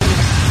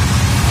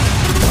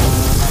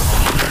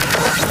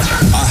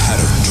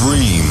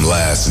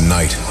last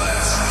night.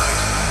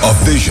 A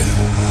vision.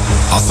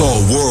 I saw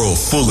a world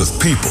full of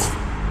people.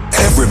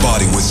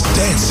 Everybody was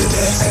dancing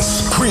and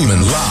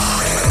screaming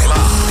loud.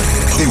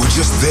 They were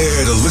just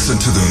there to listen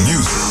to the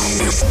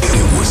music.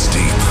 It was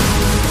deep.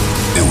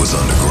 It was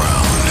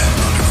underground.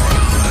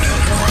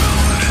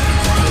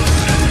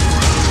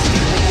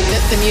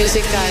 The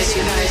music, guys,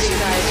 you guys.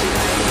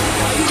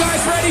 You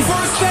guys ready for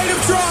a state of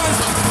trance?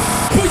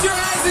 Put your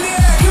hands in the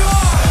air, come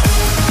on!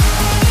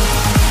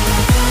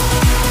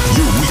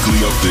 Your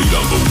weekly update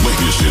on the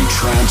latest in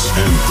trance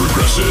and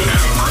progressive.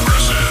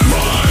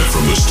 Live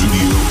from the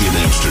studio in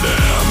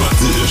Amsterdam,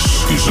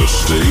 this is A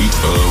State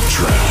of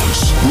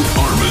Trance with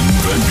Armin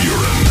van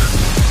Buuren.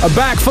 A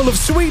bag full of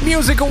sweet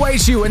music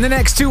awaits you in the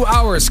next 2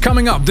 hours.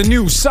 Coming up, the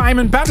new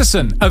Simon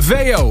Patterson,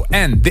 Aveo,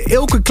 and the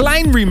Ilke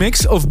Klein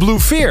remix of Blue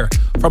Fear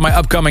from my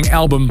upcoming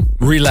album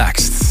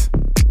Relaxed.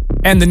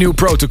 And the new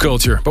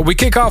Protoculture. But we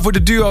kick off with a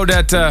duo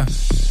that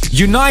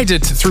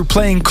united through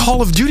playing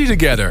Call of Duty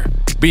together,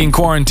 being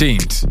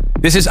quarantined.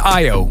 This is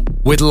Io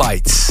with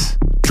Lights.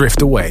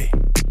 Drift Away.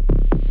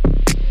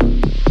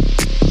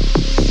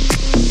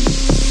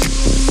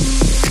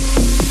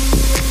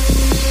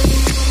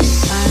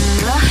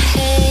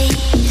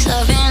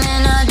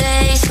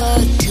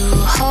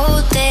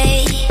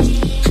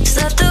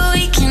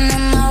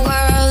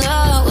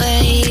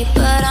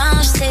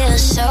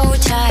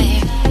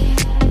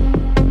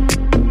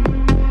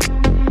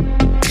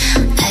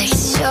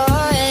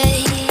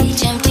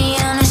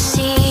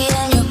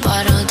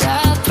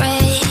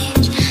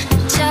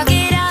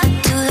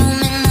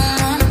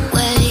 Where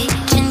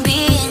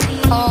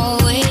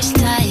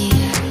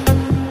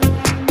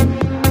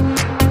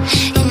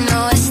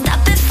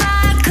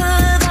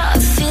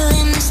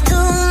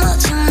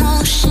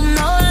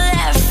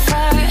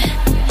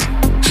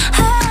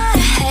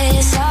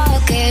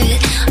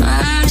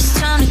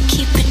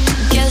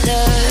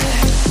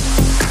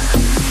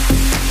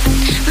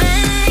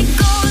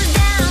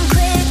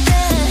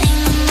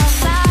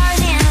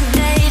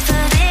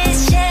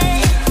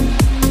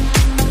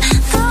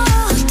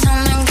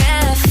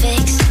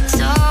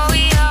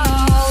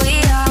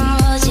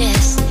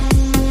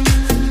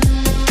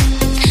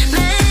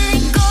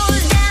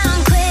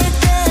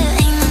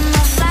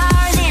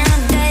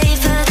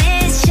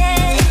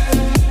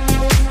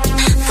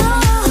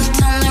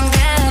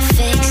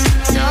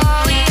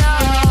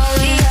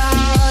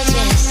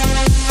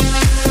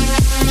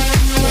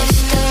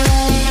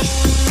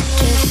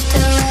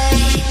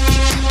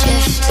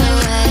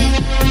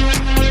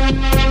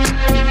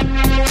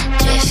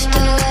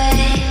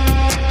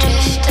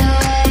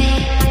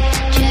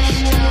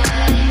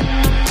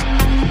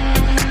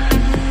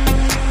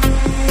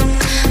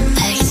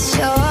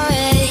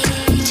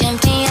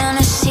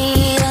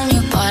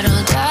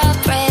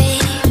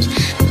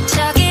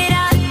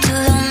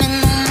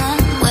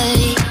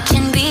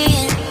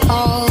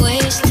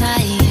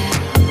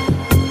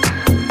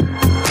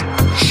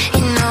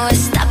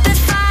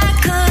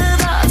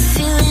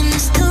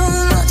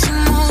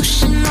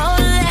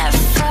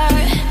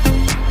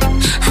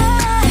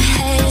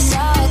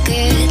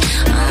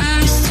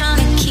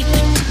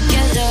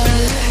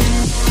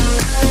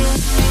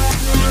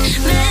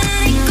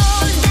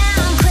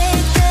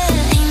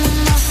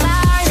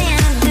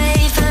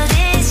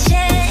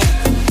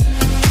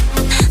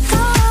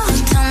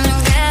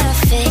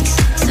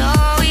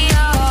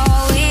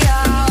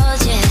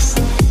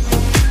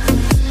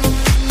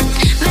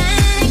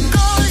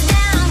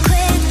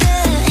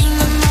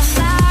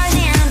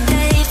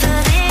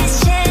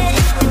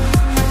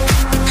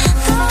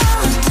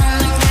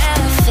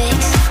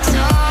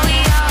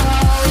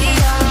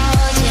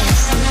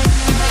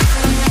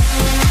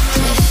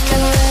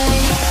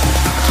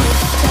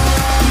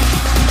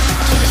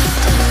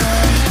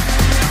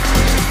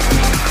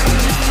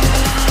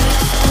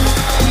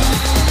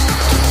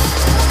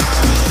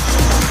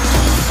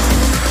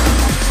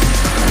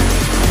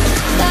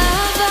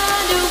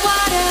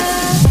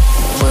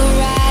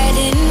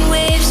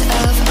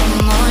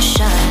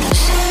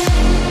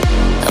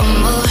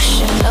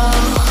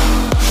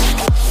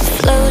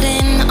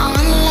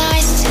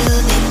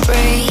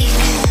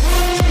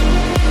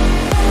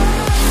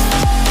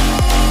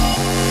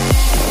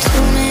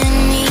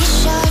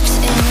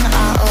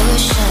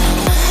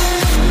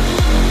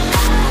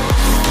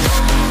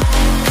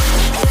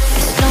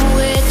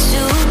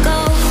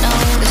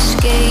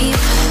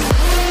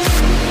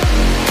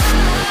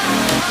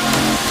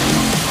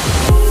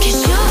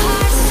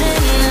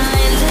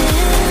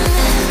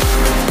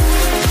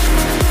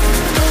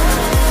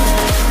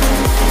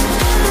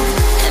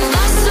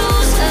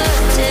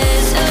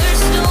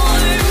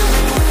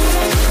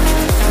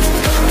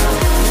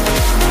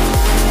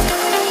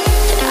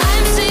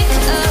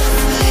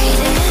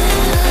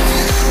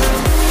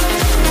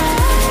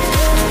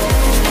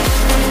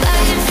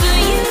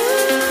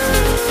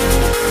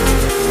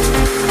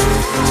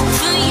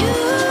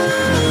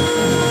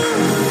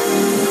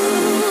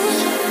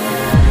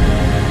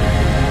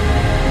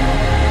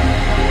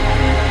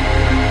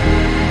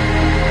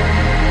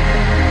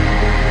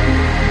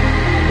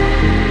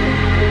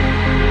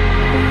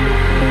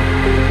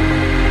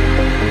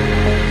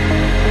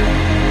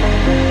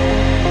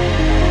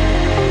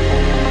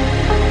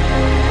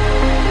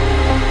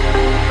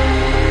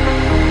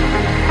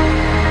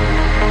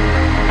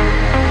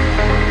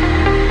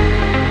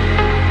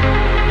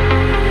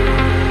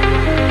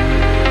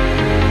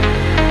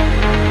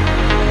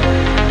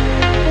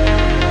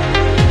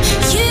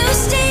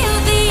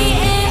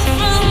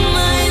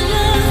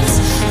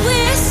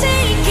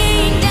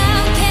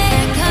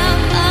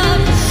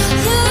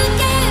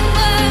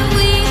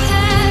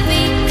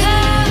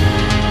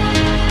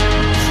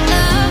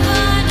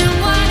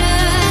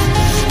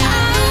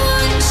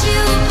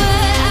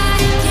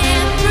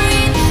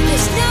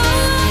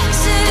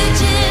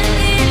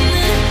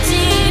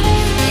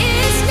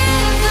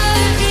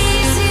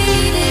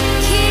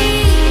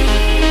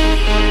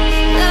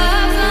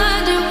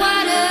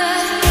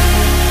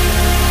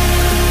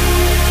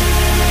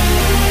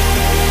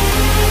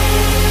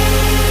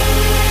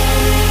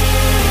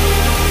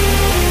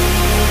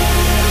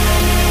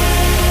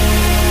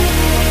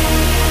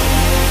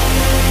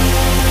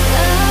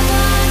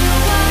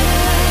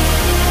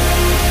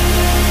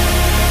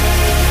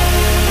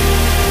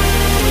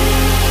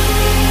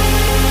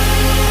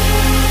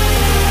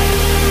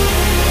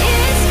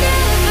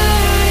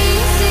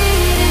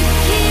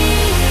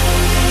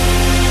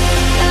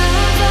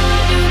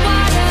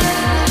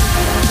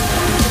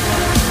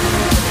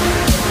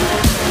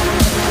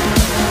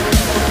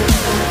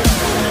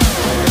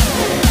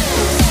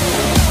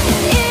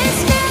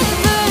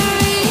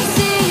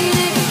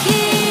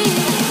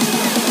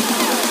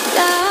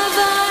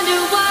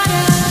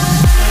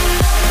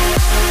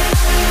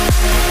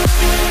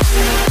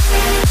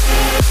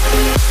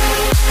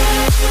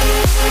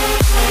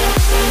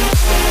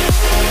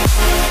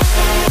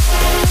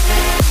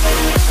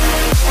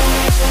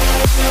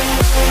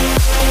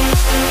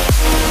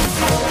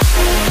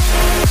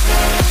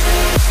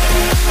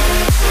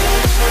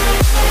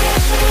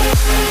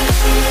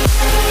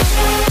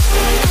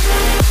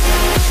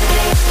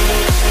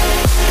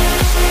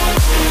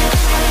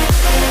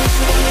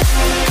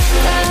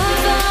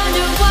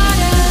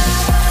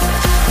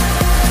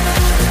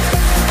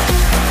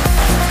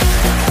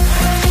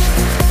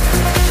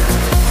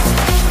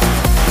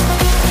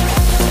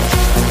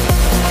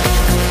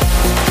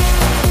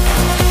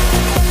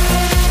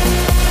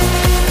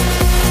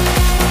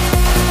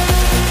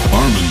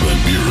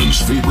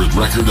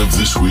record of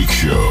this week's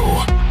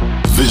show.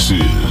 This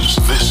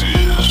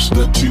is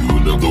the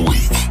Tune of the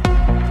Week.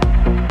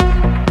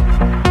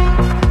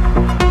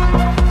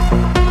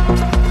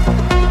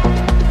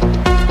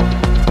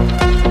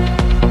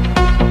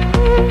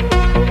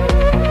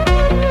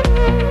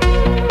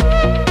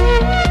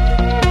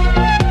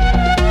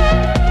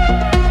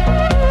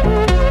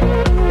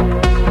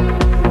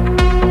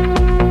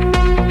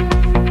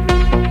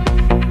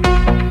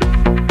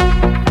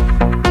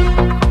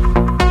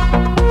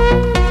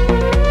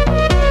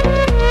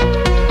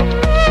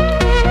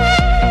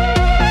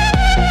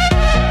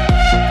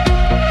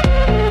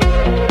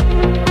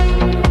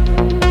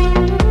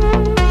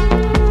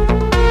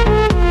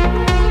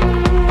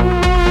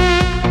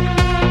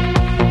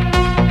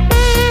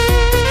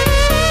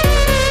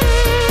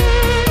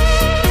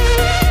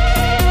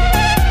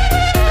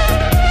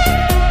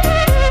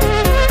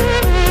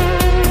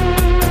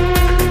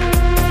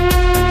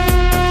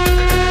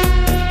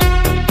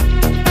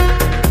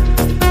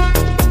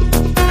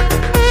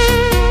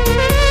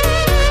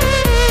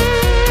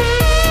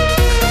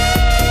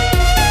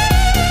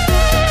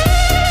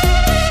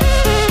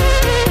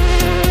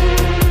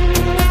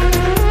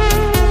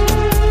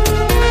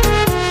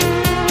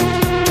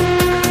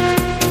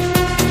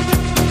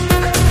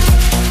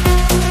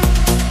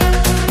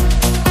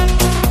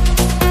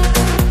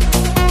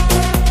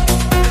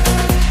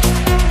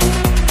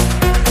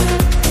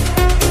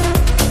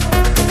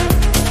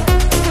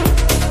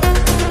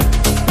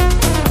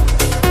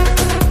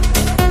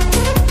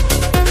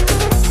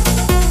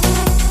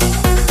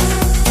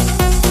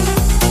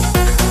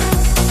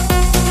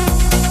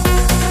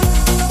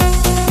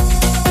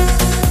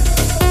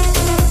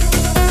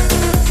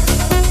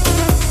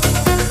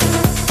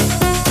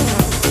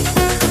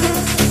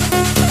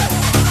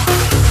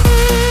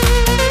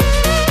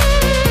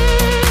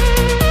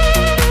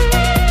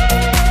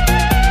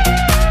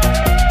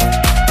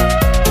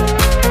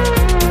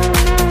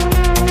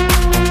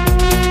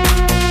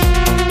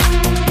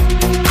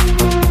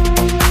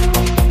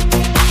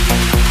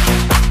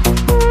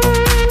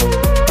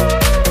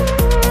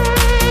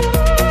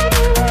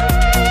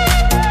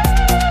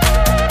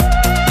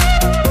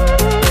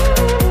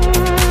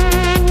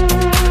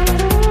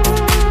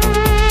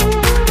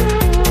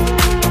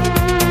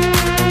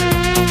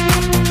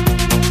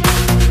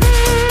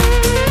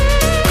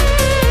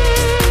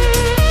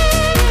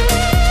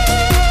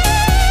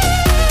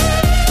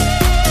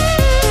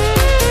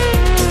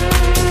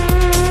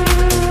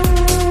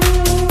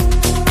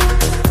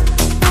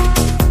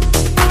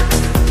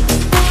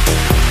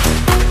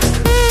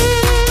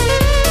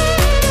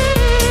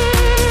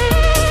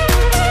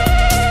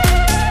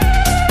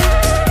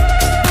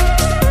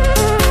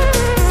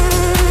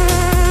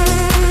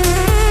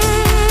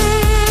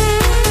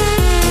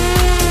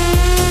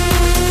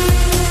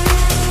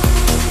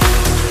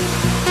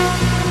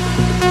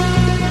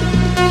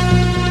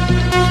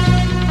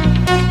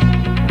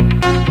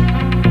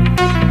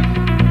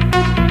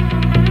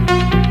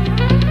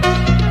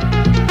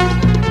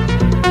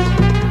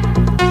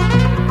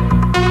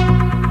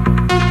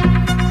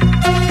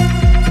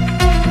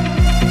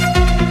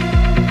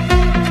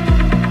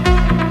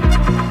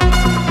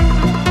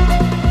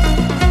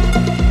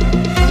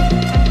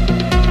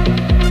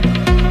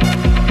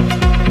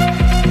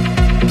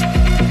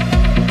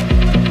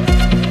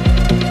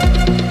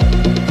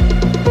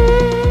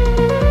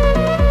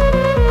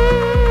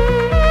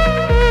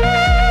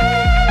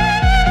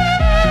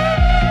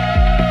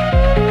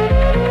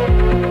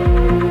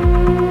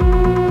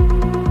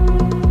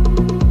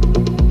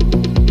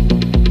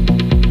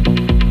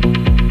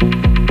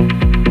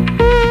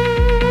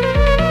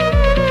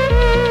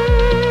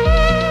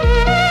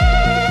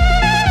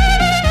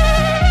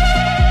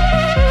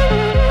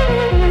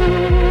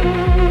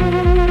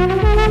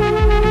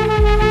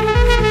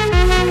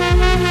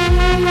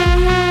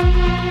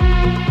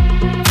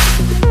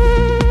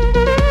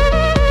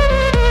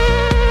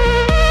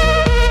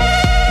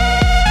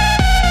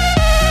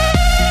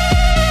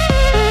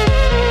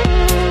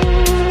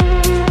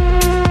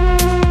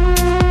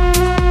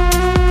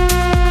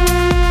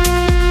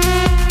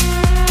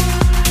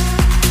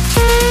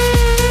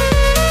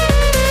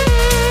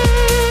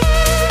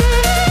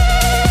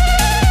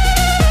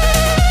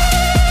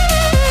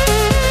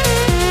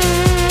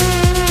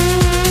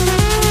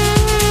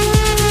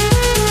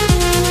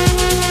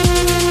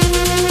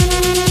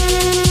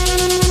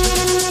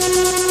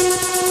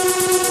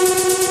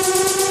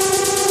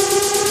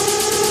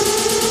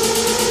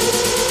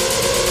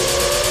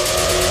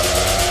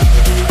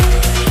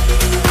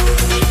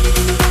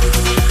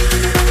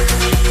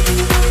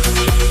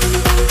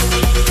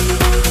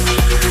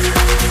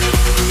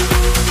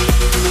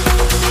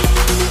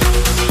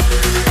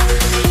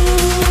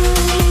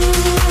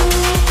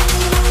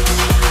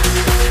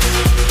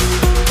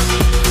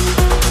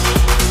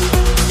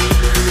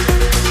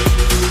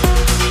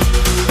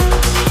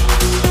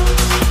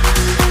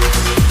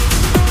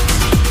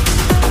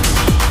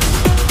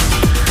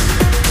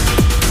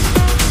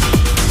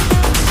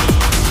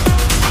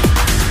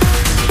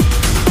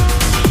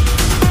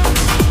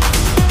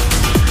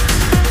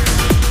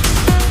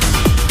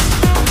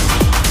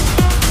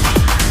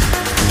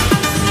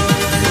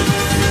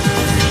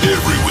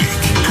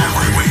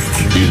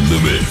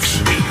 the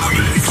mix.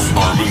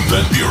 Armin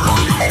van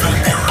Buuren.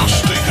 A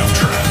State of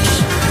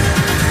Trance.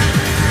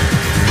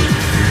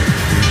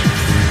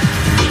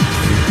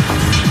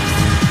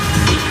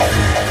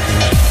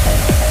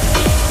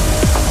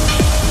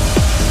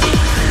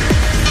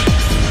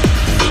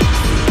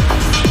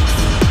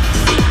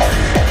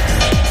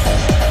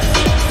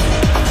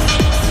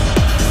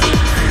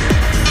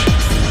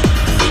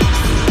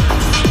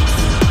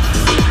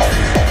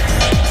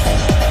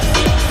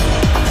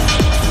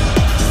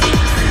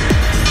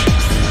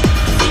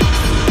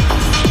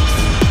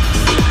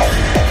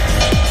 Oh,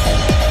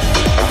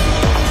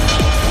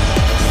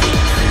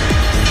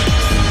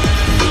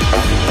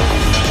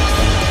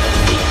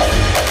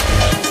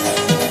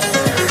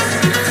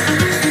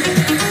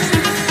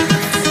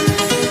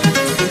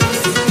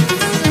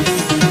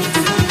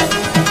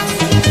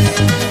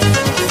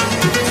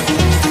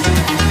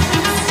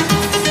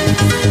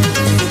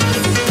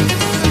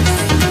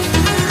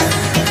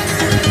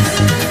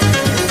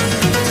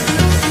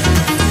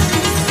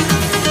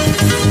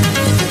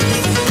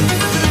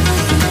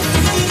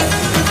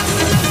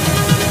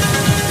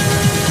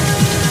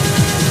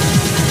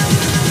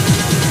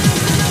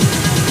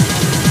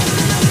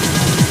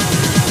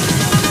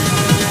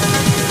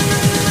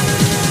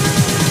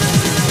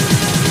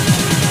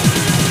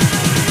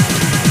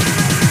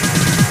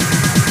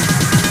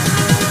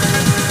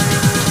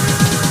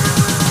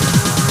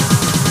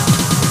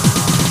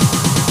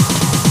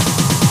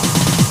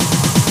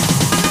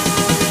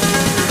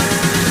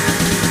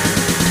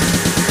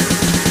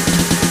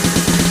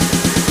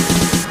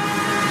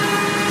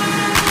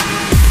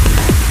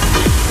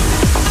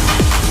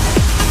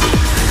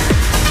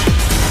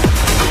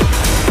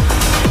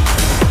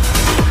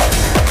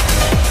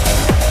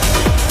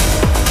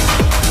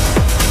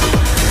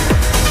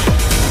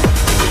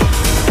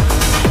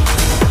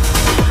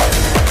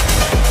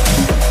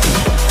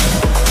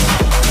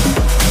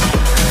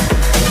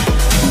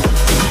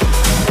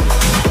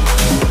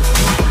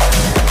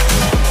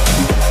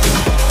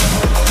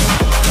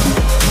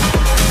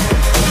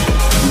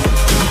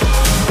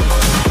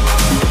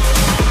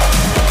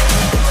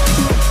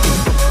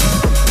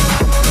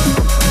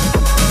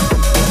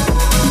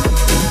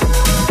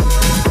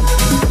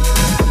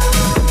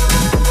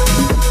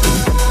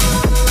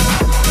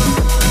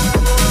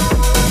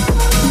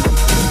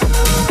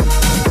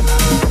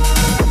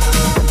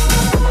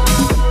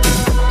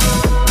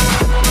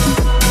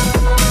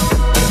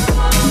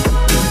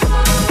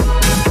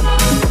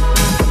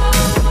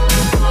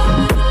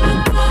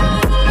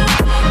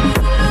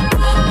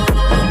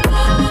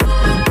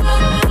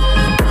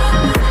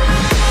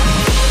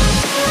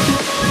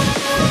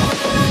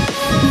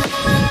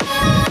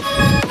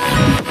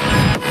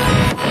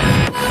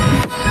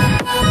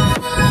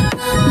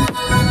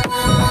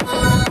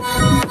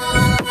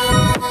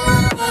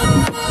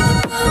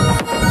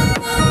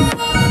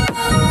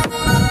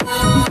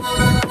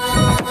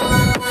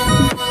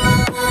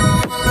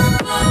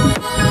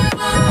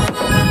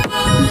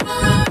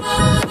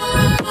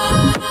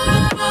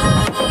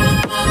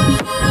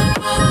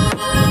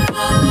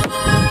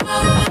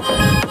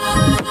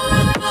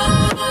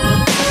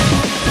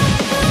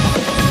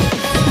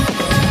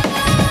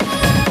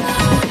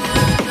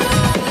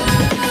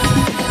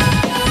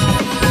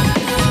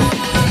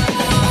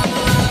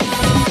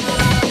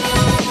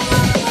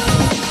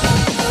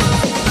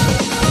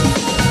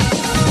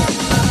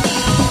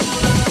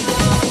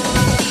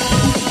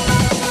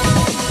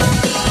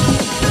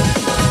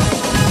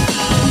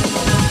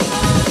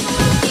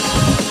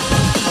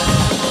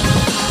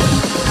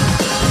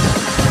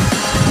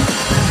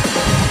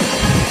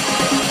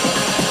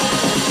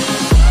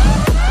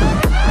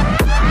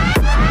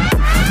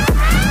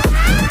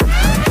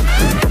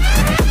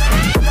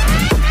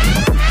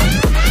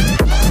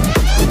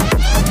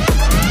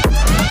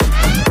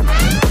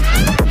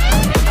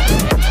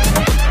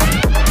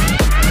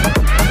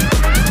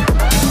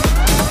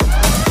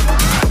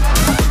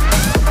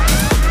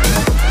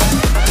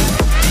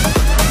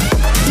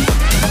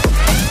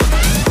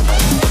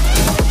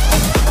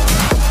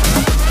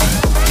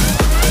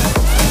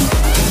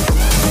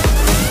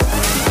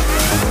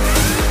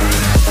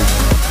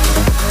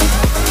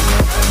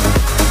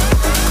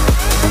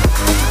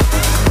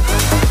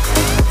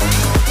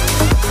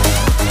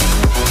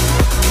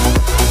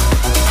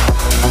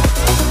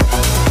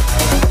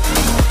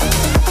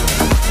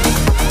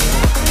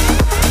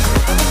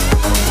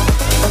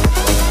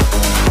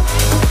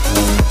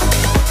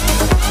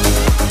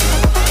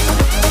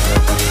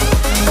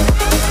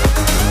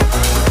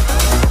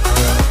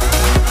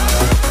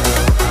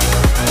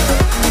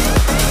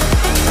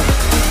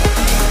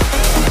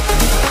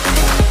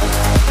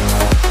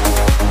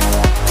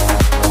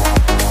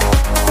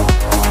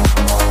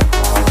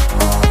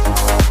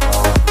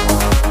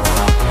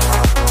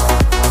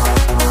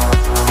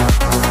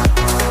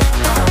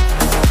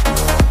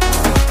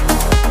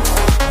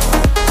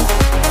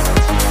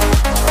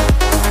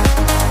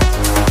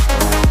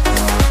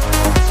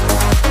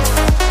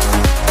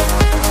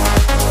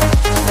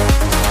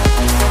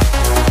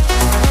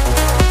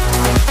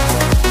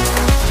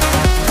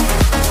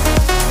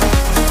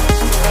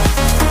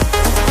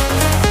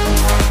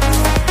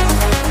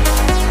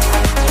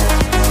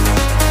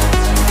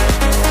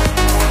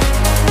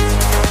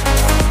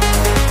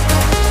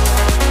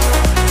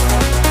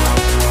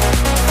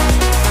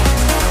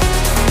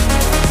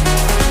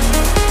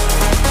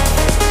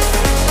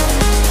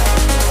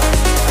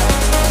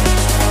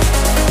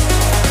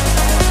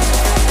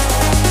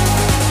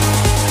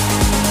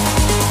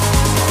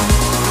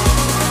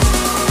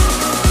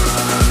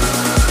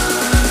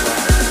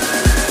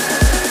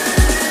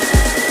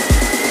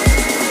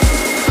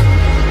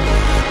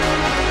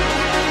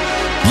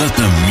 Let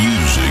the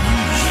music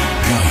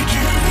guide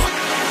you.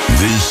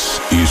 This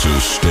is a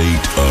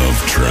state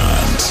of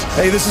trance.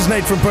 Hey, this is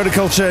Nate from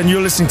Protoculture, and you're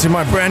listening to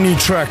my brand new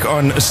track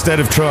on A State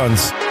of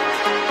Trance.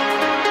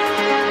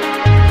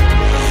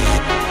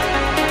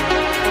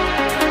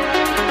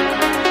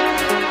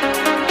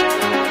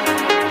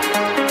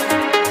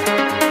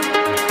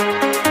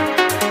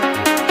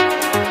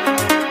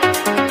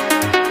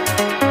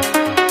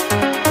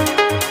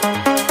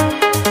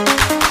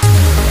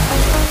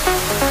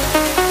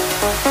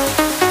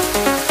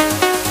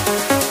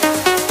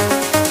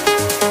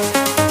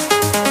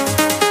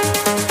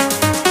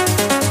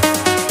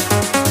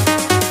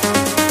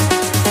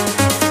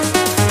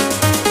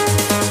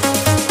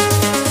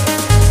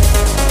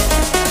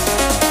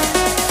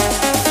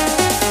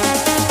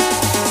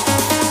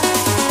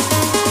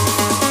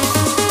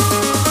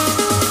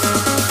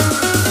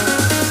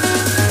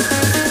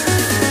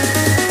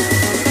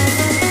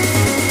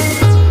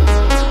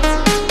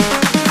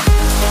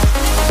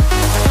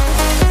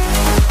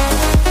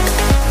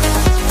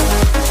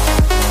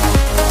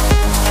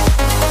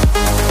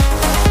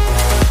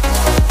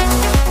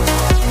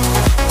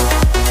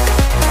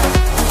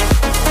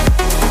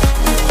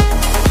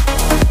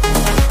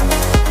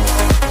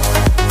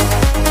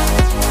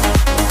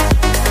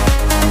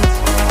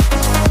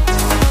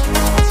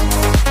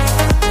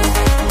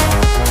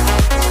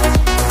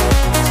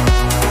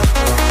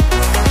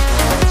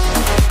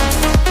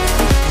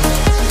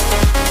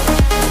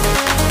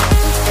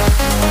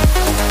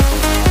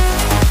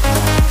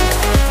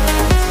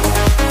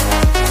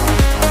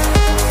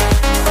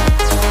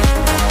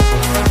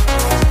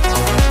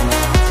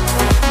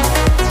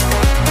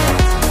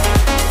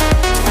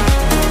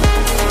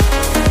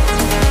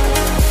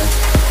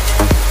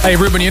 Hey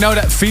Ruben, you know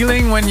that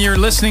feeling when you're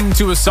listening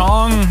to a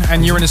song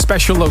and you're in a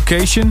special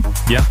location?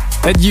 Yeah.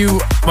 That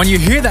when you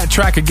hear that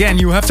track again,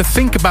 you have to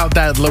think about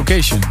that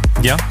location.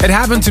 Yeah. It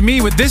happened to me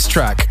with this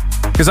track,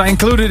 because I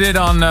included it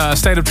on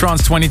State of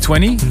Trance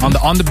 2020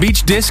 on the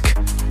beach disc,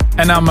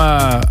 and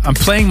I'm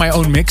playing my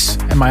own mix.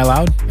 Am I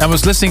allowed? I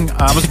was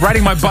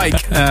riding my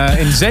bike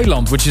in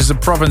Zeeland, which is a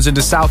province in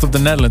the south of the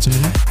Netherlands, and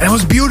it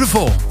was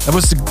beautiful. It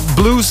was the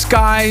blue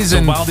skies,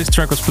 and while this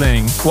track was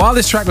playing.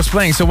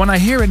 So when I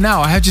hear it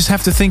now, I just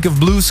have to think of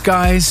blue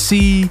skies,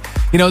 sea,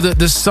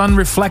 the sun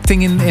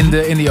reflecting in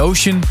the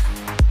ocean.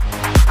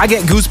 I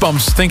get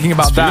goosebumps thinking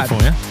about that.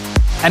 Beautiful, yeah.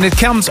 And it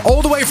comes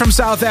all the way from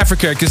South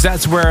Africa, because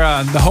that's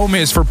where the home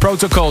is for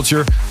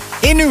Protoculture.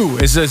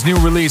 Inu is his new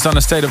release on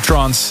A State of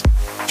Trance.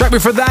 Track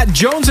before that,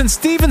 Jones and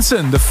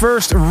Stevenson, the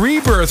first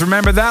Rebirth.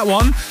 Remember that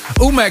one?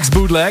 Umex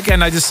bootleg.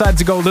 And I decided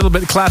to go a little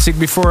bit classic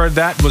before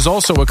that was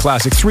also a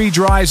classic. 3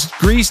 Drives,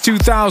 Grease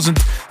 2000,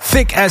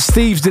 Thick as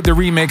Thieves did the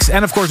remix.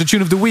 And of course, the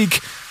tune of the week,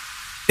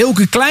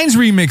 Ilke Klein's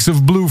remix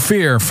of Blue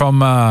Fear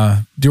from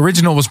the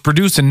original was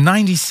produced in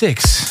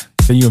 96.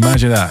 Can you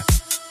imagine that?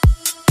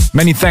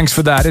 Many thanks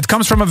for that. It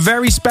comes from a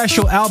very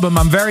special album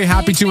I'm very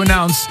happy to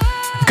announce.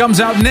 It comes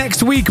out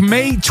next week,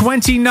 May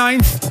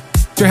 29th.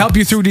 To help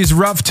you through these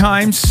rough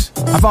times,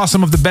 I've asked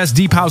some of the best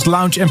deep house,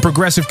 lounge and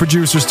progressive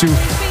producers to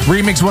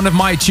remix one of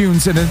my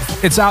tunes, and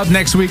it's out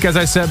next week, as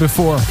I said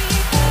before.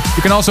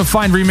 You can also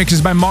find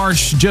remixes by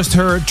Marsh, Just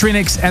Her,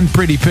 Trinix and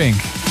Pretty Pink.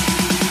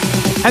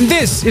 And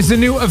this is the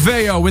new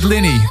Aveo with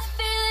Linny.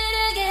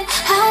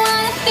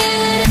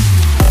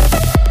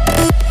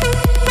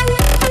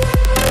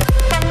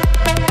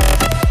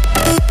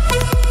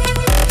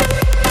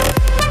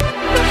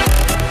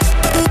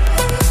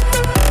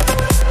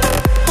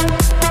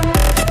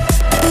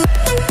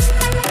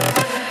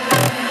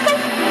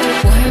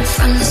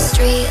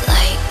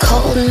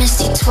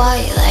 Misty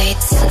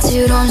twilights,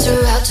 tattooed arms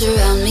are wrapped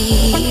around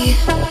me.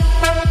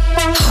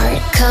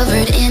 Heart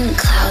covered in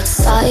clouds,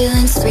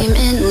 silence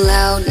screaming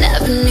loud.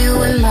 Never knew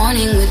when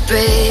morning would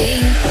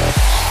break.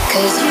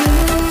 'Cause you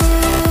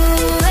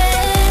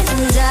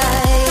and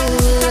I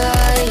were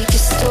like a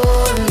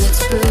storm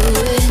that's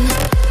brewing.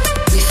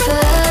 We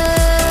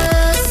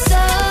felt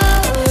so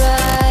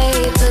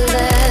right, but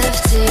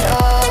left it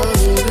all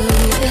in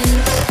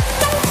ruins.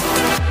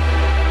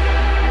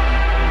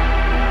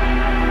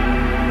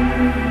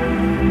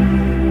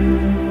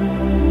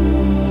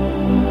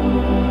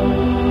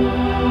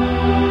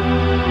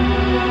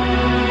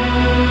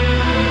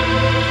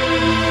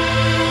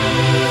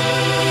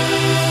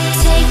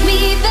 Take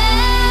me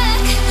back.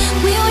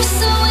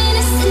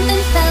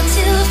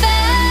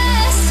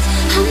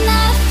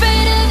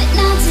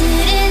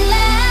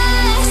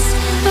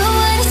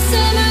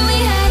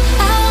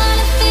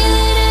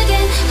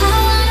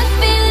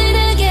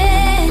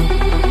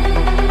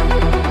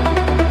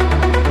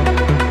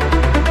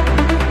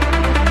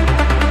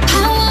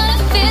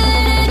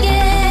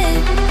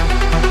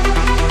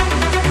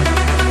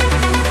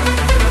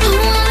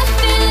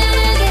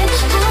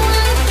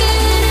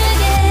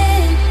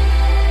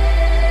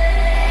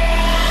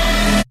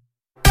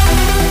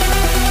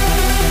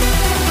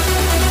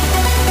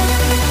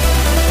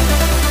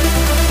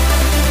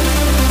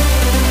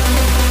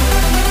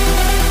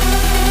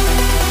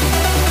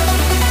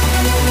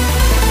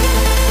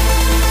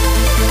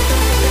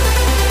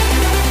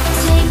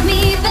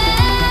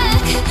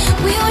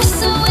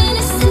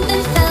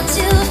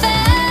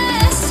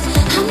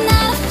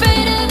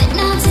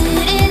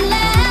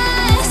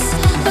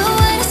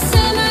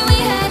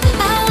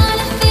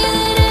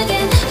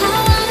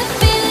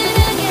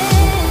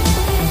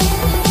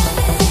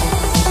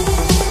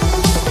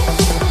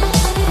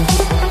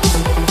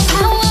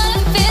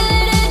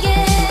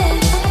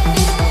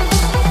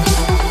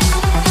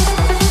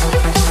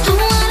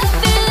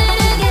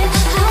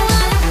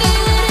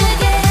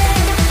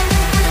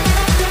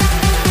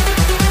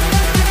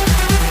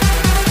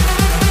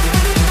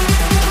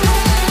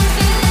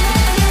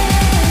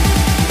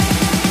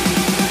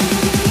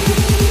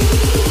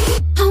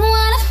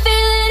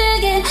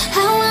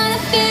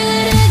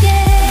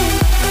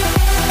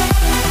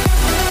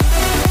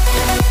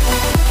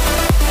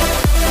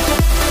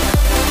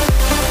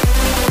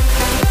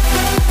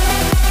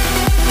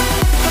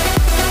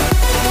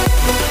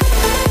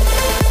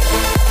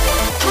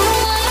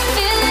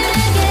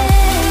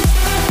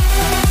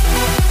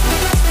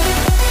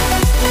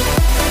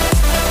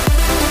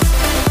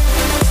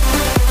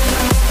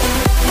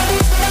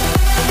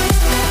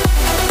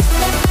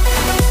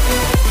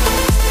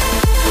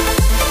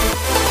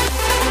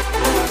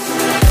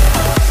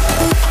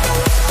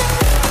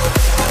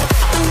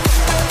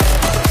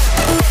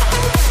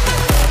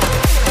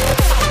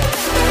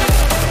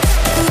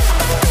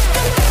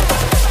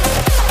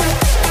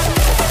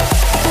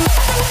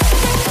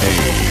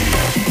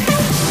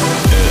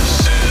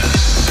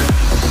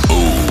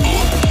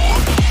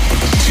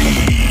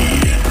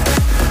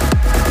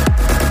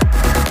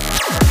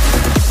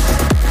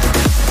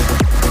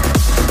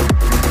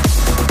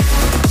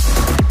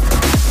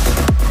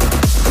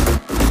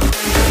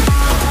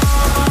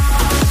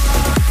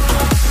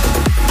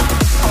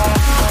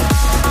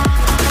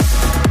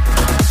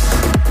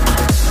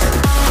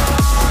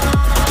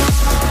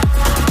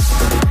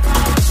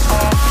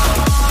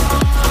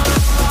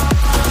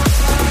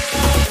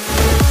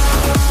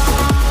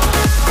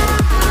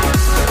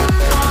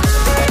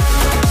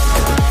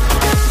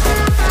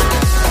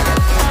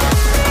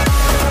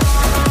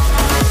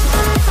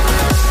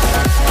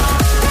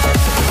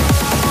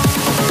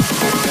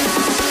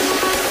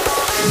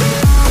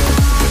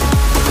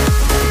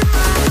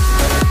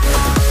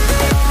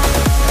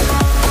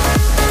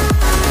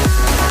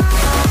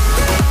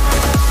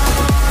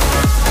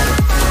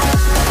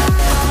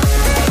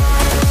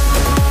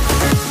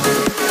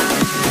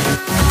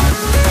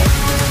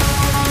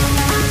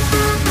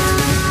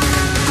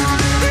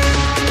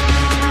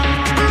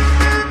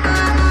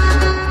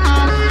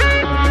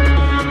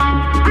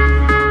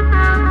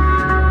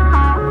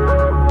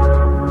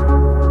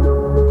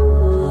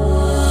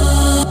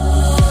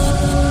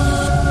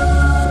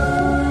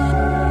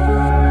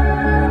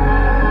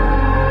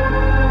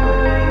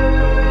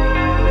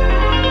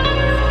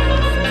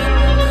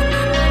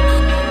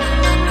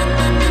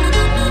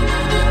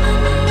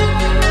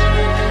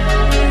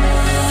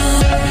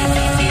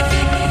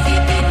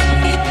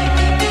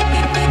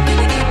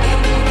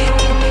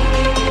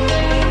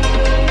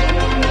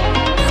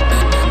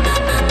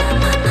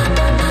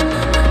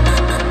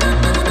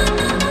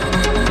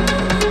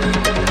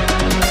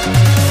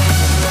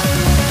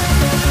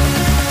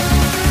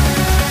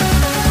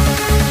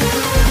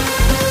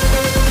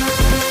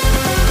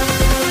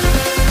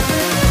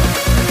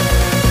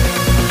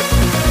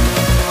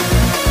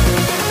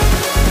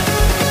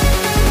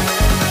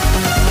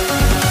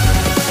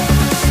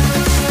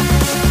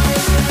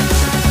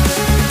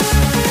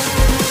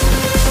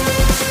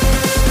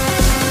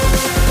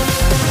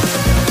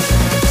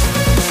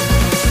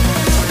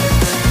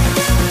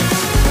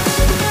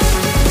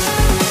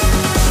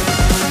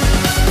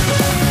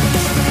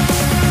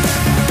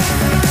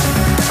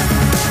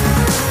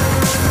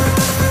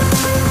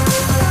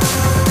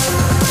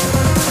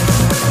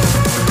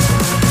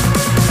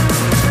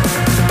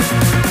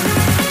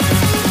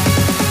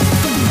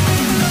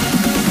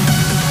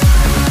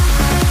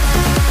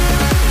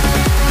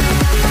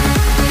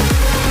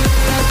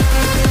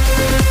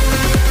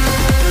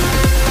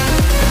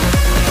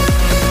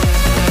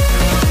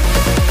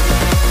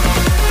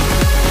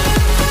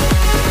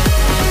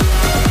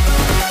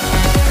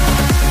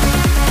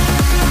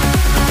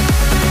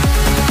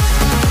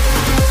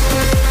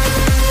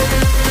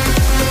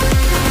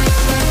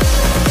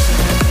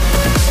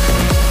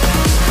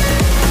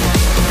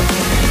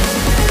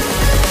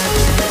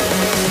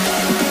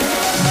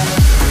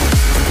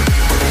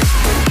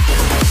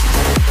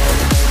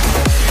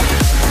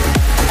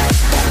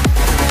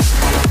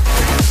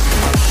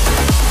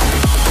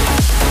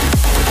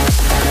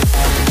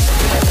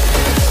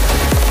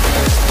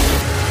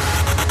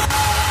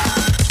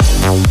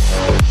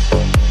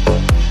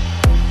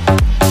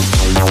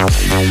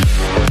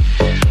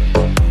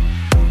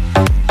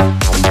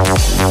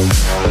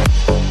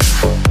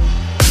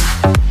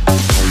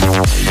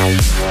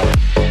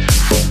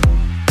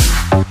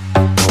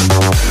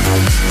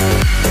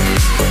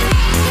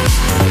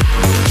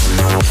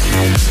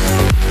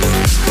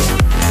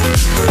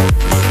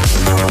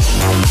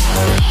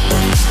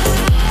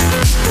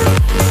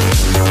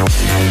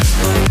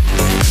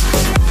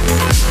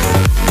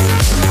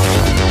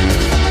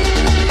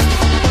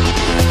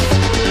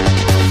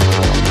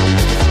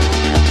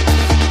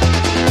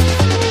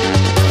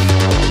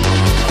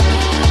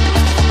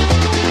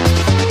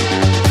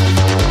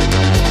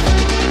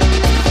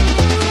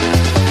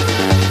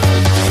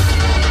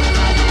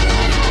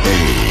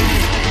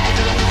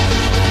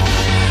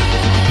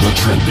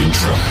 trending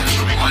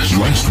track.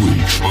 Last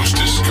week's most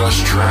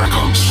discussed track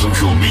on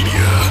social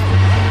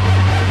media.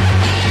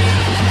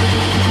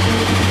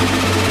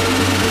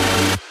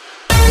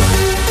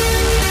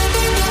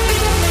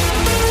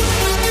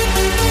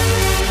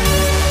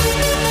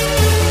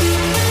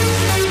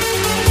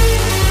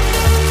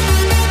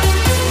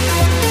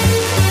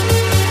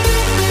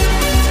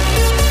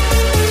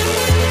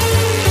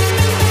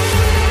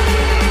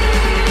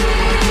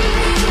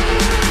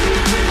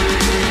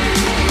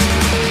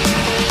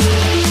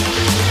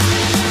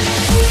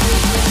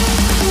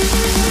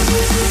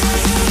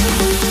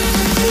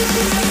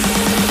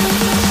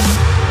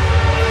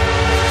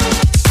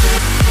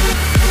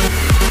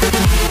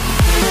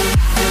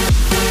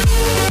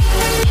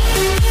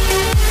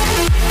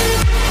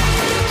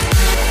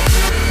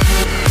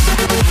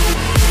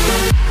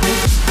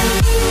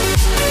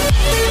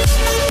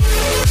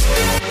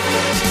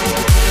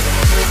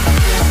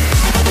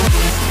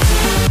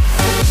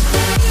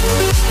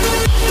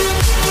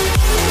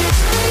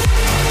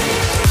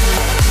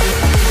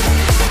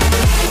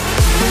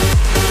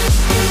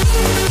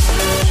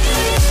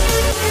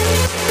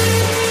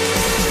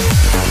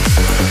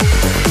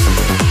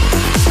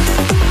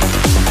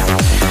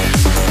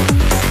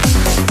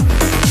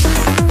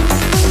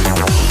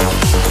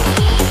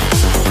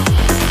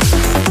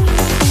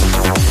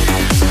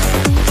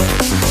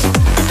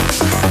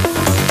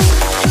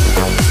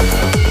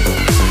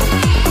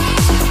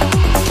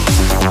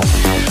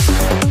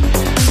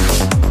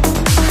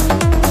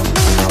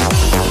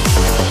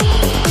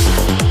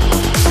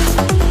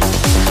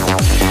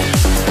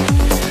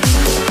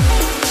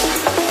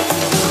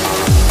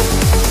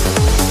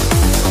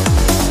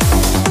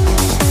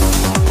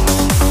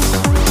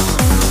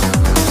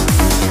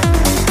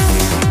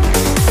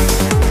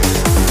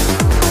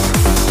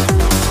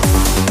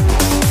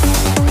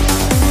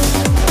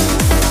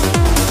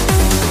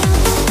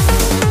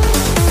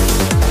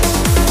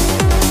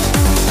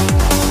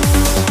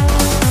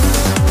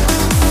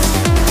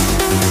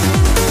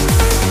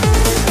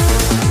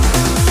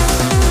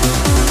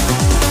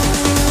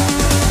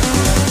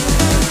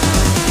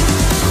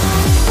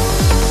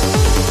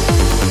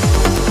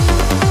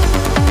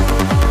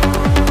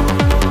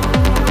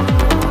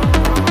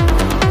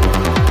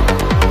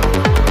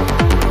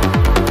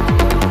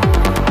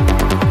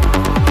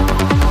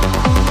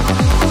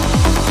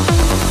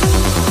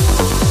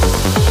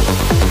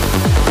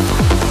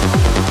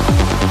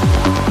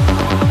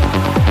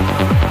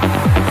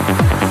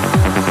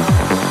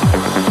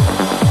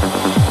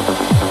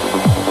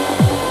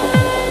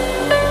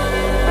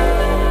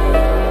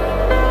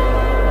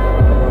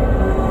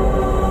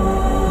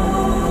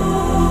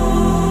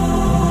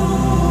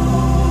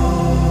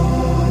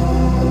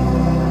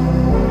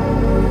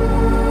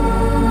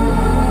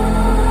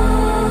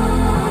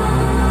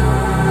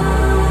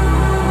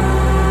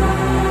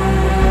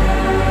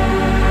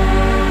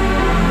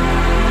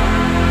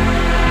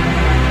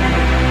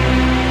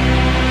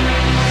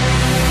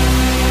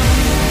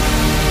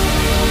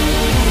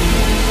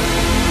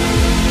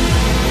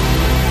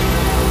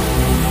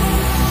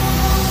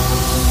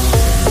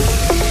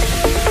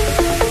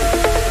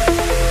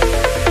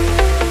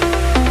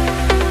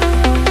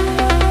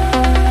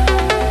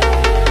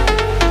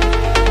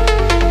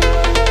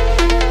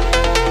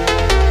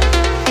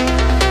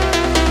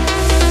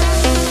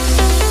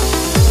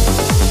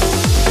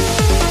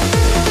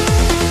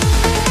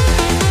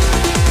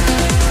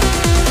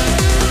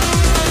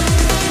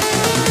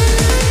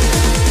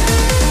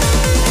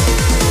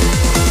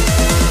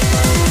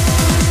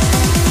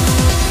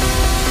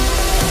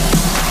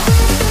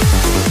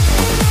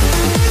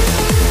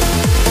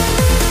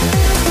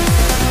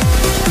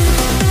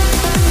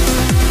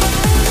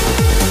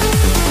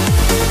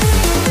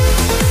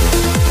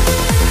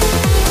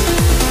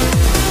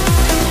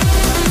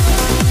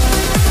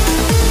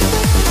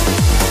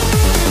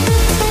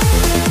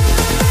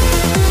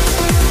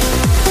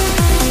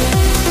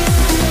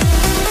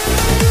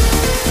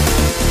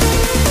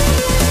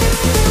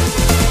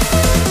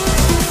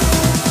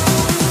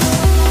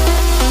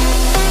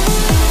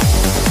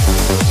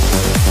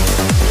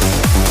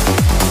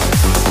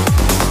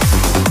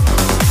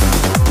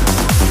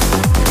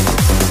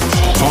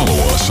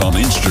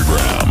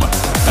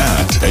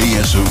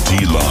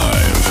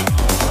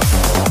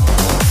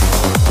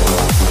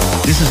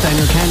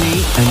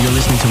 And you're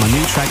listening to my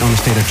new track on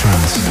State of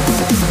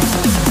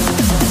Trance.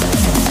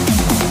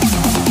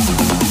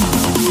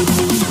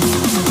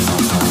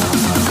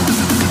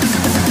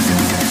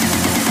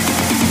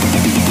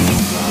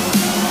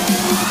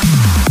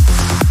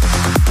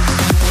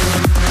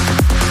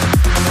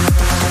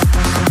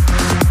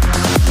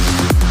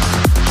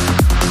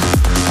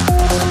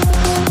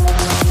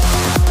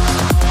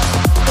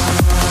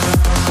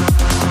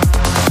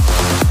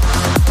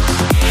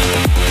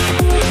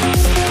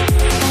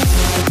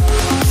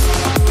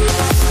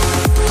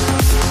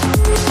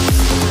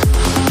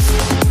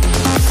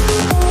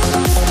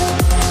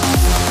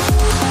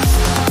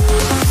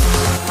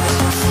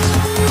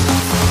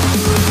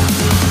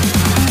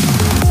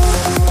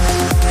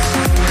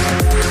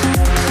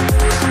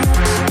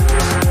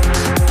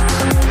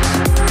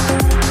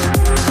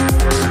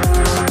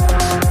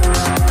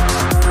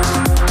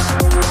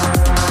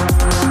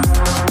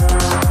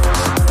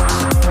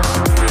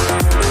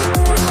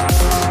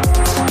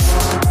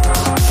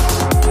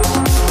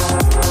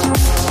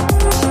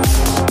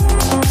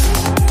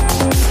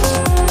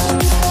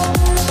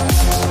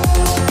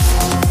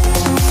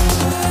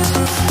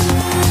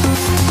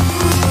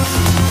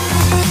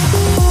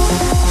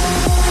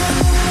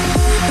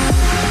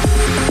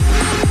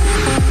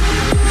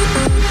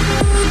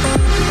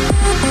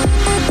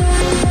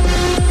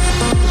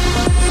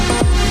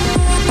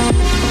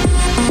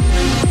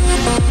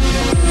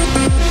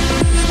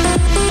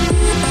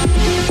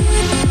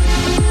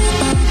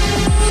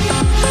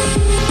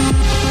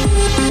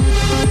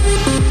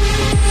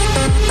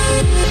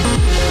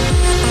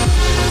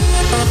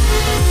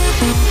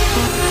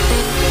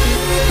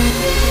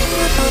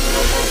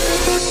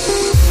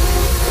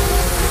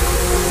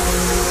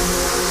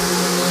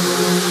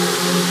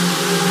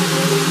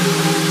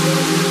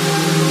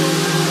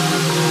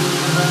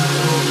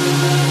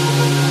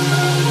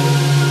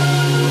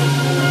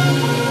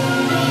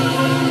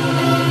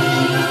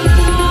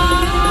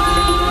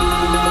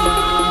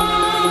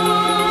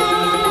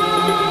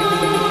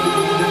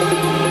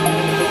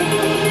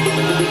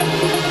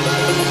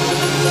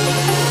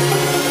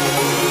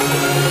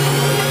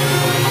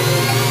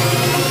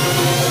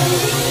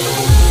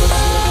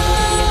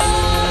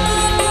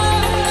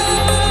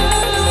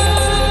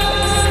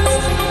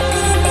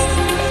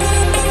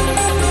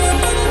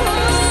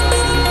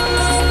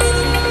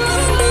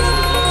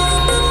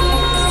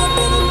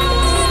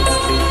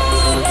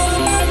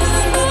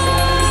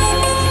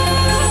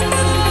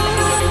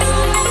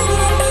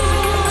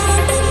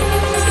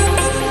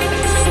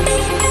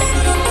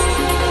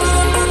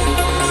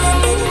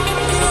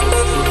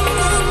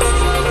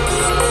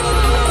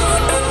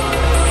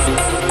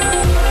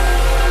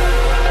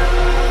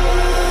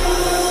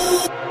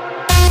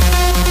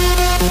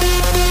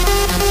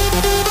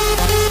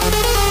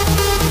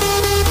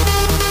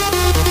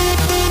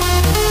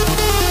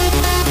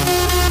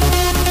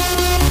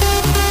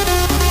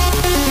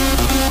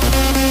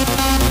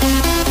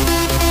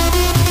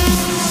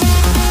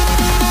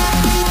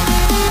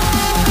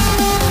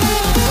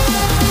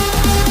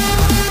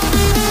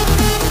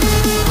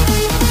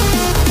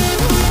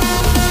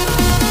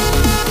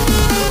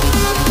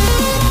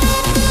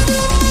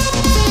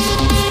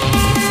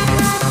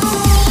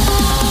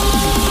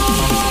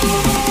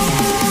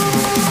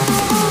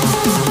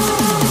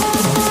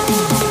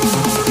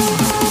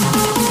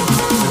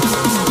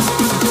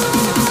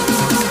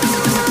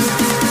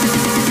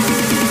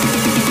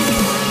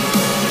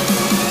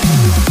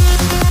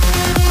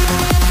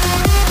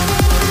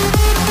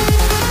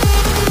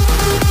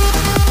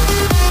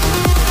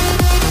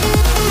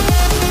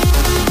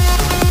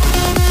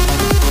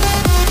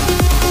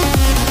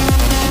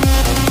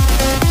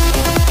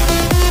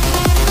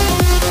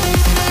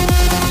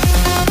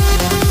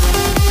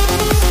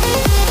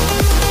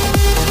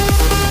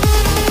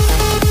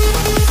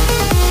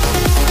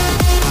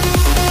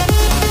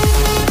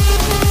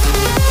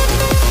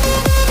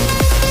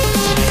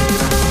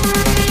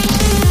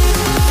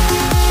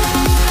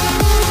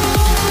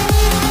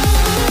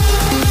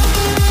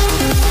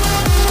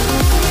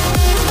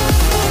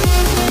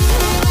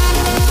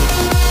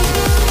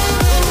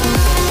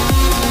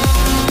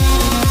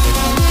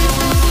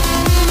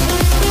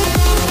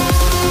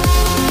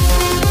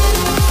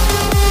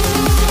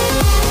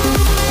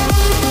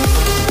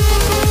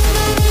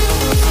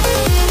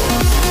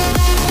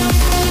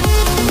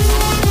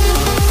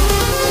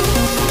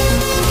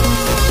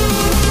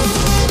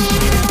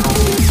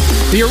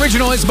 The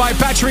original is by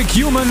Patrick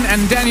Human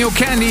and Daniel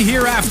Candy,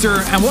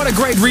 Hereafter. And what a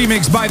great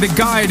remix by the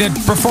guy that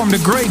performed a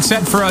great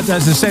set for us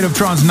as the State of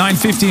Trance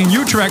 915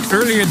 Utrecht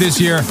earlier this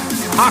year,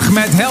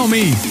 Ahmed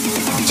Helmi.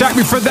 Check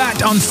me for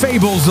that on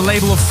Fables, the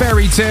label of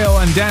Fairy Tale,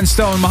 and Dan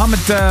Stone, Mohammed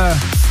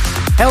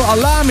El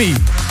Alami,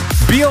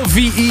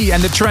 BLVE,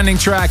 and the trending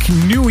track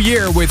New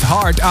Year with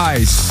Hard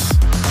Eyes.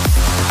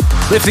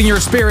 Lifting your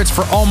spirits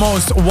for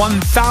almost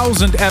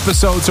 1,000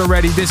 episodes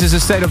already. This is a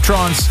State of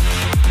Trance.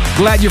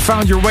 Glad you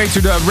found your way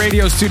to the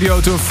radio studio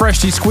to a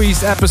freshly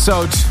squeezed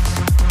episode.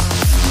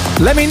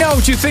 Let me know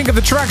what you think of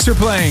the tracks you're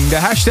playing. The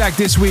hashtag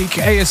this week,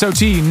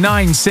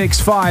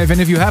 ASOT965. And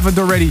if you haven't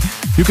already,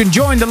 you can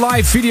join the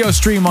live video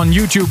stream on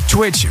YouTube,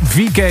 Twitch,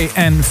 VK,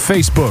 and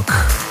Facebook.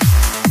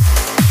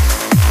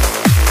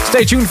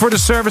 Stay tuned for the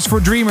service for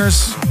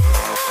dreamers.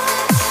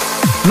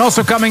 And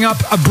also coming up,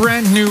 a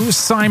brand new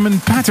Simon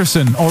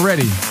Patterson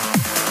already.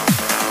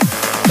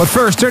 But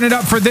first, turn it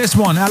up for this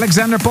one.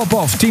 Alexander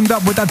Popov teamed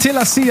up with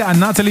Attila Sia and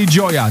Natalie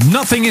Gioia.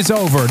 Nothing is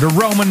Over, the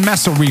Roman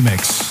Messel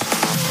remix.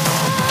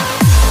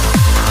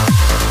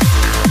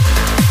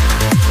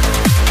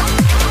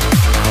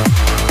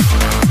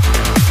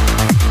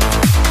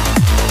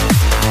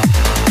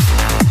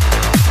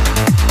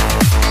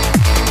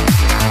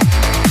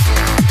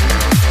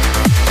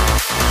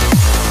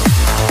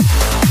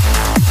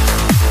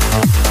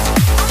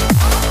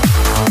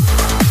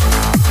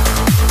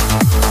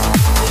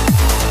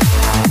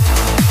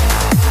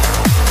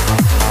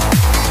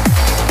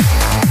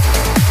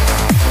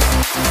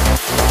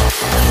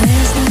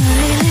 There's no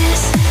really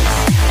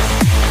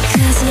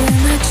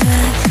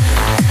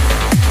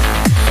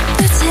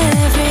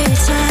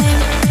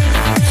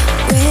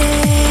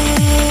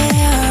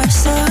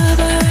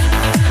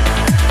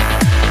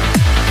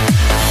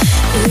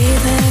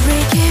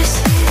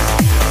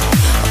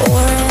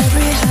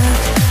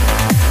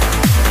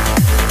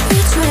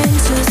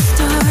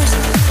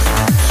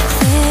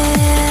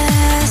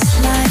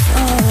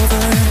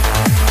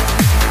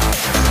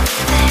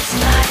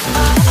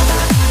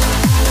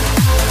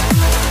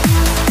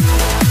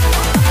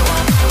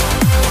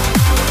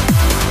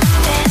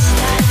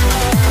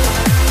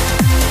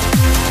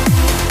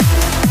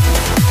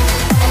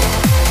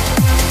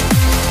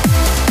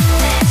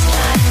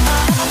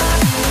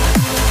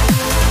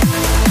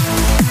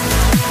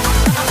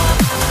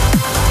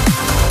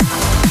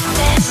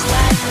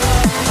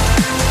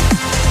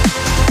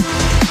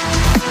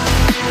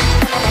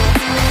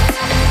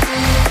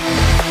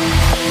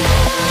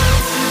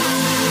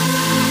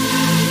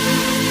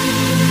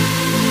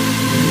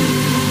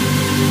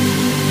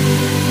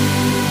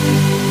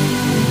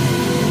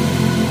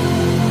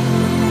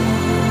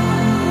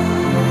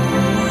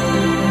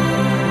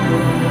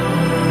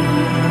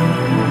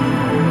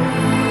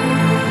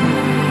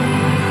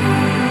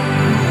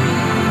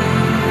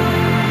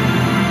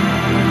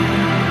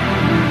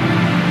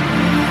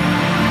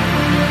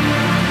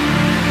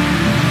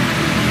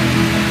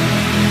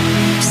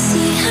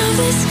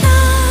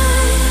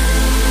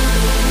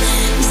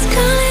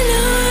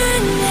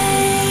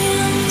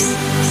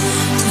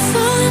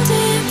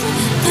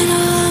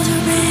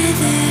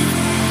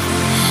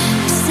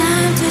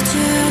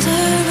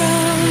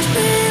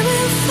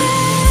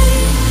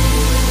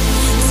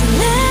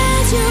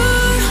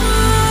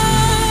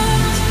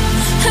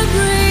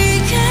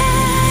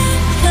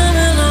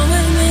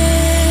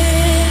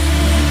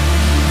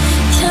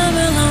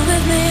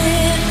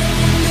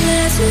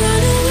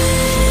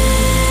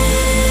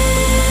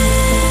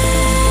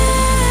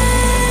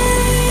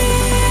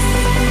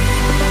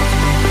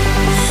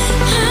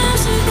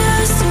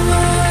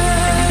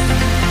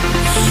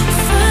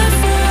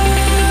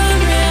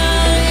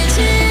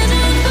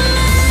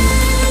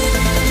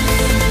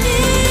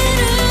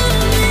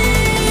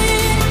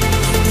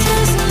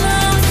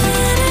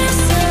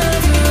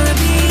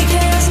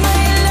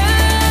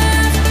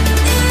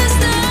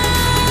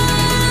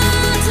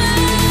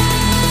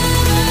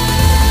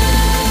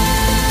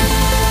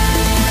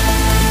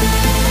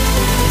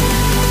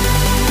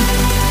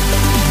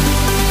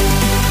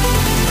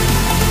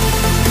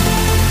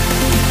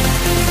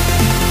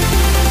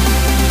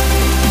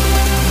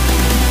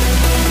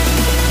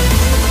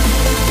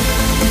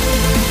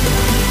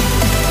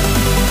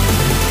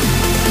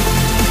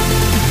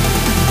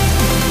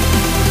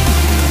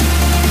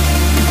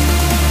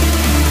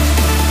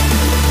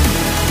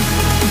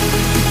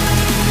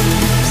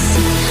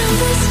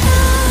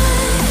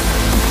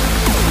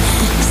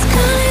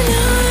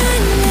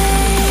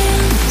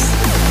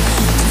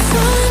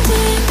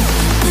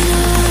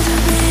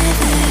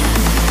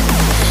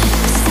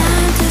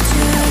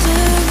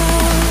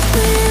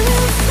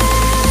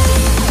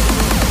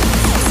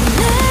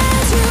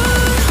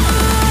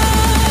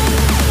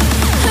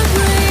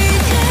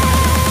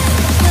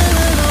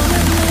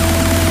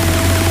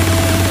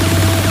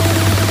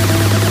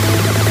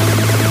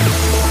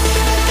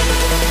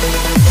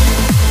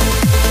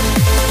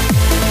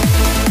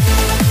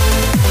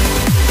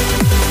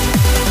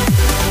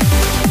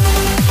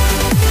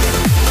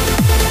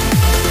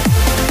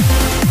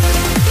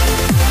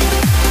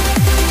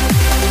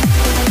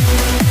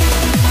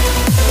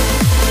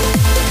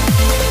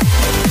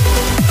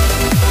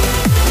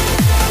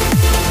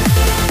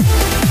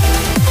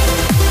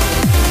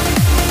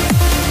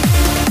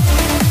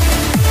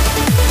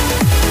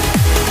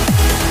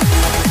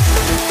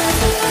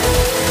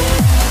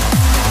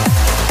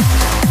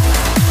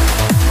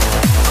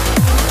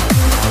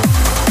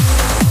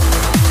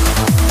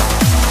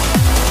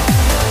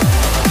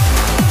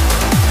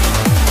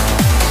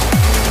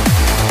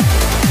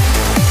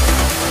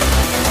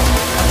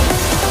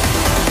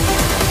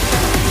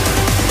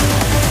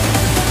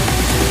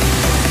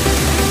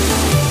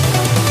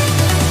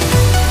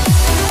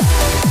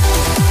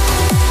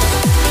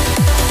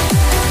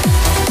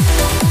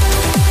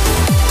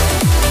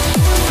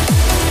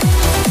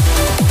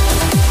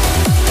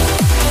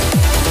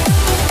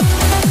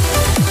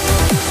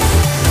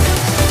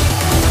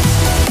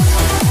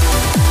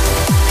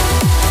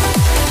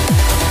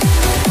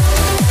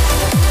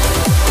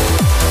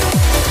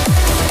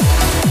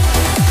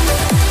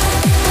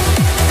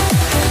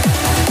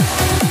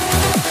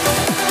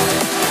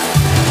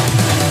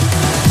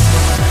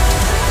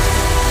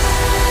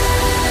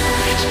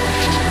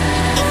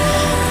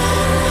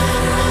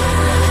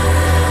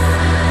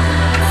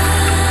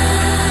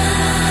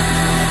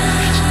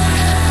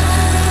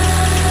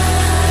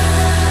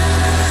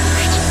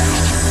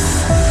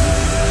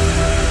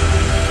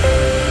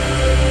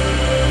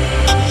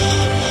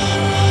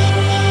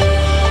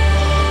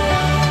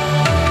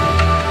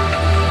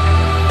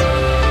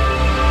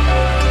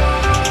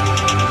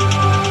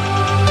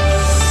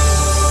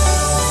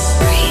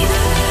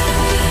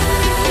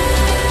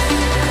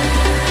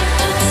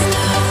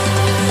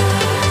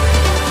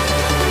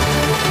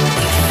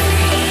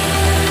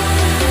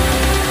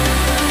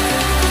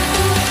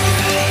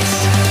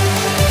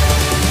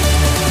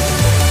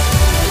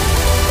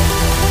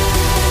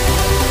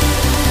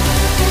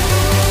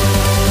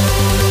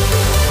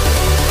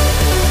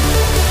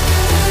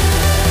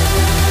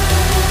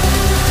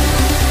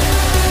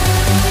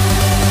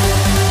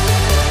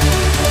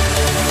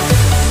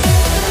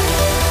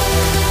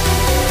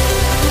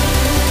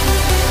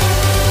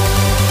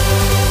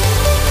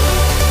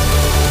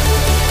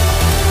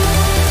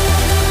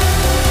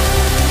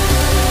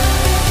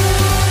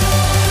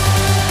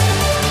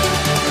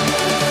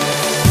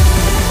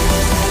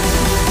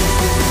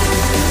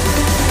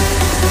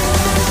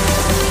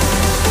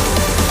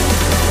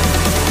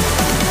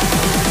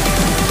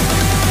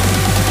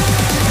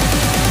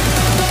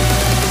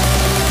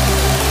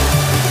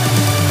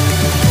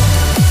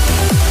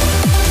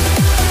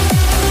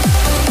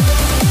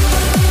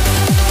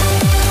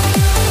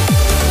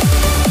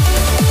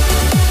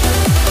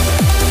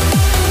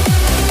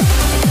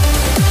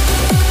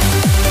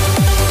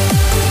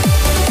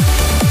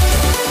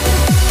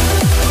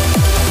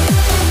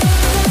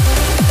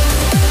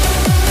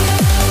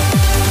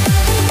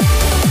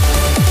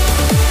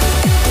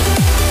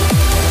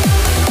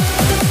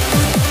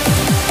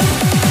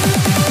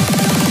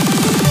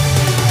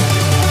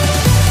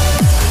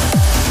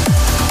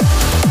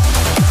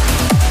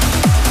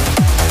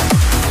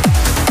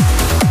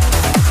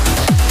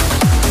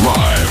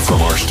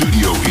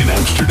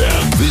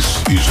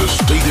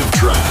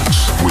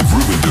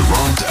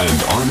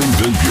and Armin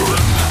van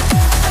Buuren.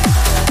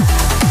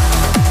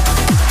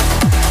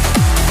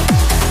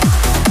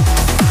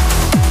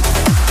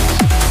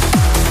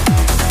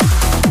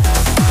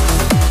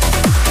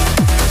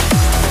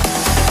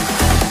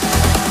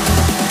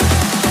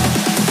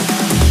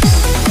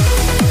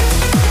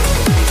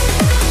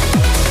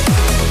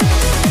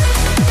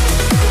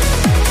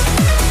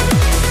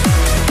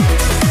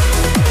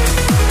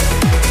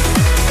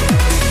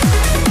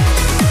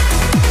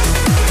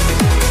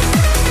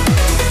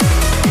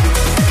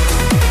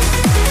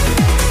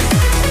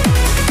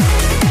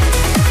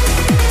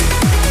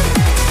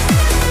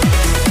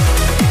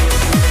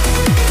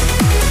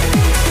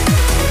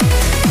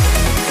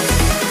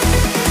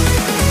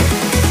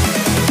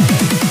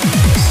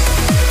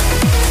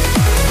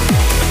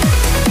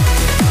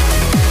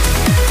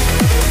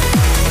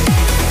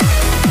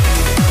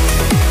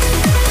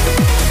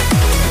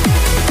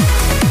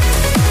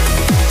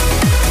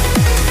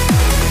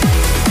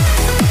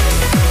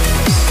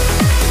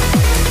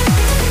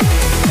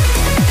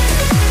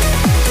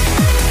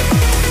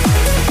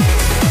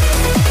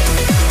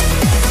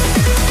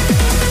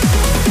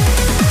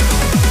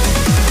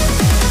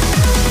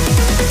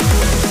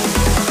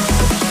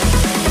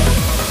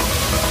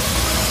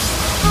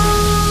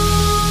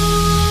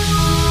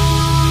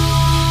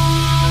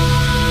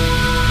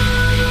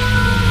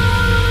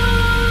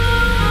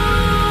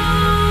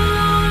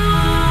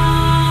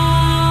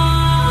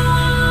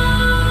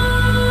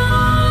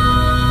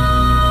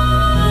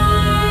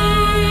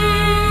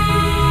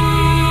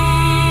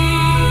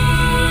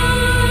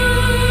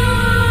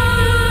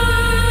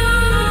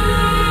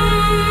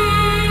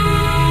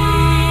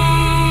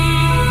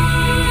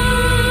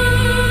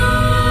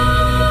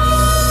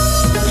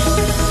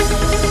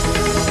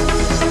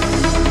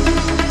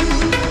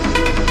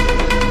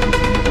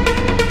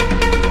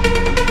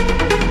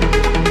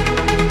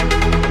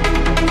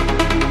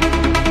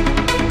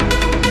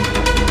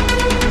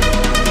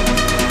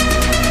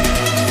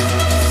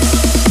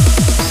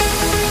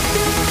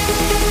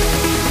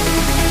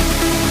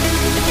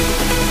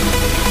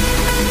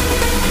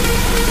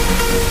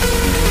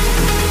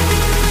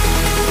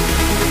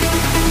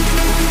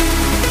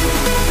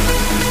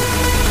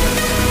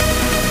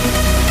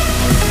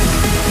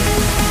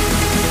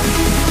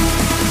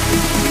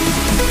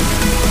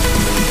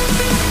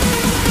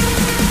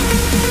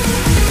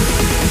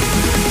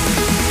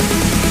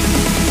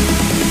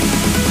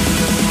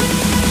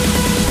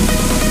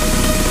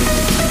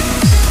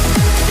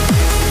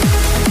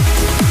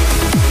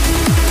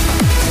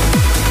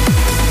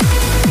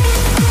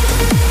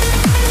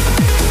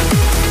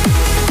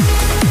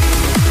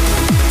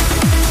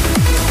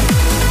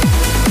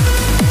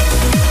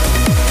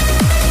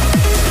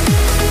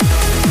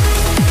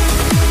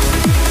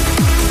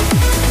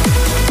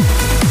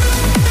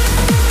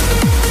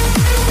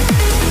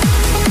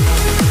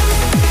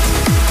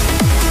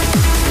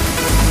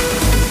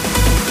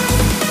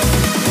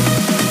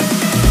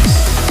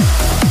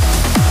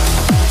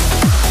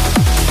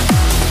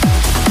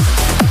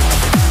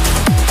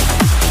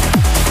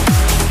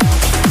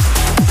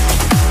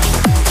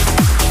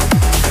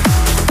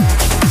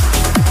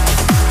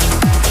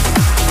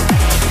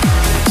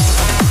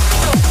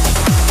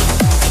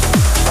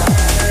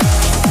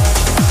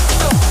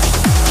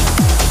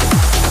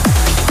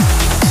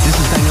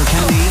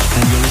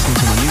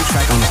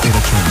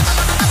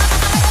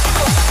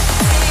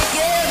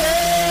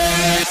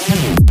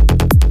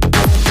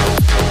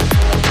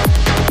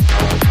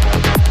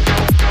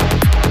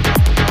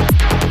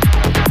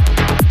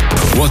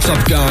 What's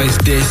up, guys?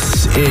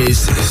 This is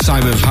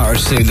Simon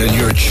Patterson, and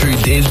you're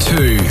tuned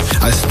into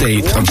A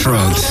State of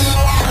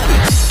Trance.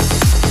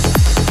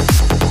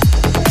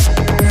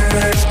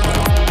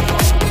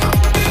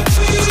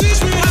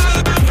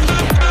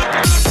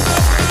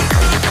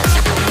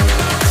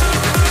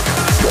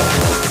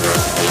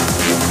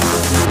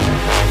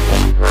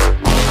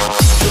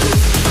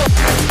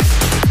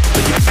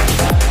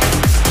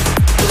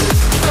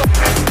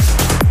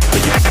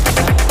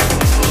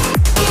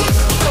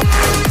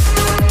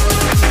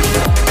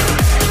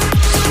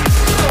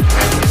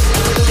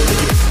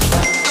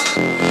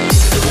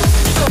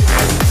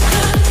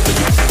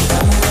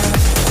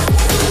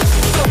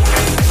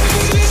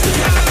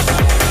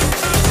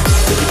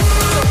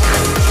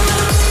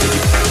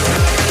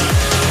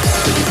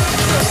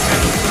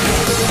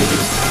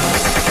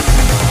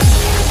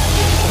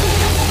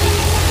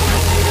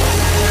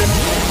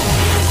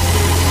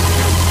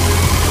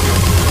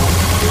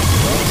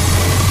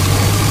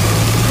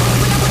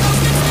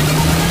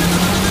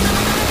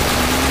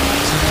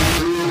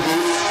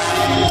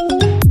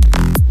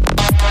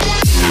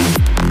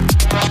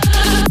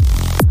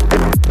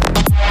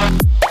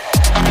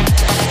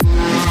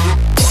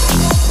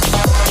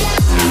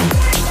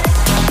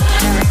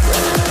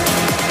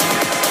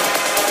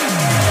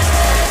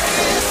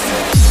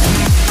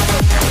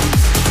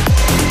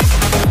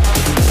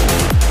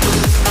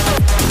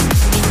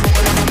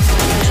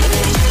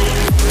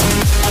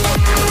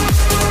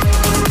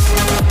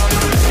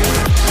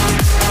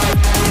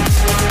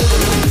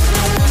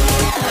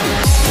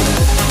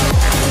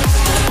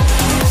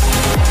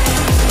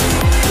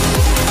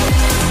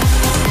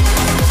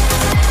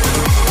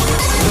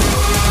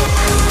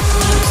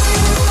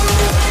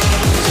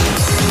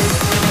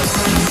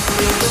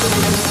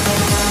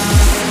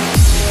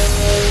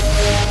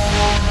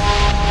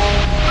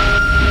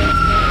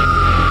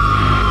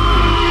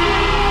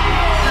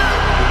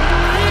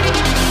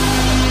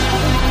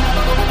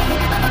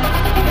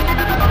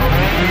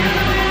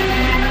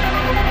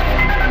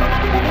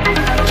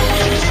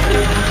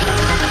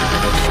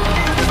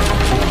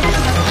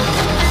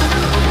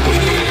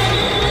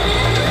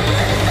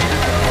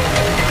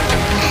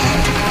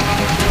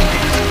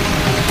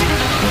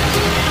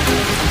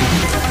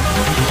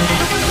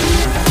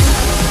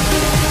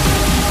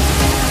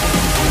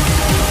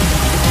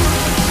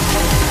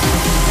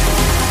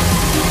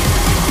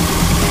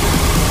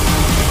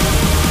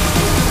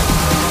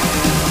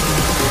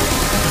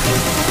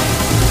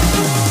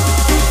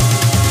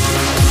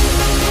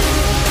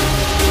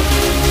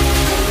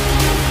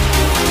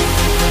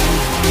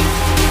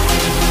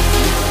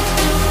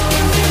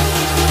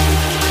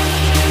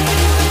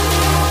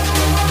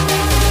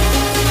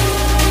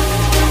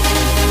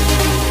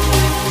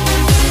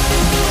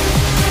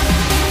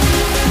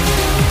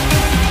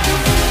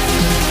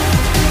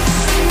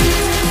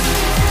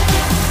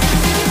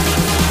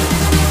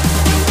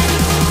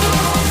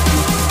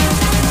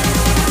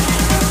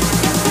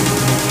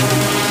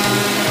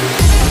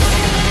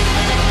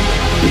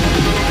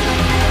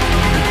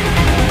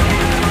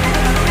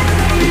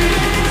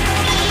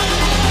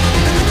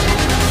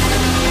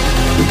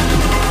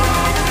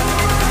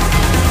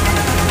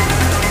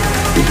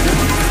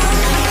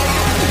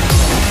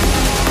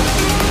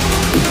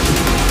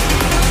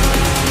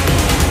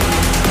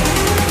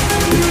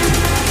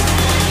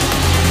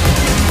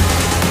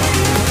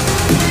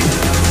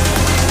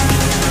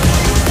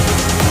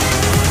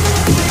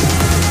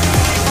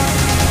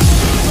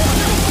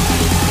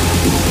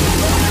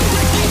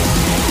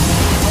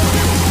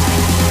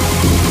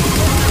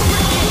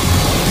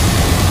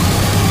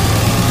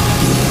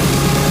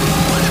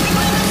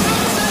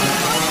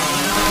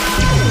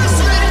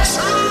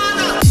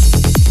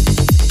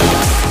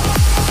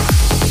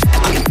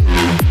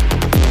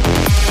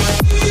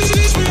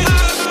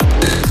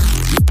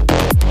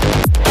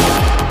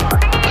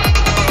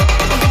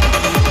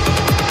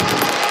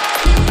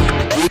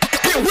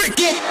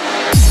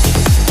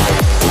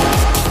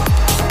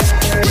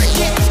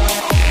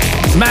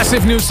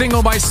 Massive new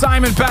single by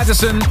Simon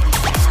Patterson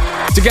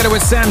together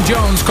with Sam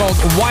Jones called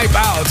Wipe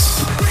Out.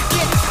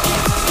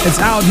 It's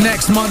out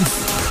next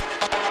month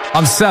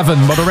on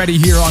 7, but already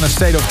here on A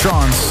State of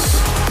Trance.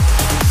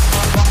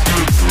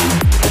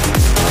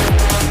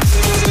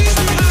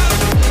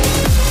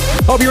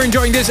 Hope you're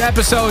enjoying this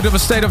episode of A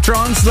State of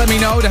Trance. Let me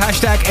know, the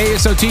hashtag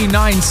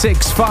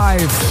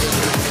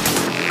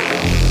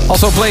ASOT965.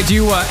 Also played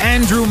you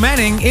Andrew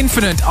Manning,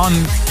 Infinite on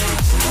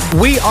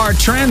We Are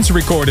Trance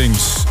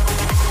recordings.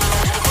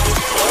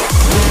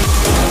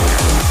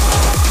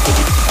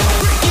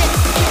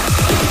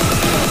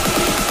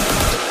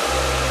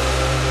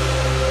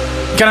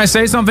 Can I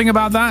say something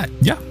about that?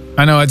 Yeah.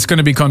 I know it's going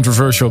to be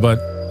controversial, but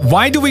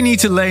why do we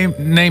need to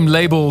name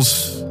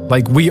labels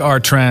like We Are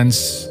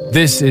Trance,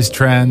 This is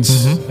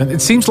Trance? And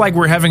it seems like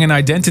we're having an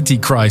identity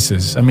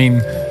crisis. I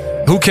mean,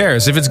 who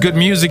cares? If it's good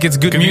music, it's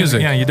good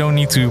music. Yeah, you don't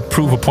need to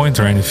prove a point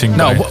or anything.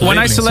 No, when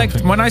I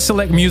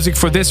select music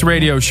for this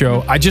radio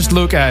show, I just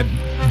look at,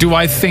 do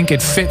I think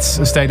it fits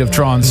A State of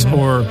Trance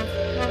or,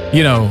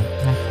 you know...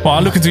 Well, I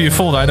look into your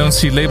folder. I don't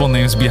see label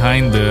names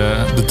behind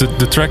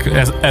the track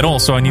at all,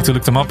 so I need to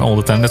look them up all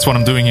the time. That's what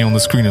I'm doing here on the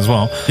screen as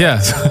well. Yeah.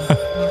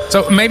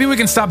 So maybe we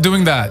can stop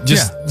doing that.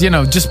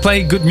 Just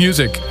play good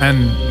music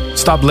and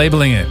stop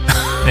labeling it.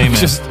 Amen.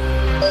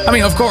 I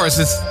mean, of course,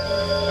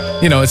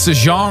 it's a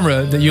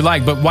genre that you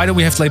like, but why do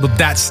we have to label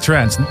that's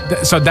trance?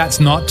 So that's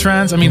not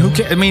trance? I mean, who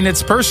cares? I mean,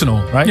 it's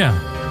personal, right? Yeah.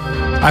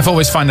 I've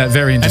always found that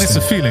very interesting. And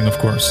it's a feeling, of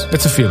course.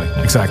 It's a feeling,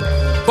 exactly.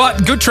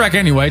 But good track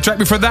anyway. Track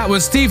before that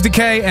was Steve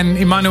Decay and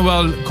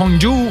Emmanuel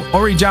Konju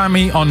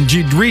Orijami on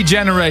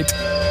Regenerate.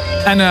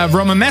 And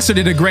Roman Messer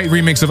did a great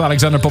remix of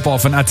Alexander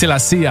Popov and Attila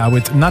Sia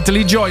with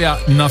Natalie Gioia,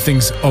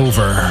 Nothing's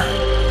Over.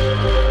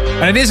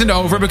 And it isn't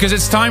over because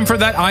it's time for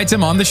that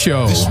item on the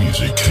show. This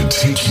music can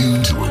take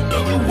you to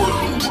another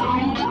world.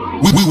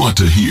 We want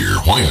to hear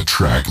why a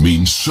track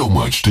means so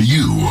much to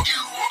you.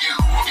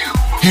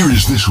 Here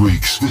is this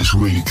week's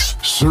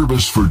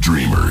Service for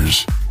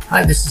Dreamers.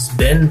 Hi, this is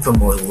Ben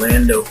from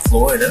Orlando,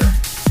 Florida,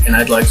 and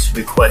I'd like to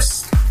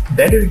request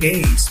Better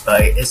Days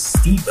by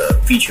Estiva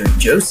featuring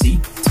Josie,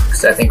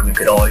 because I think we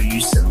could all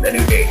use some better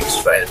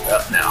days right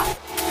about now.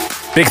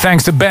 Big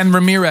thanks to Ben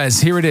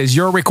Ramirez. Here it is,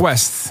 your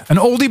request. An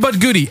oldie but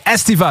goodie,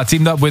 Estiva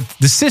teamed up with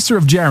the sister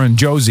of Jaron,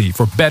 Josie,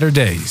 for Better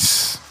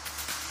Days.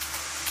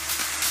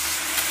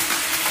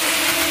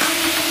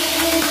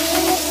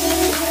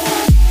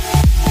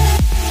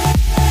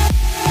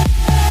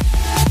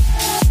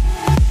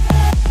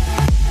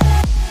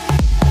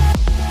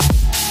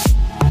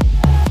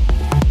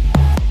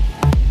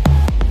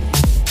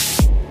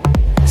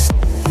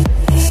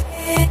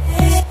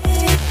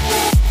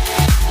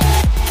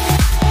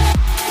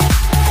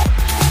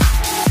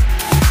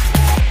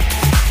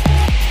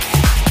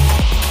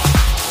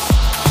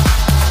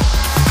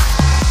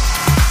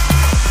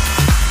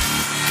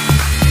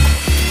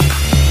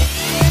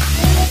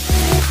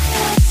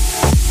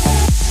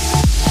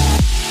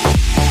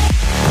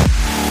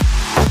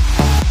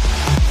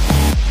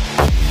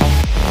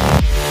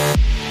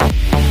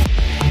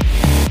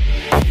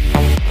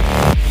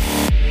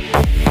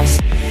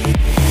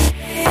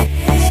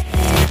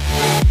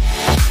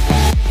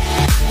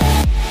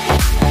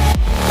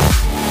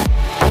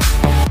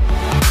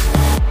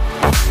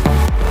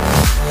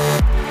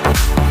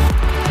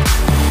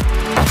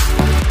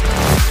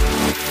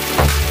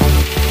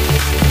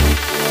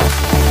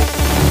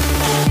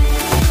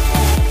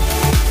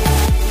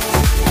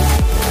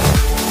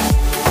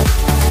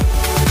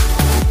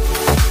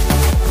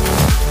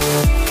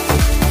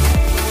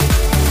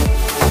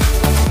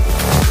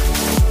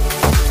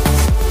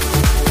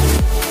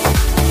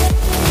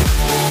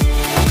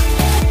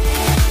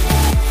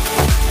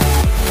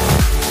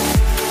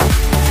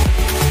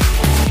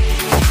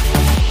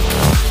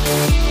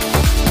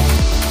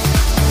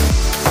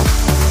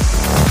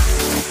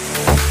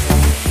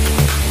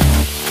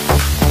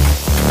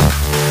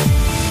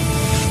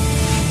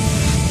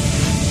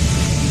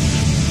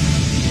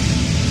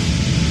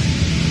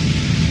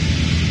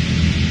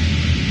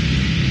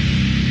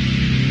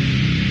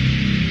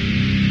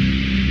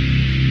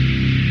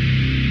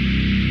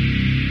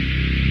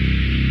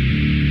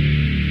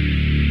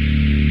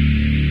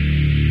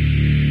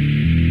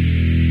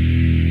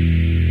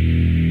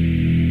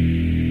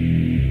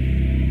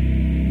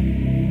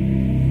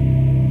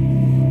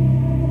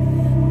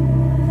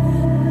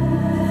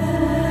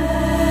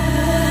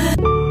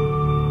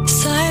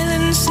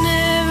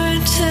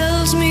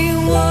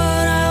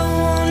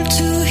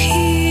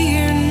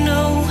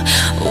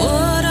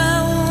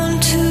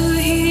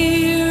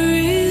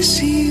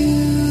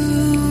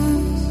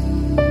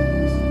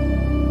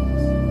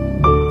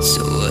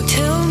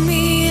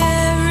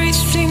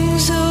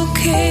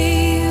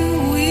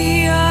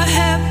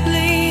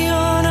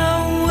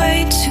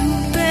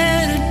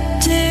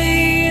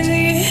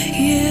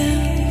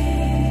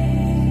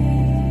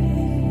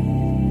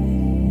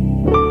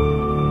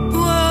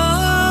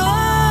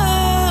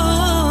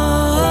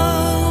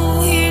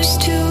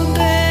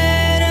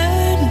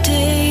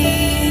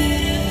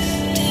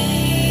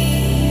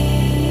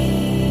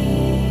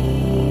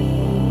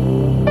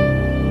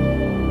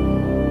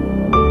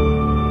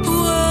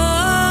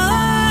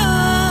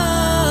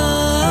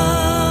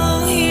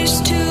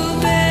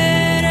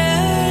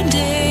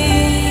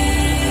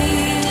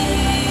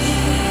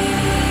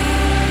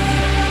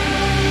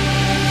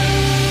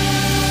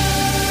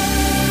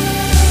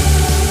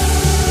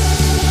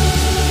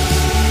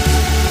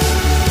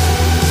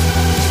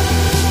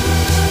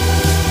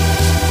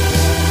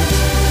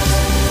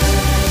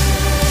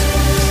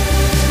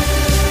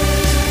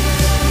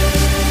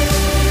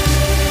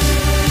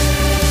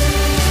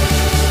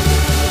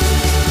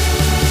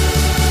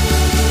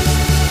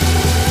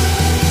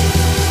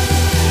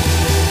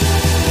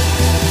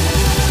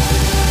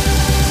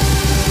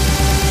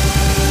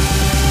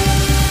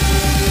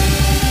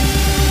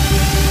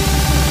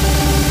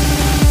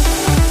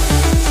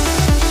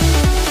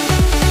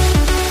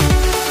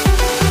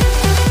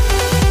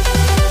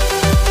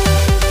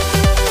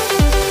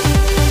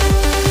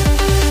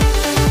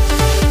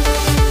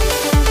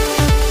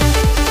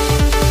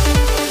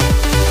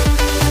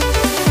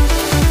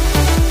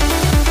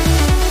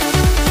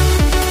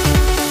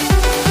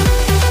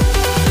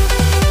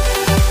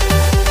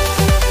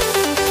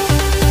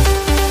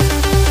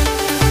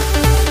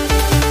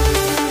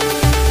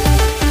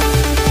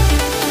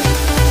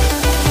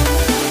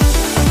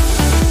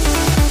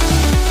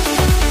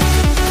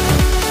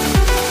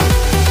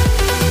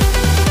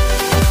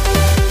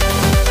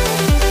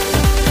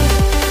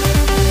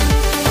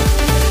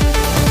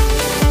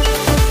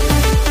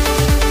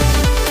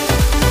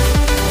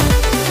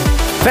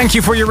 Thank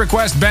you for your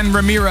request, Ben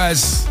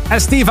Ramirez.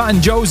 Estiva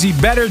and Josie,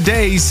 Better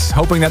Days.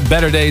 Hoping that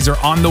better days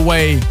are on the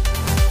way.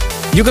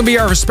 You can be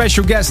our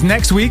special guest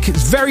next week.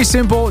 It's very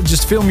simple.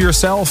 Just film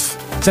yourself.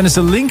 Send us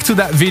a link to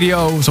that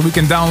video so we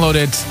can download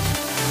it.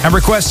 And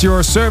request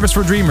your Service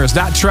for Dreamers,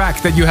 that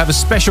track that you have a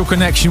special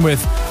connection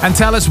with. And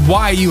tell us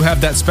why you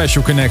have that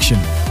special connection.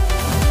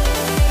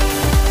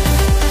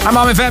 I'm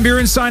Armin van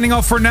Buuren signing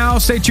off for now.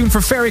 Stay tuned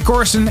for Ferry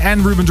Corsten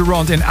and Ruben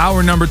Durant in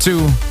hour number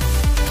 2.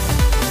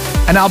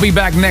 And I'll be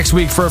back next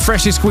week for a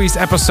freshly squeezed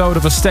episode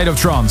of A State of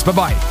Trance.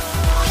 Bye-bye.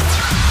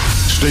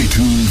 Stay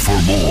tuned for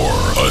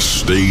more A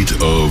State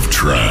of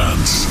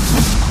Trance.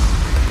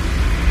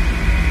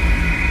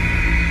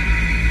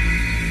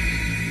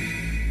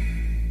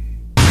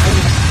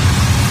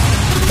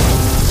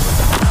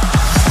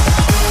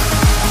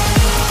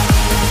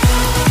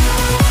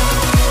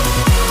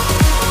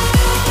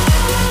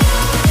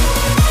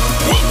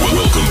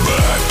 Welcome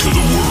back to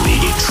the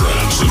world of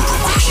trance and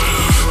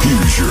progressive.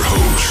 Here's your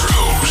host,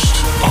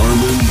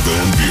 Armin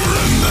van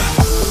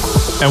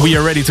Buuren. And we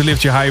are ready to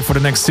lift you high for the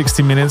next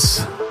 60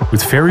 minutes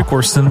with Ferry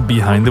Corsten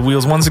behind the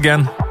wheels once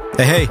again.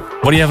 Hey.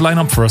 What do you have lined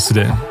up for us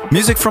today?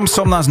 Music from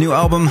Somna's new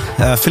album.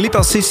 Philippe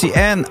El Sisi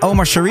and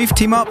Omar Sharif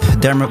team up.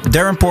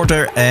 Darren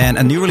Porter and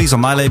a new release on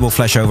my label,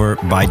 Flashover,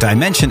 by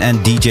Dimension and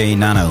DJ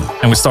Nano.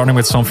 And we're starting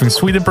with something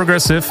sweet and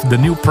progressive. The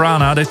new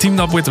Prana. They teamed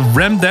up with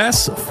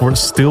Remdas for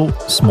Still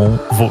Small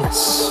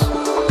Voice.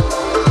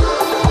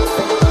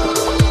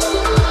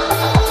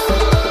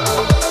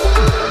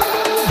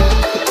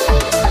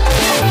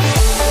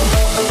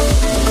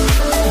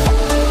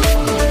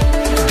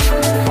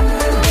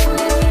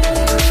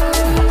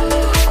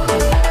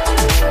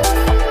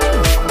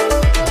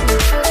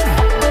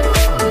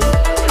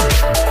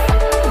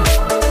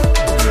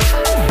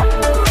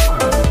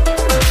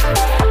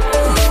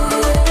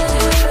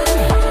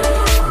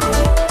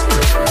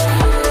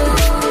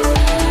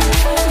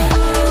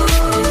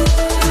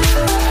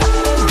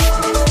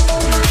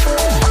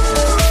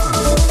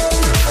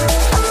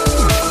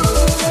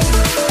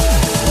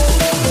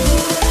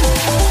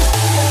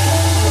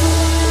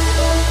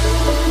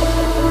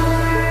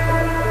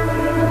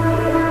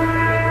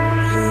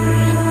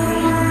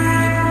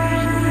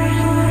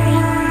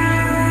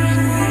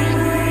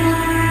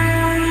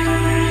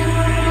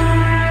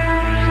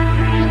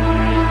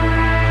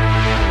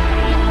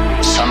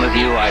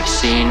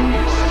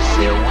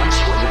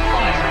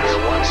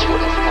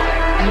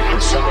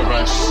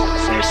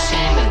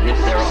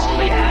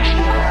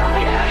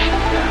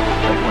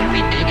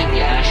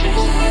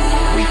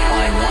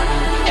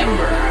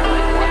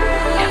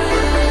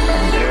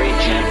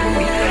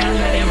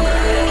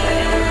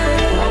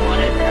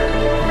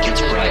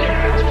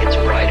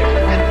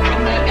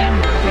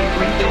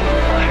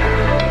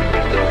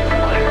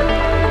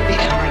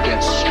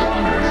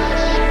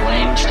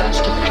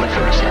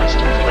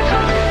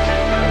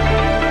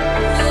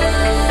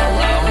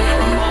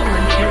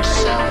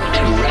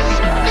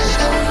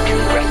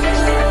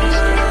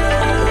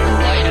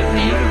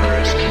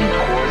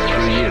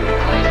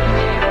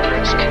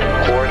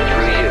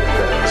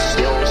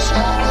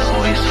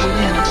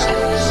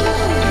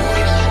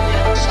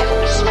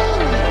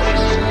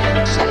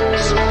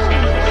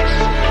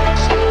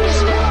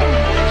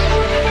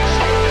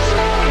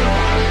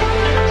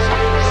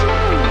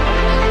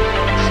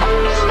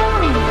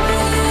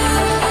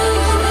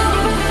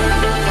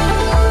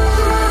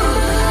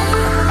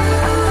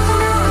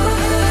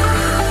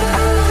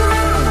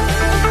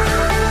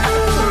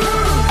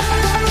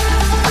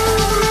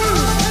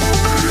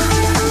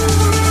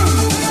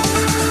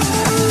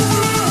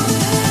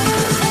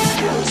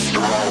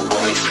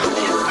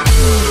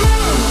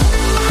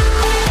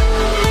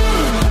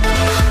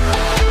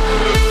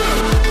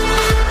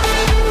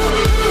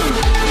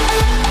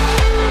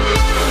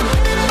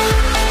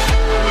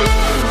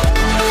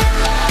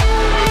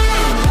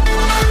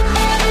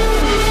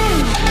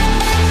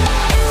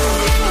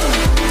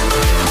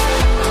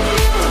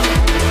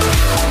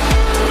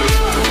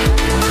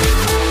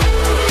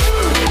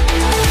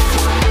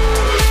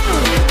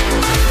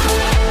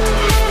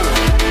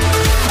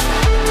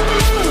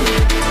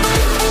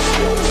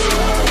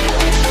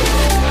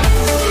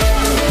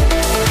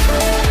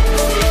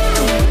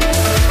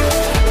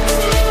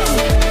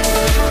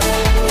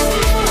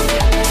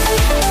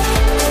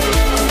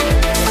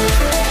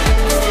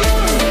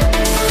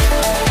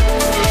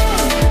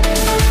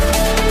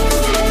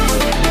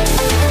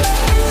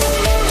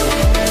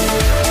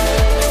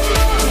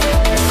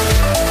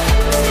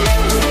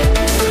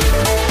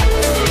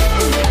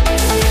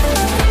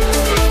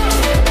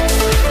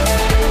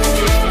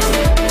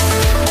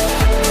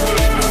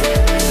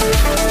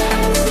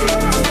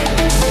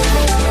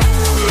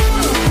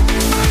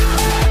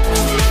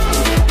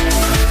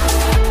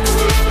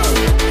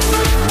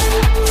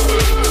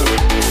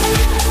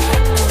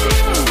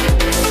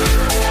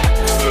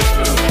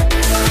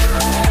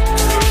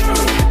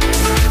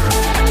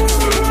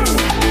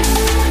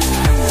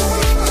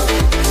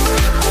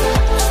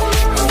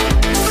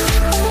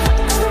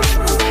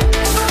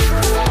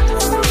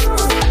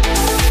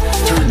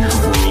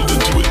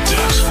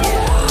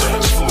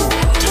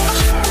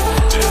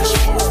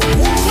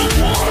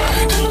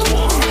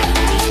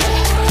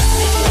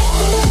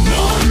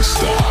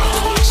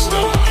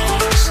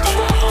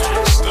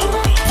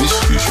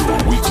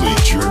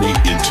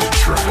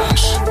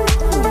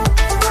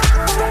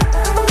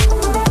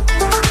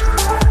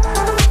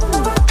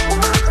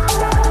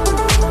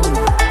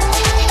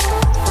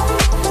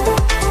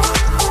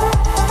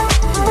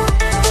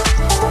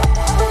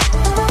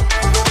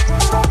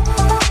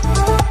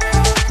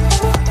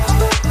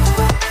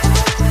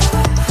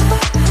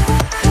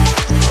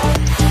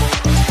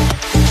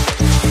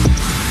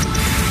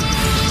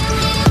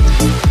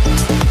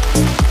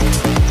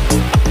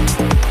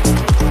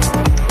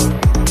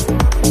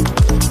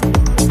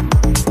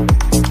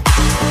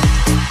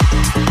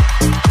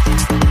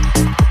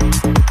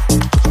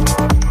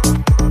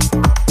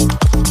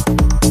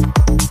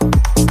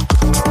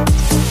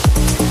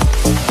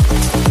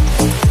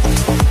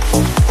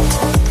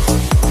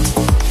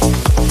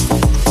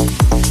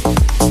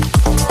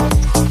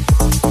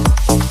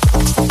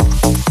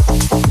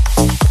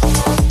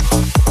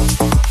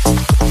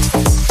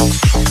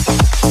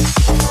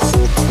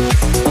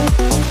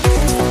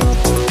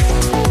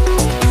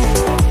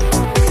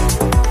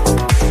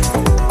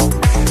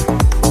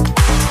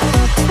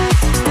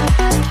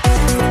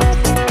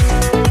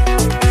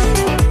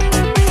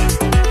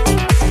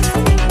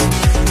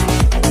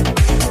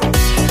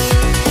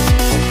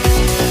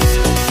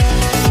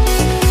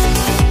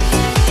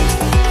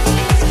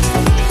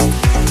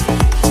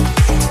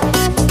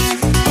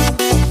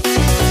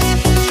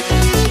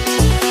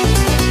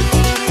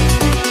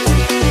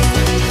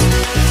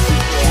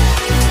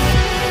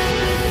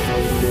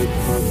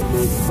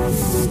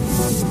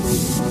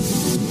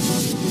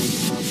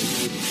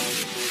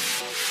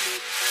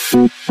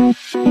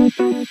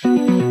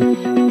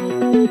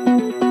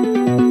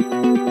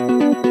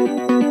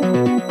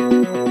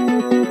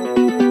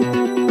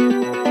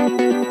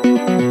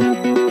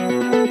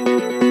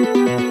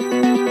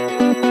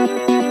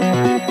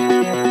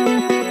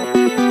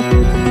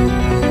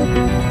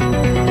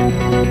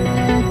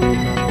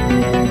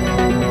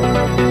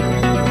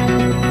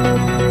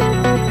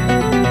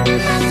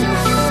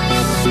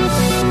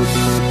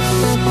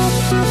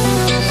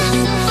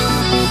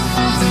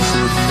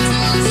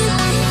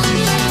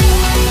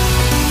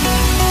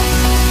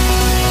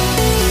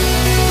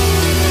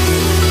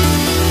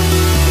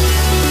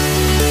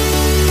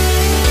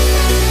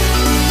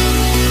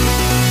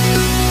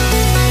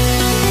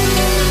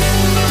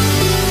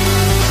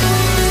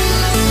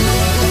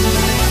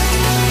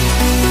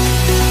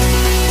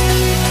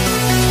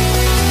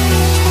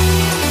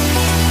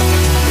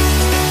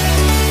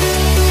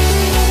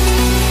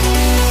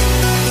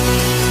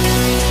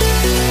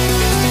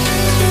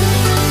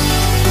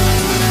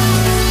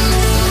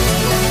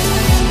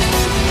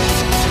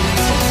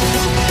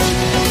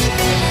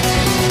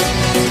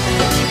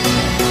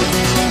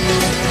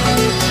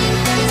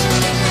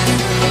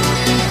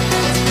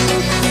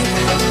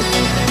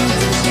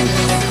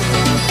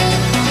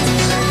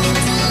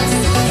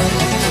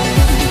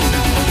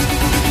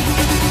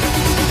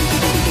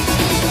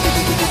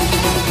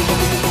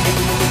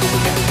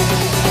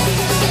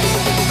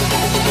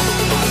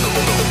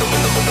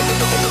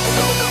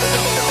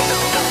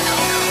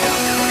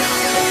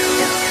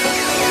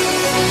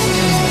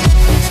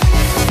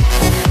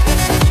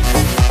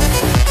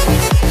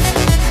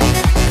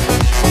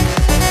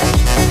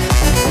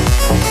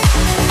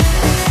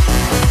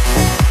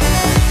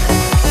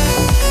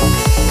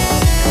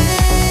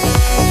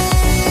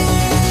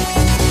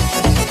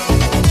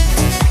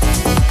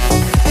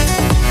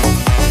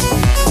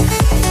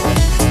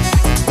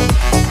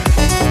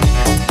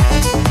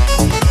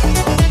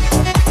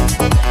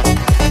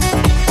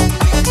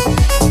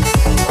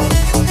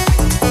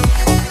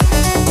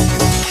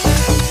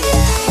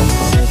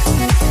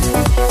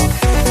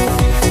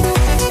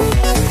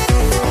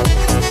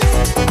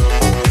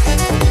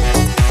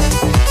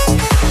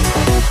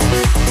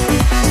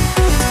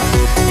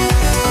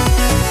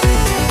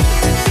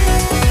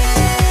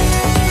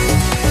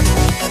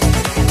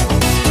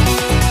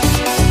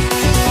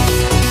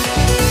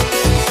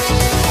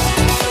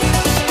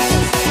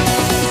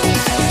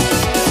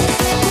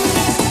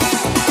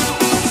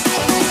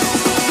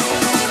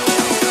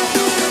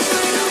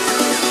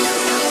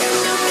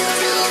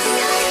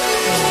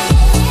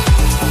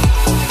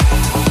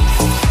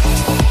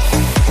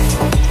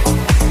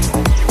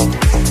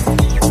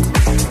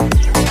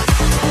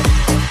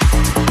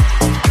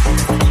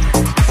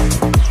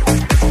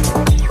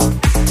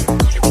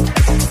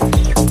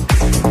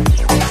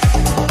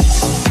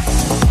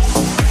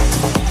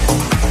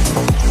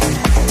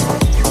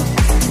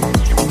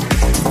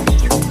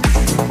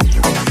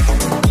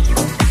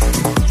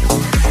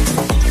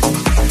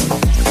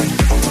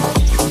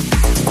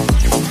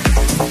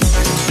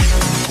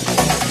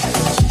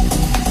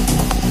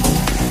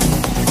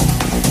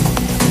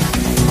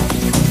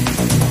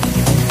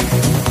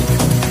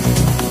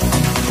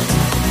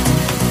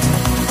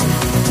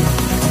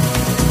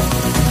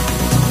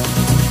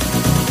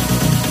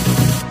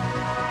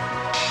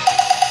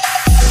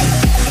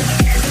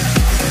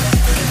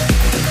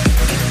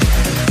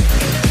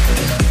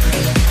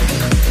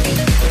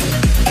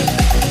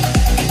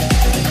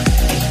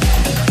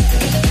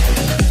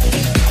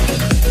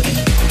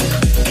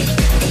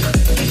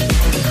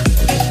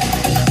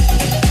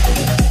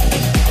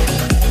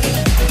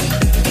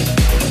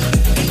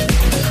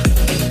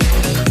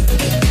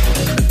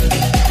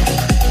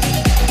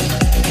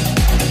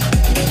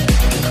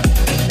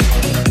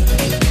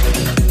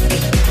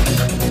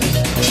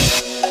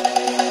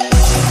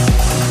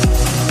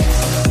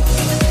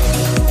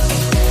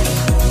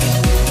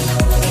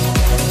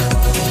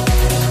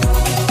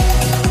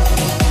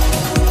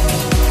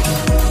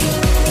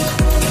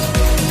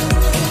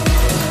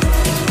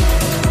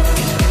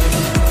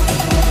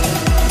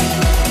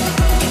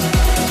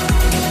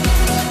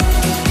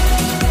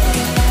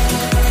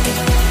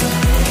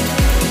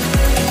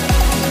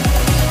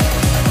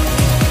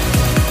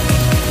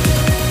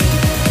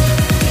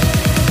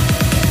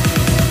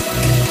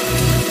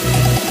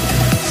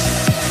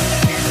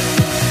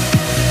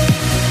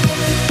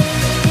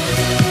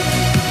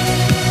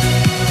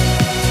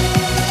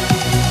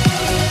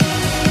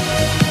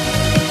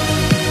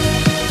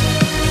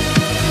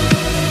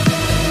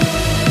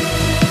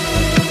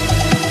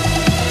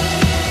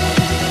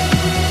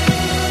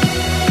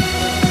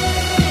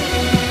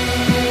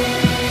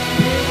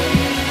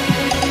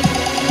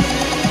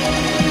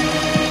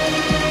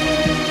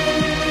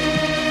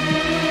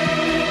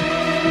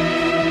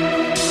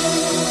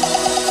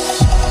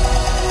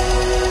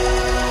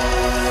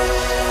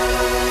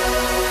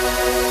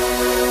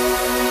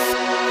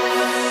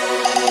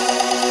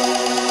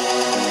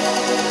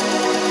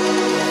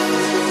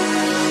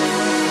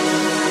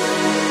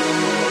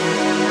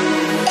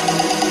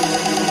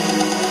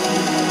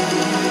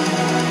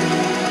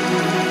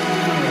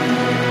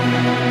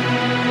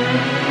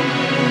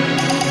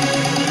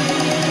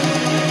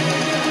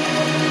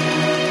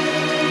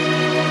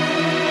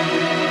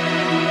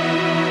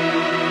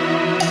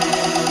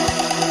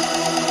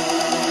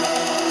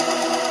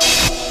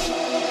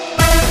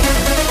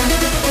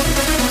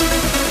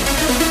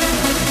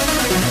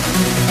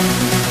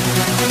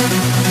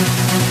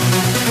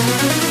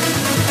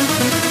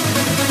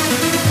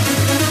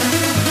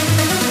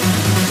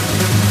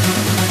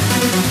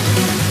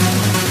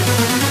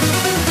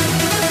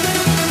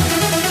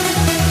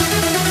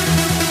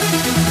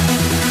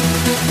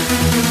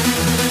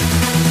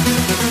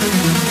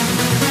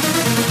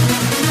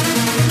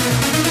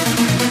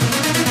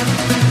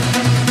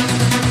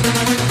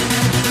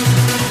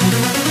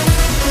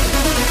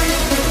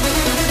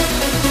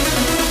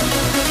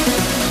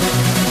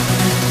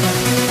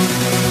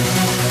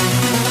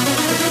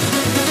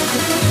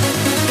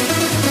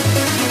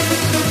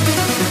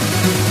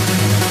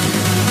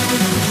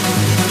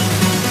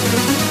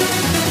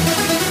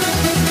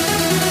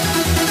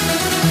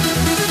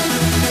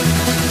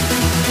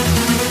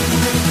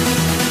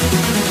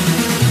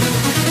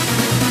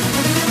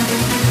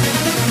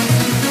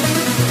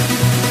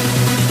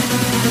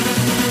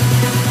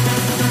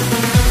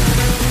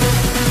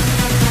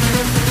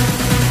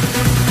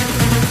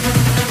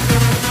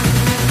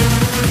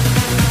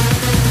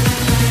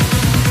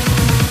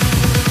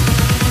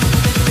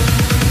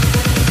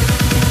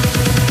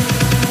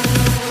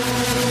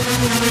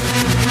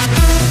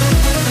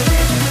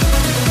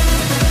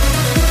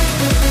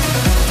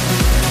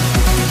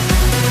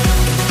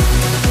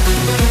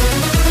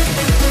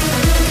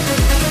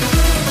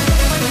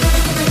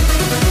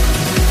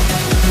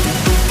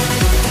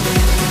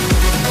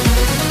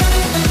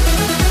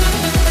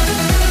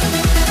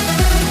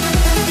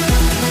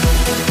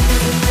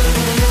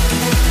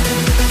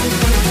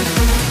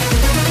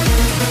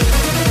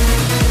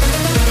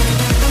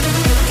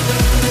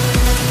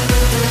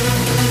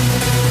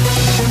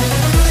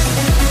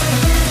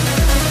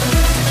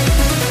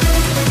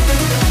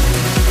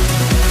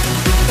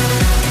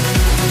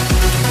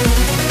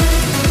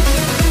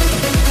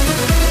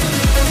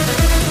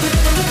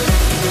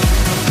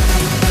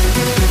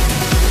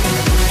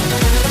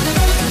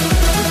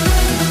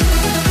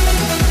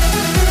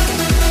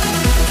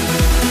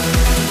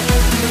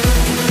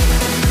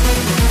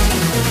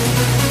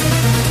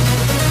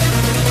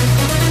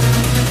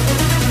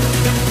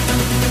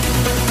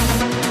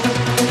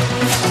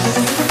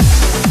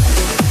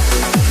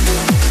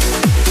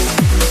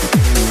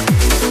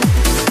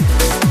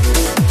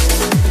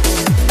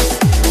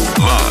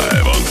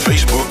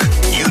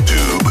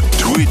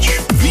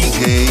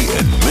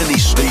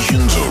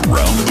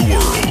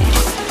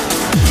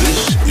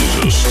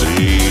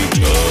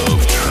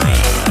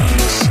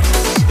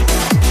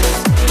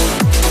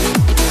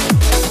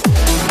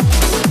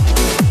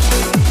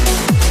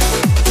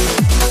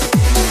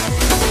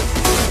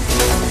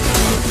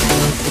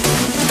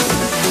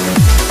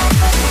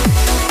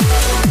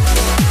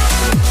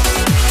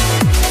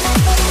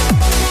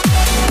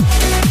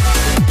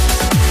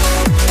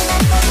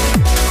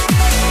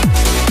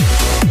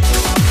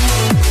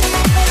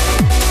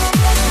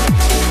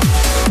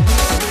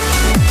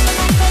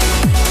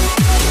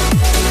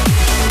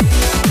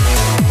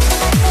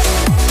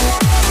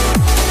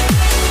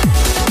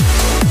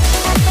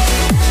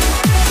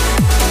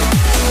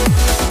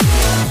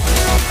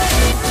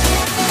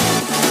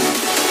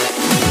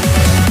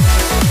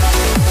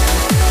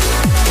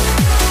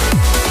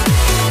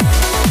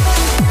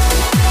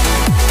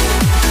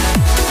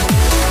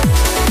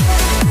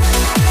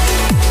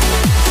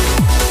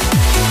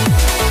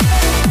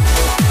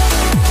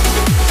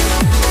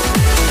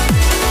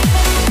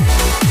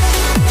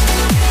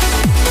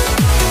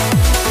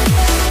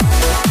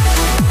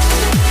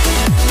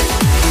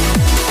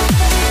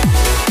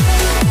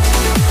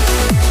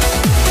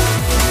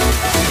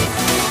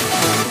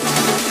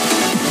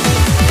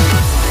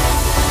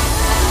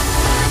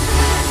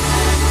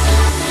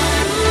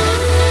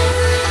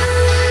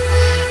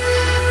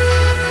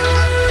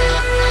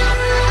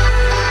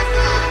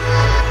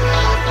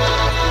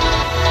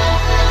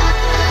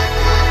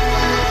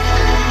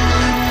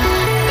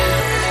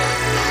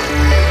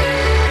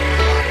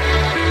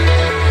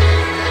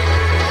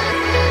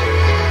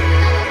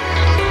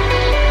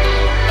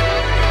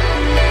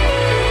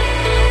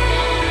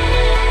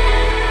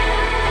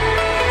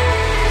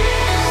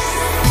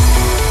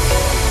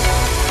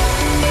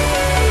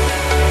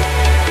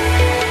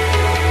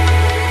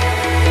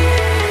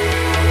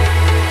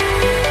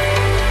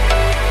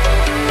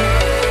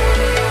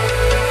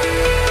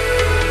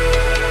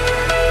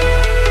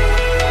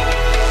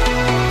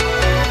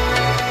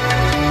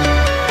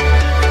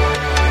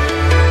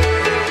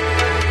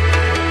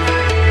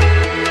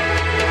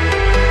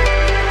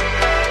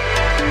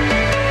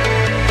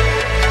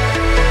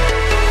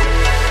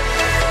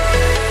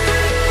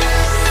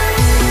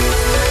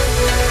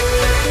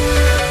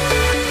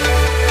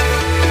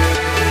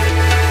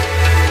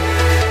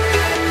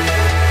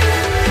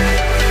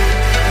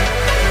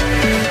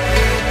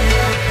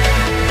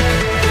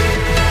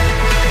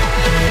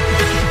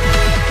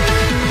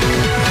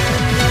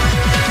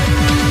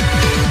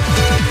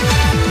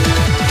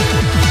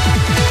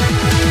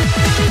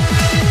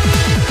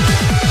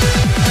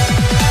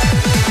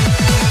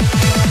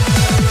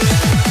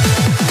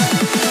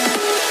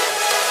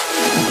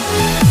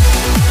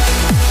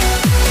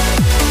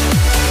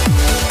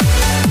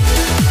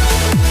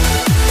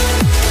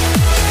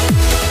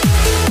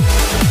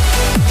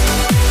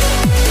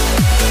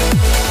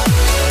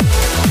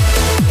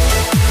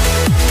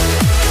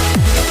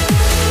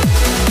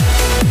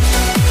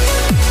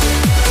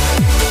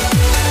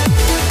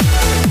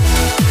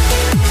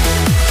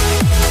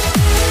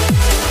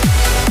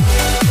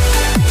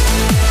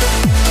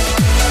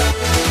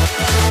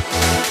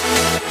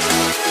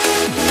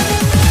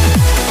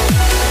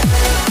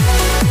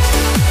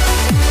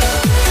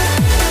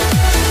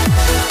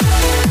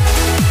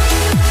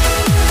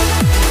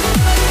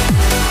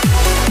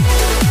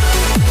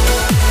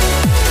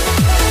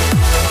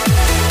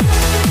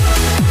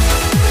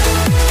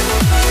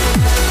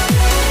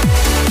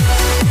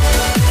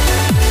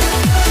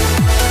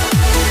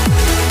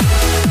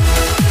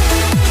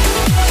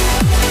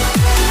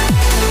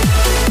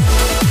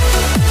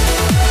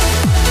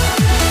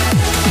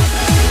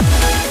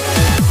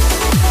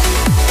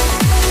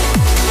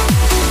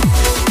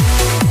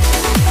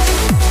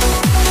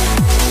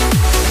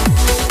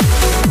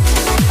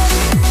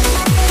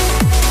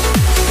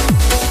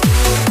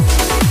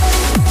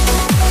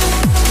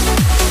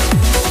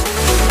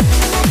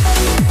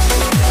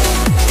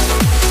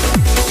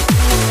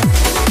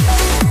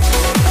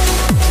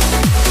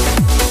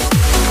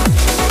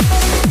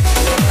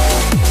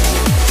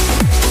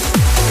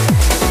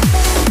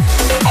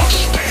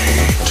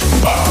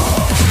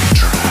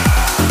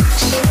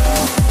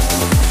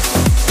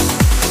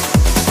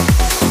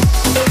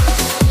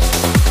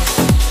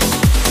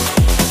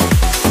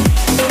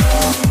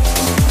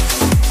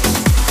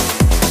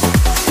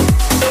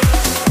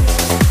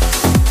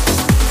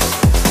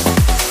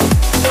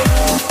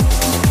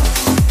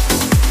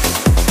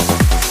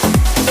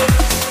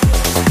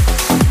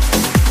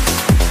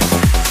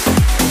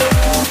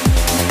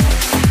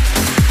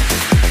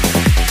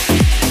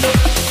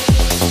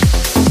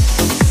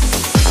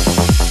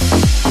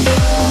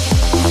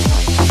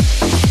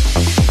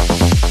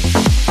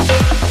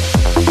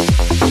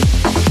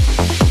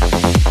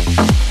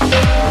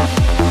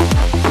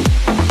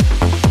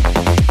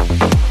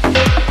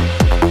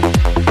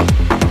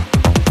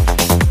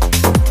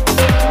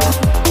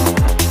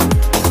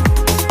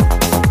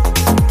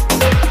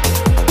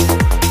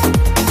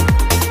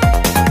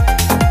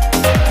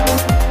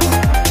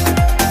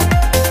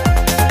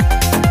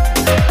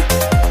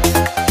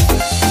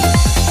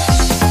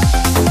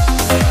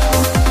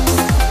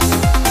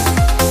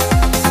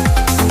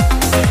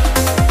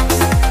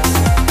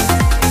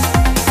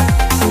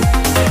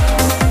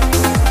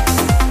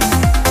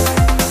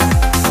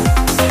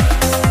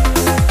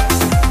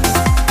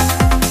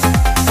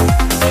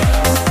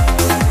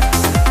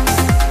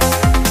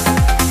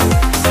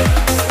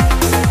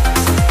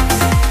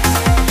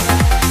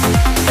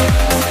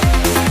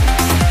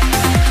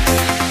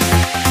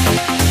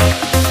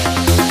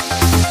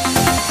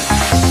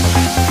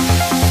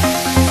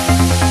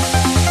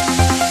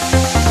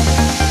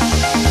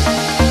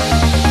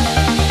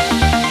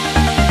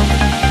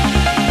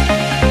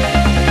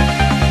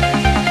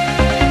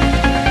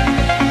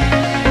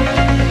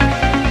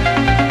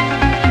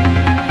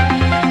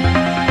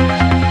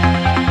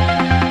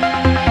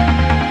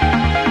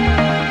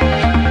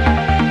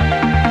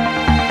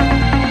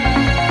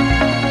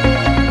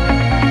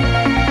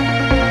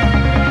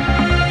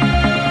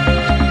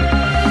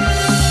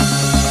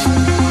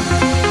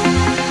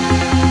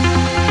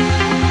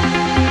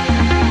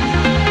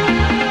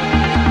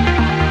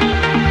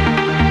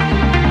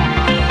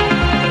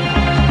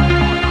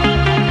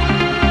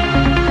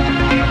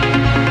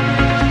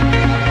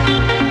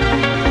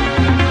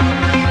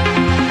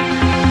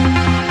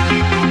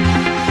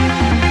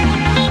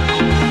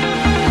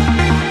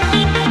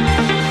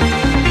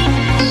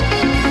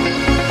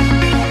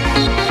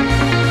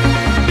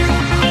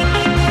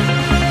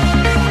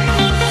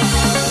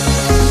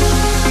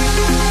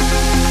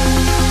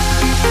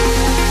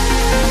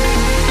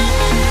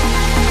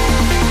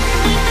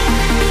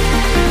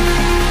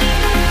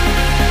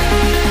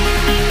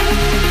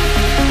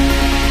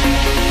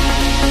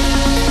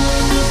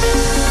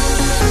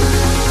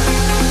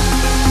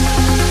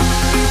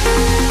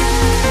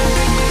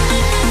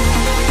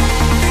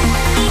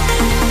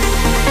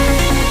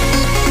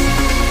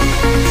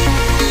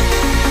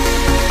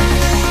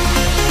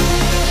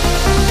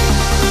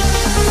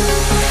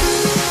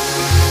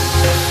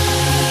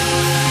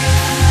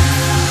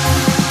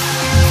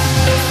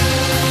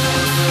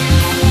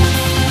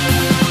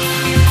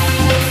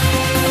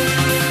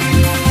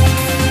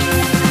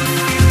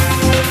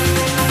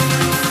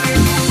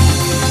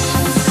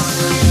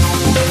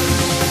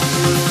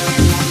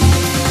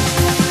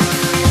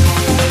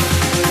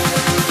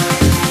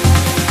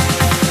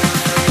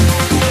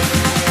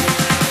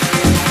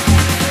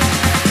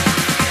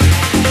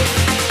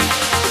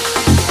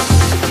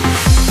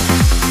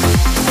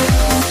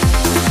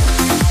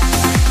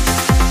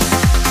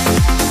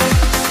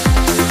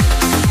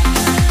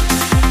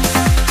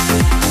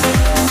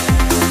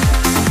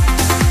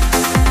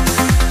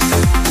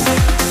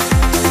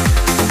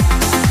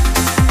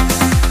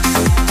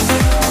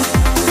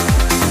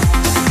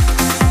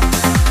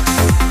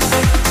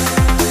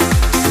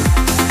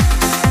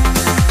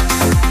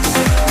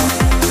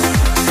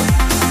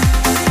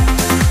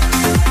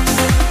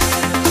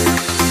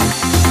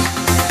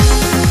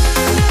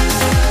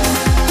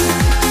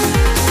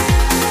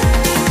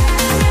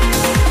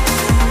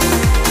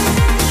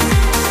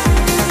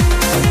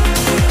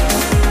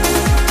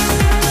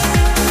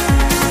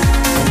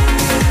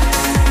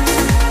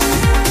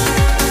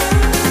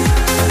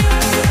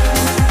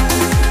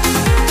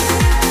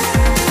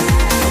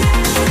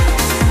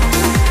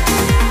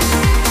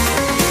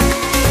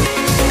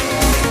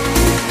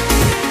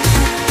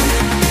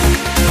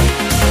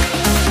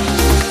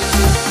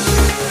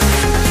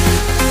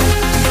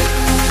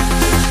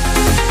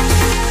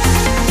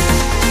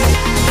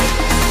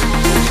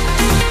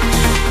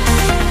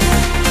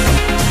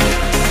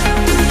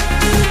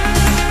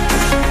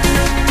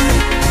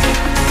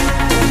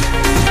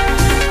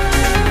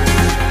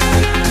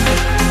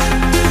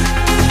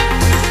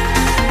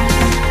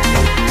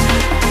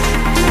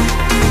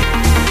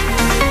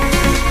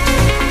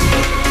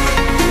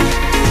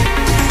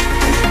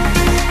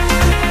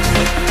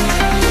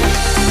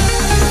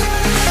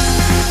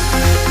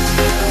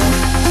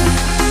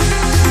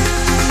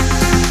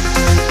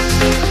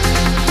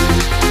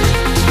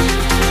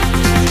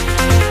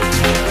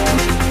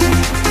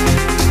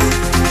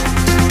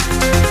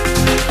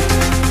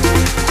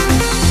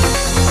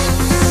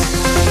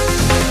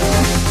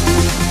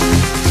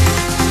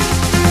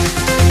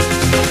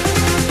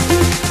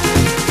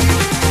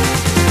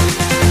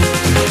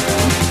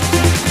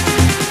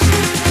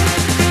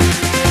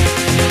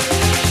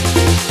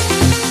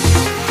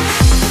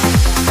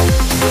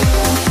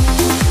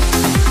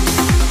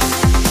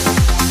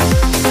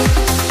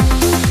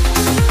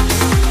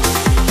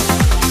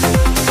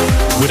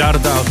 Without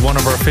a doubt, one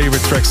of our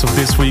favorite tracks of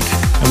this week.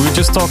 And we were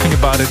just talking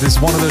about it. It's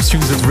one of those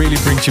tunes that really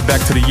brings you back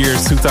to the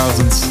years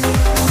 2000s.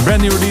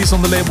 Brand new release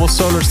on the label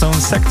Solarstone,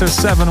 Sector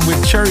 7 with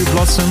Cherry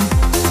Blossom.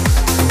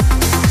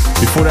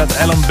 Before that,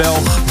 Alan Belg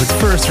with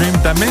First Dream,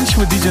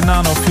 Dimension with DJ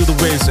Nano, Feel the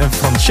Waves, and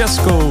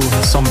Francesco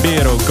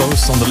Sambero,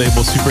 Ghost on the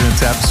label Super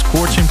Tap,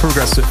 Scorching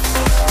Progressive.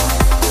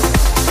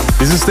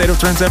 This is State of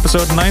Trance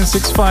episode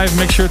 965.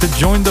 Make sure to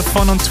join the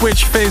fun on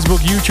Twitch,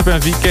 Facebook, YouTube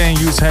and VK and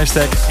use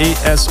hashtag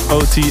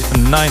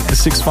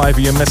ASOT965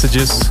 via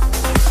messages.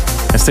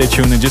 And stay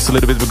tuned in just a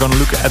little bit. We're going to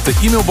look at the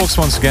email box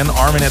once again,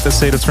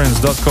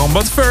 armin@stateoftrance.com.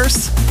 But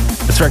first,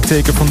 a track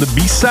taker from the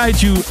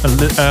Beside You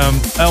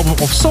album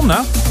of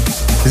Somna.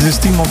 This is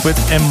team up with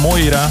M.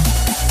 Moira.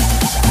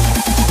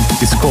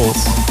 It's called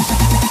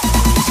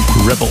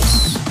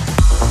Rebels.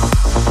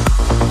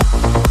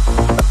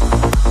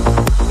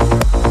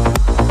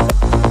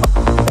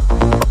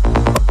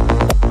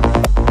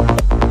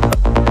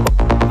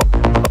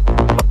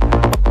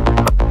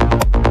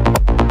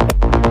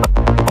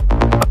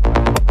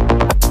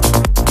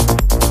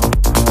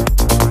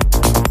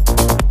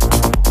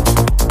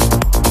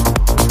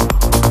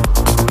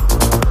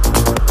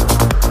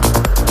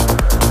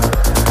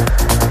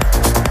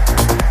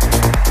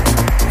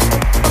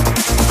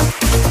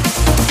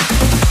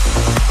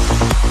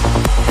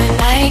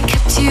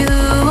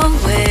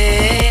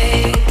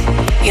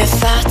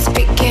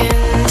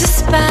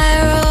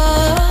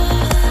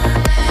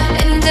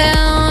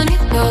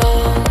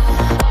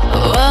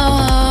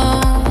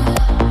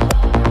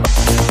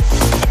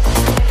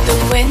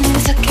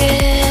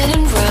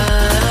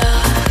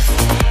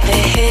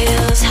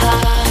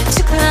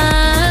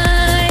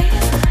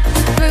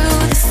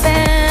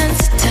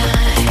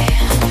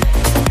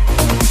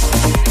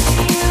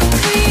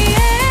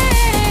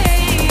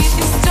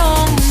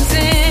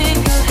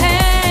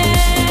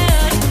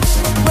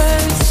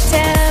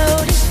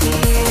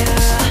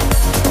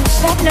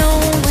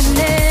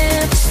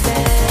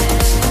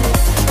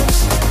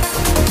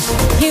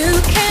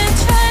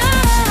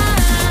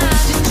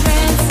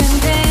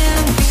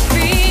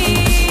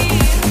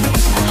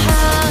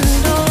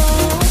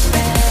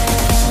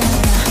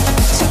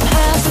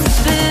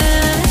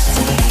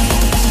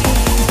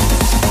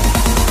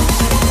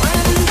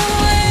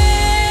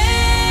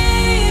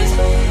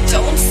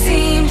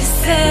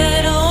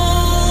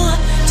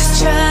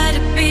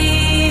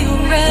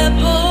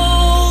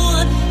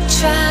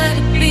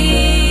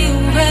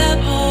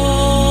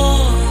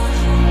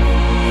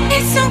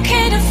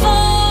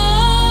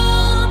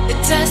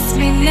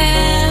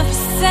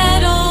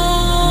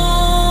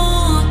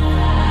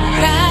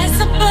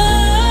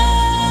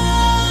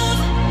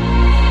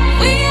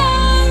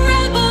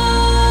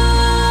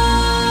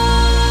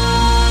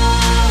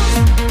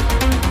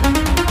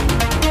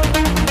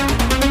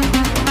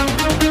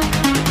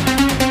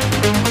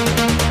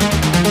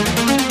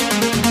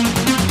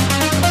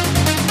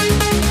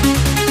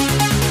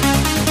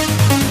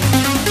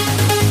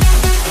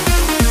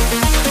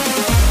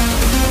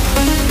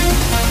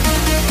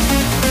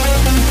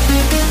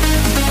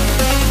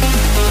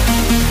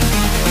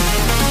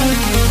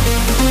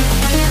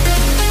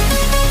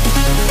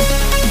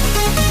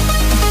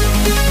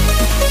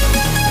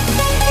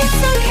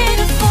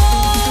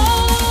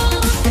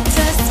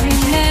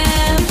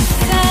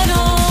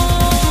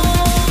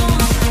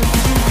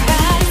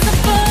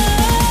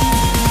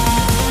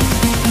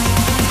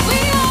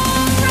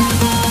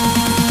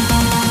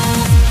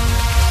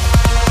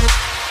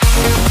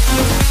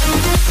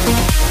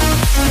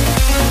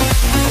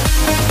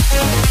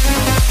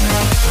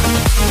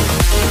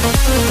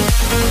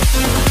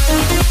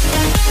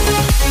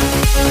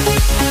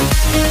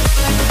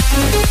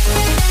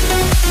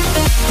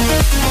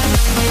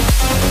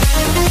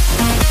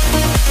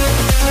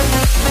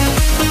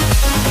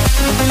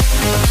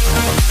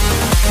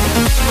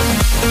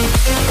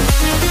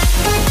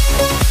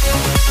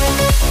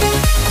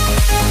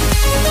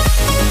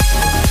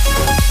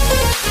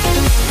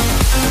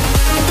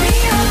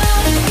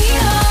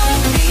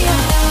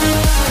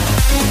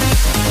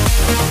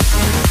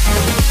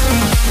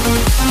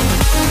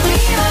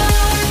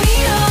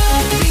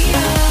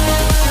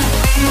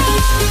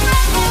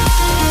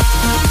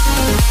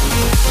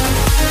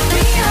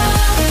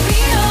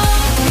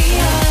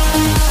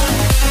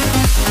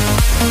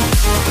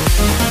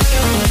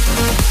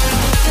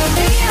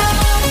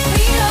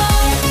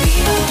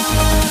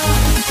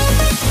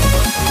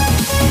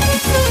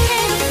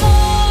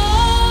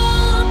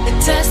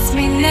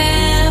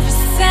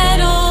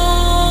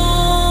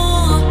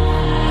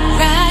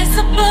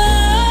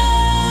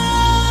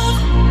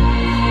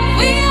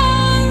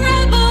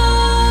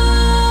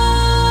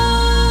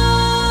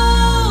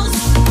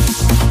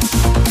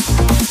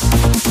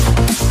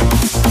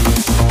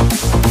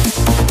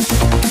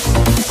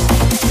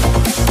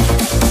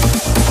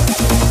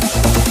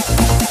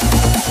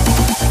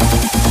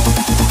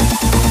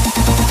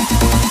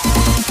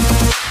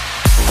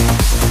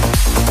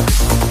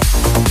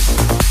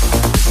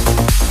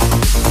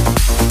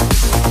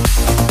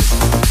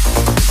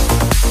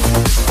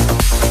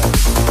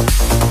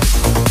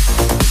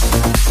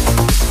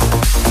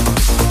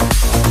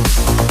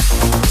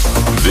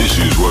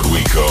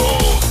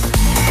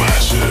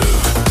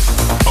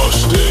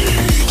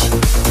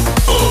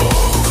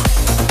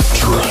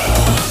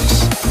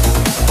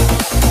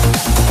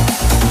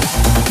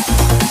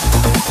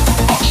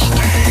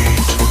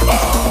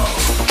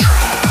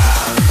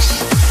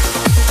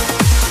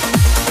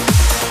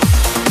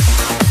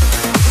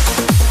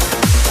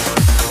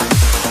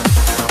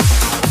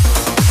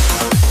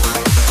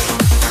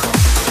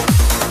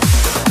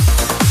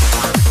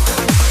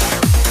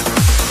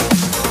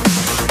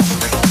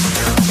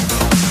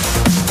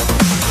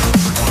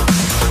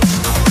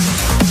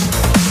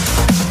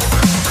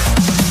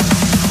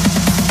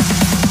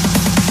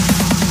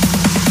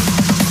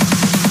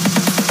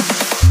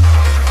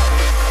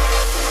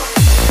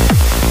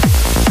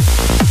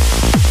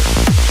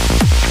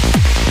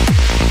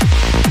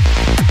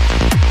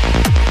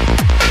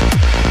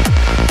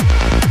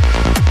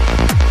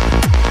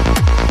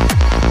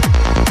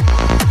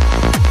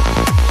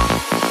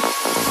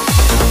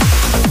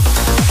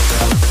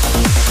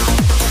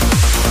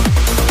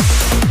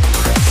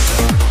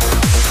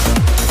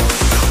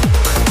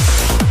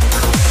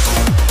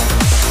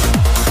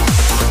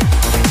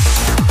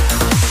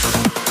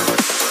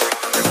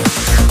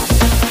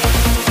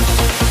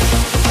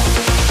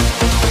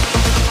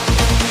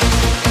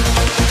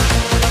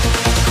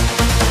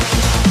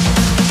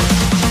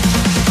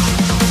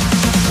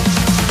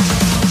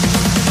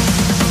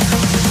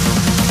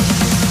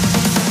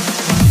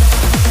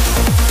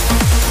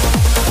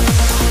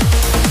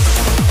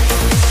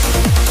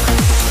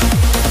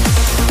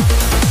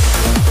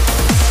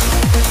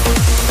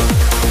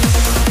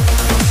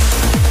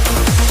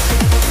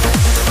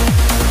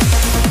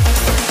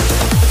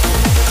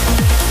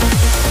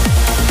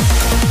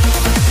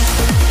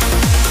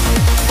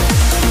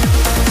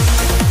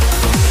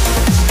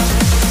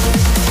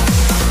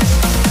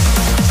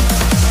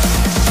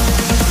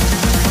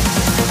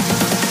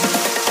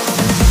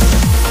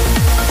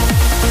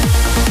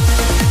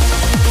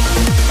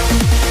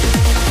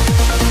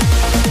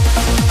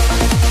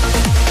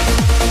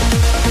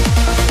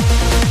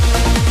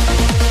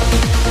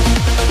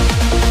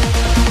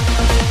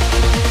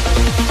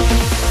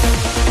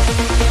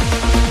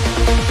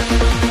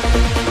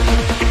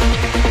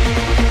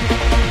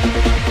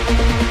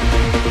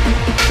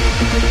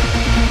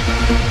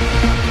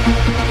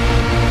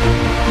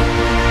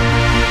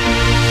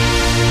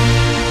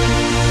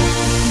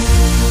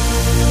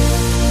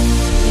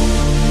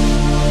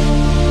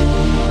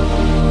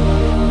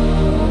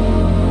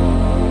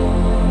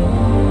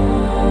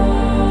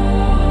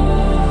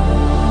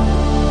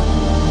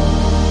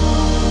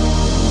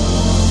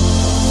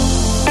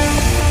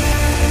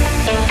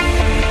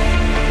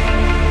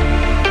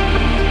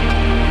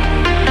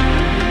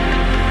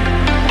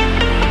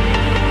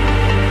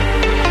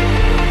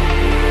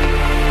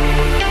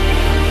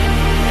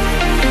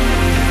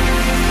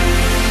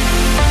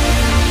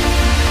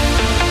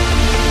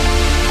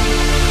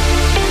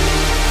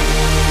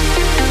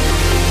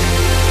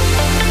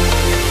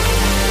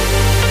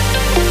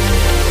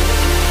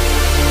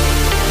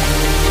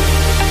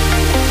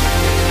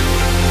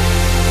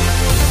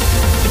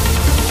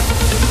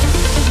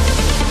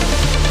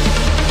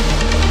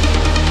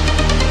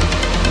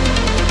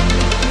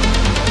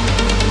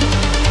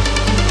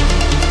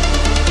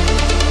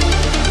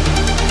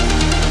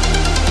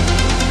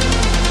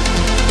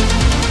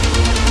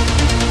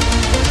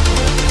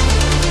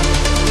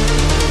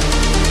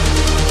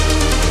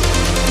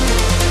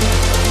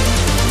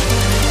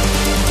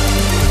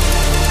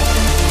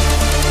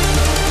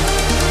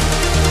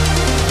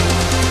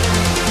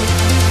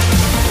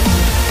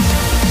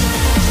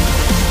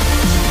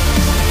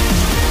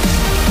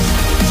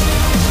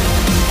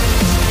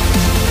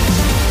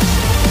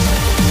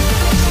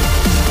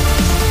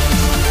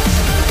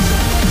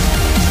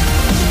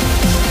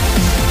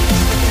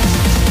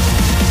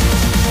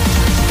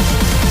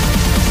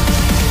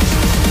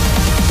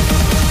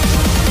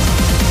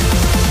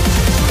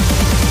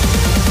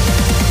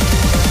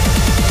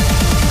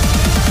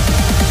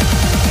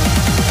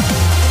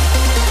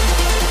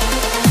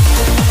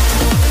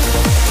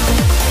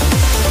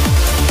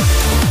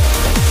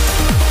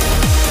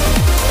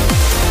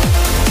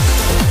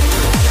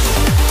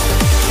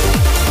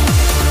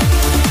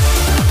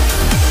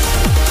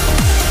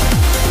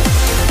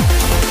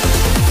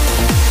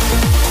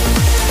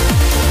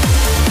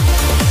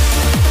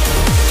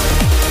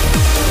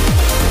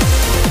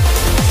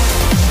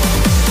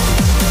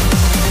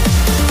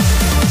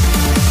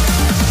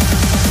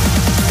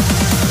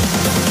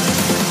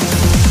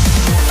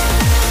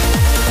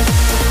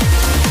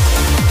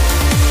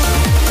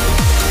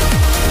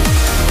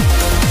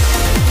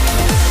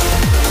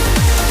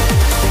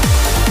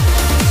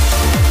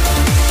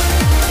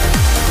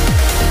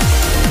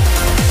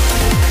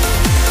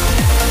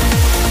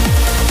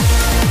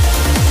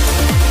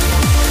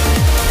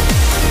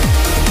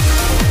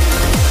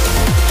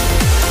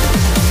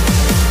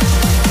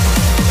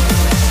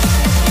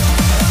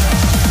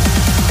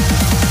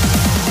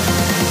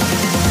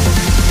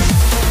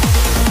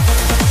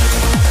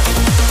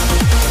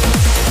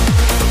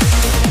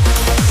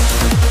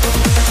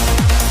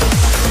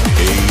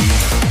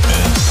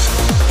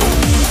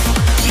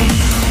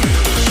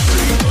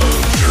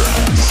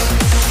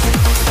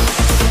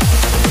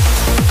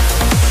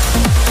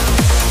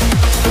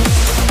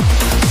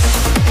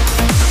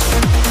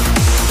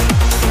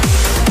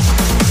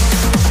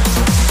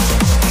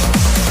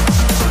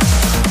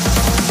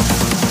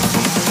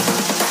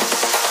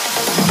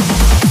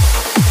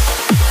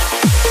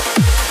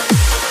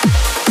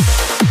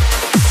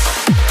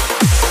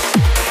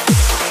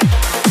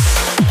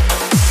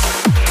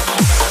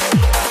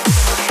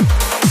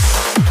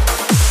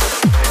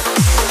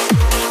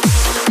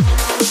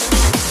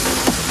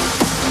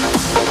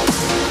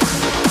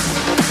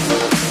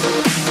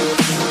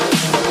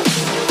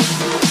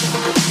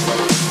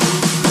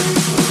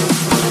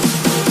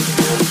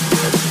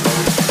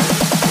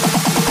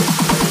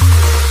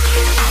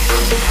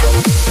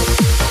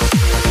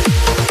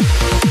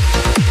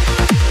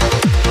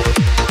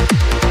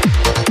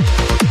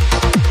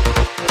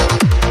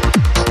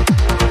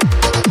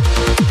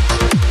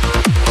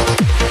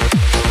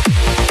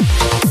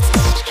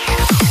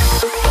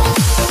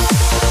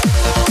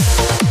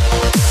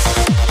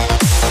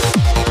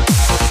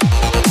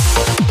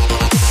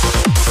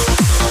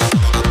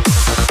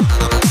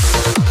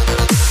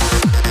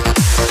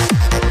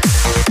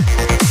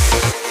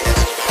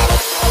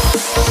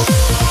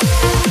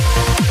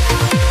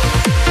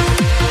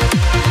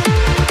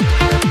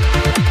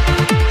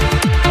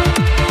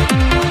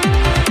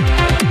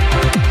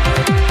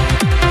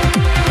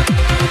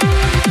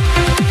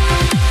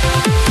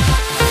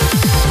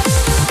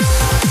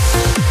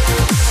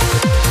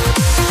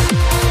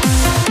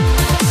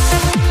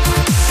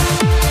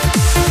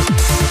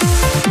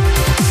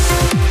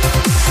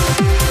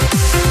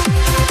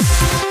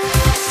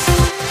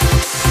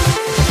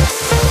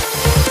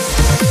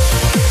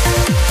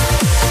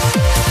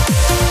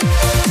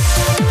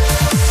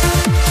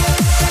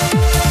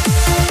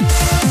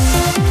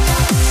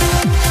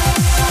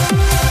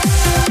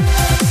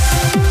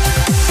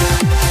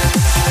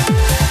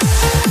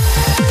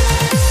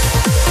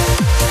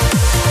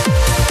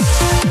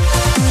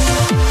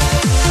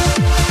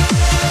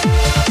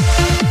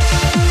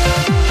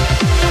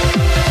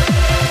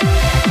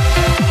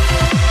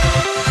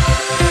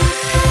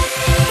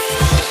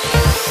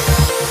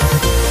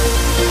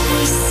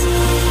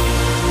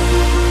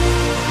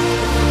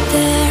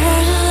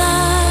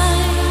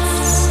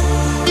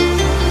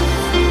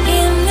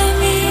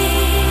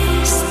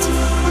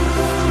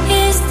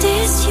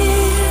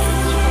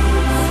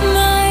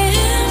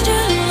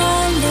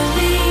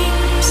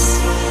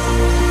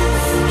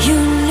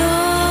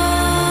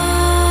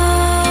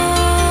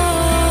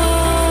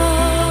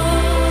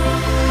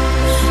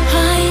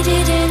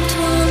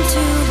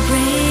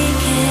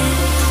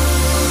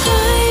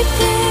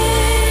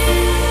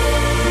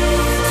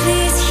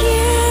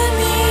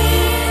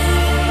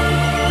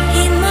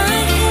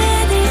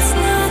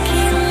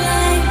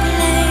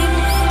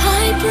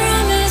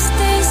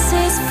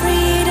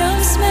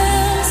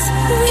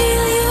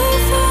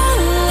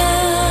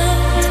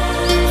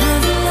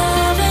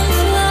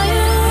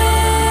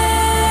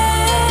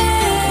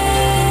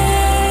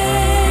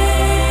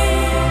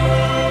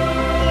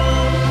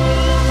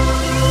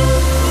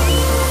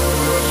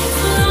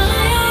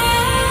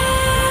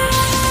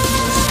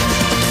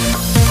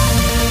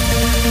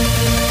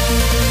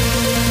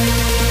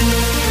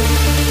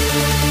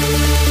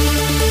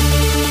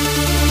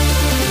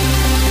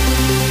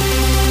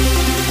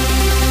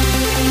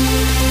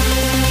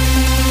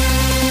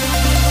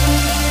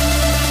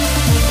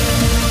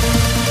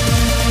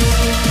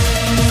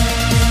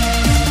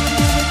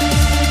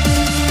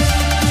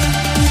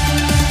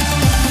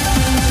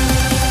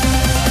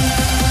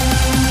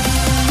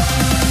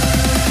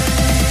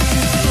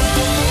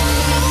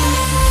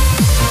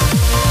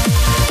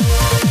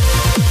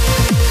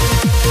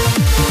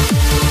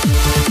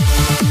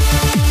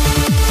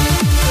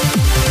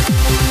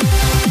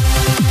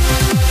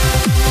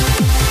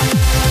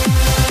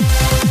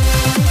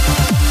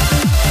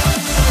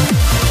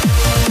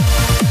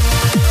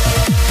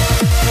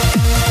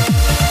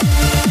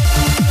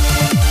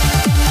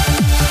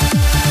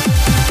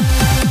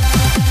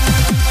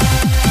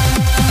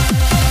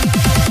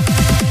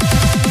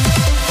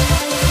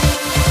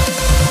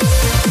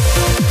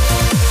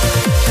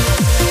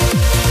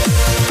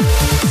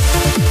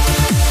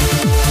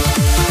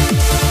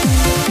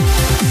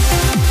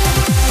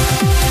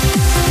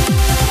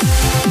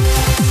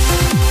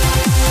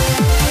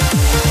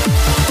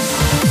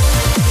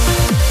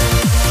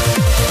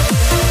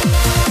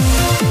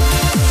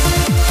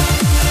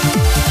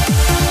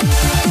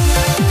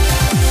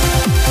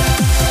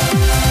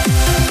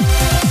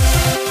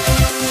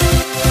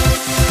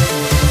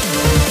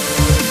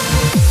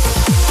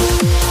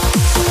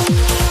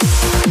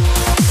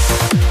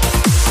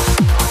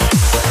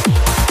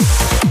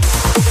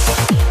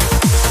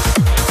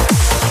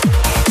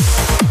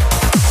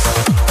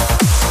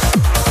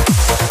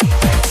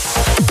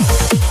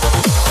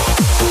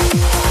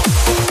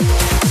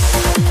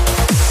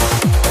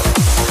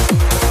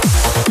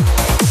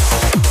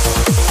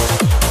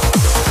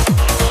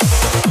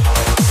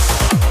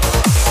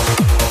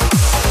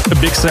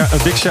 A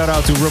big shout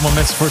out to Roman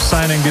Metz for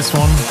signing this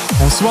one.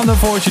 On Swan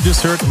Voice you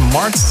just heard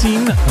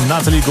Martin,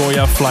 Natalie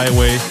Goya, Fly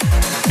Away.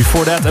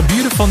 Before that, a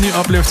beautiful new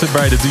uplifter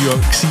by the duo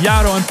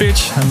Xiaro and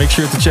Pitch. And make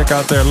sure to check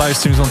out their live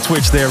streams on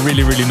Twitch, they are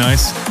really, really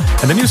nice.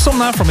 And the new song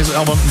now from his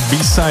album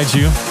Beside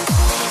You.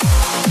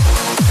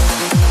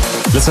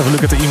 Let's have a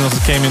look at the emails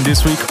that came in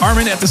this week.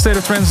 Armin at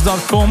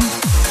thestateoftrance.com.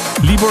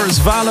 Libor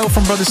Zvalo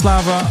from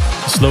Bratislava,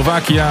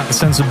 Slovakia,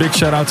 sends a big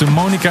shout out to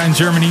Monica in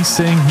Germany,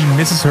 saying he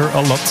misses her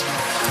a lot.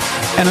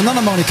 And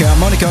another Monica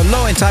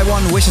Lo in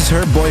Taiwan, wishes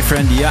her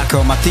boyfriend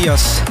Jako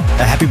Matthias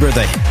a happy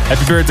birthday.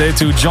 Happy birthday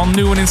to John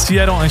Newen in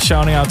Seattle and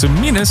shouting out to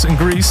Minas in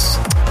Greece.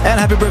 And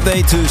happy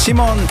birthday to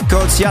Simon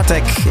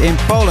Kociatek in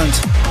Poland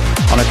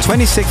on her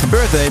 26th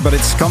birthday, but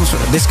this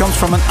comes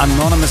from an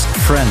anonymous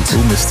friend.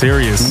 Ooh,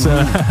 mysterious.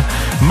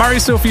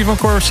 Marie-Sophie van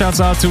Korf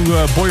shouts out to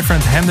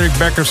boyfriend Hendrik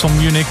Beckers from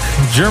Munich,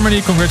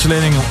 Germany,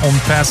 congratulating on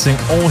passing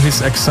all his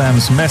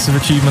exams. Massive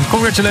achievement.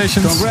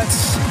 Congratulations.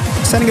 Congrats.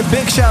 Sending a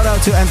big shout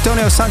out to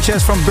Antonio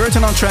Sanchez from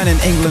Burton-on-Trent in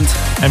England.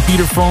 And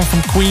Peter Fong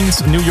from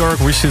Queens, New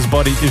York, wishes his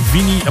buddy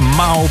Vinny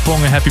Mao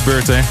Pong a happy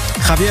birthday.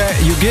 Javier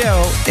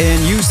Yugueo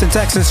in Houston,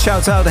 Texas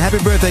shouts out a happy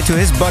birthday to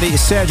his buddy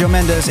Sergio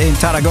Mendes in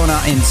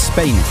Tarragona in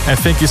Spain. And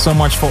thank you so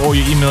much for all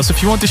your emails.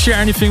 If you want to share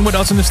anything with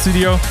us in the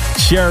studio,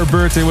 share a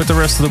birthday with the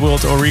rest of the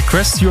world, or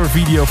request your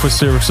video for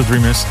Service to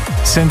Dreamers,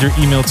 send your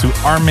email to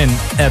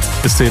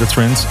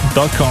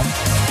armin@thestateoftrance.com.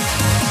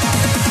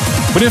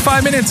 Within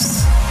 5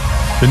 minutes,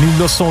 the new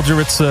Lost Soldier,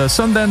 it's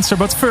Sundancer,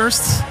 but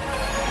first,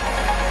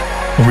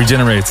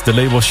 Regenerate, the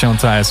label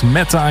Shantai as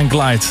Meta and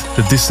Glide,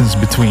 The Distance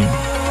Between.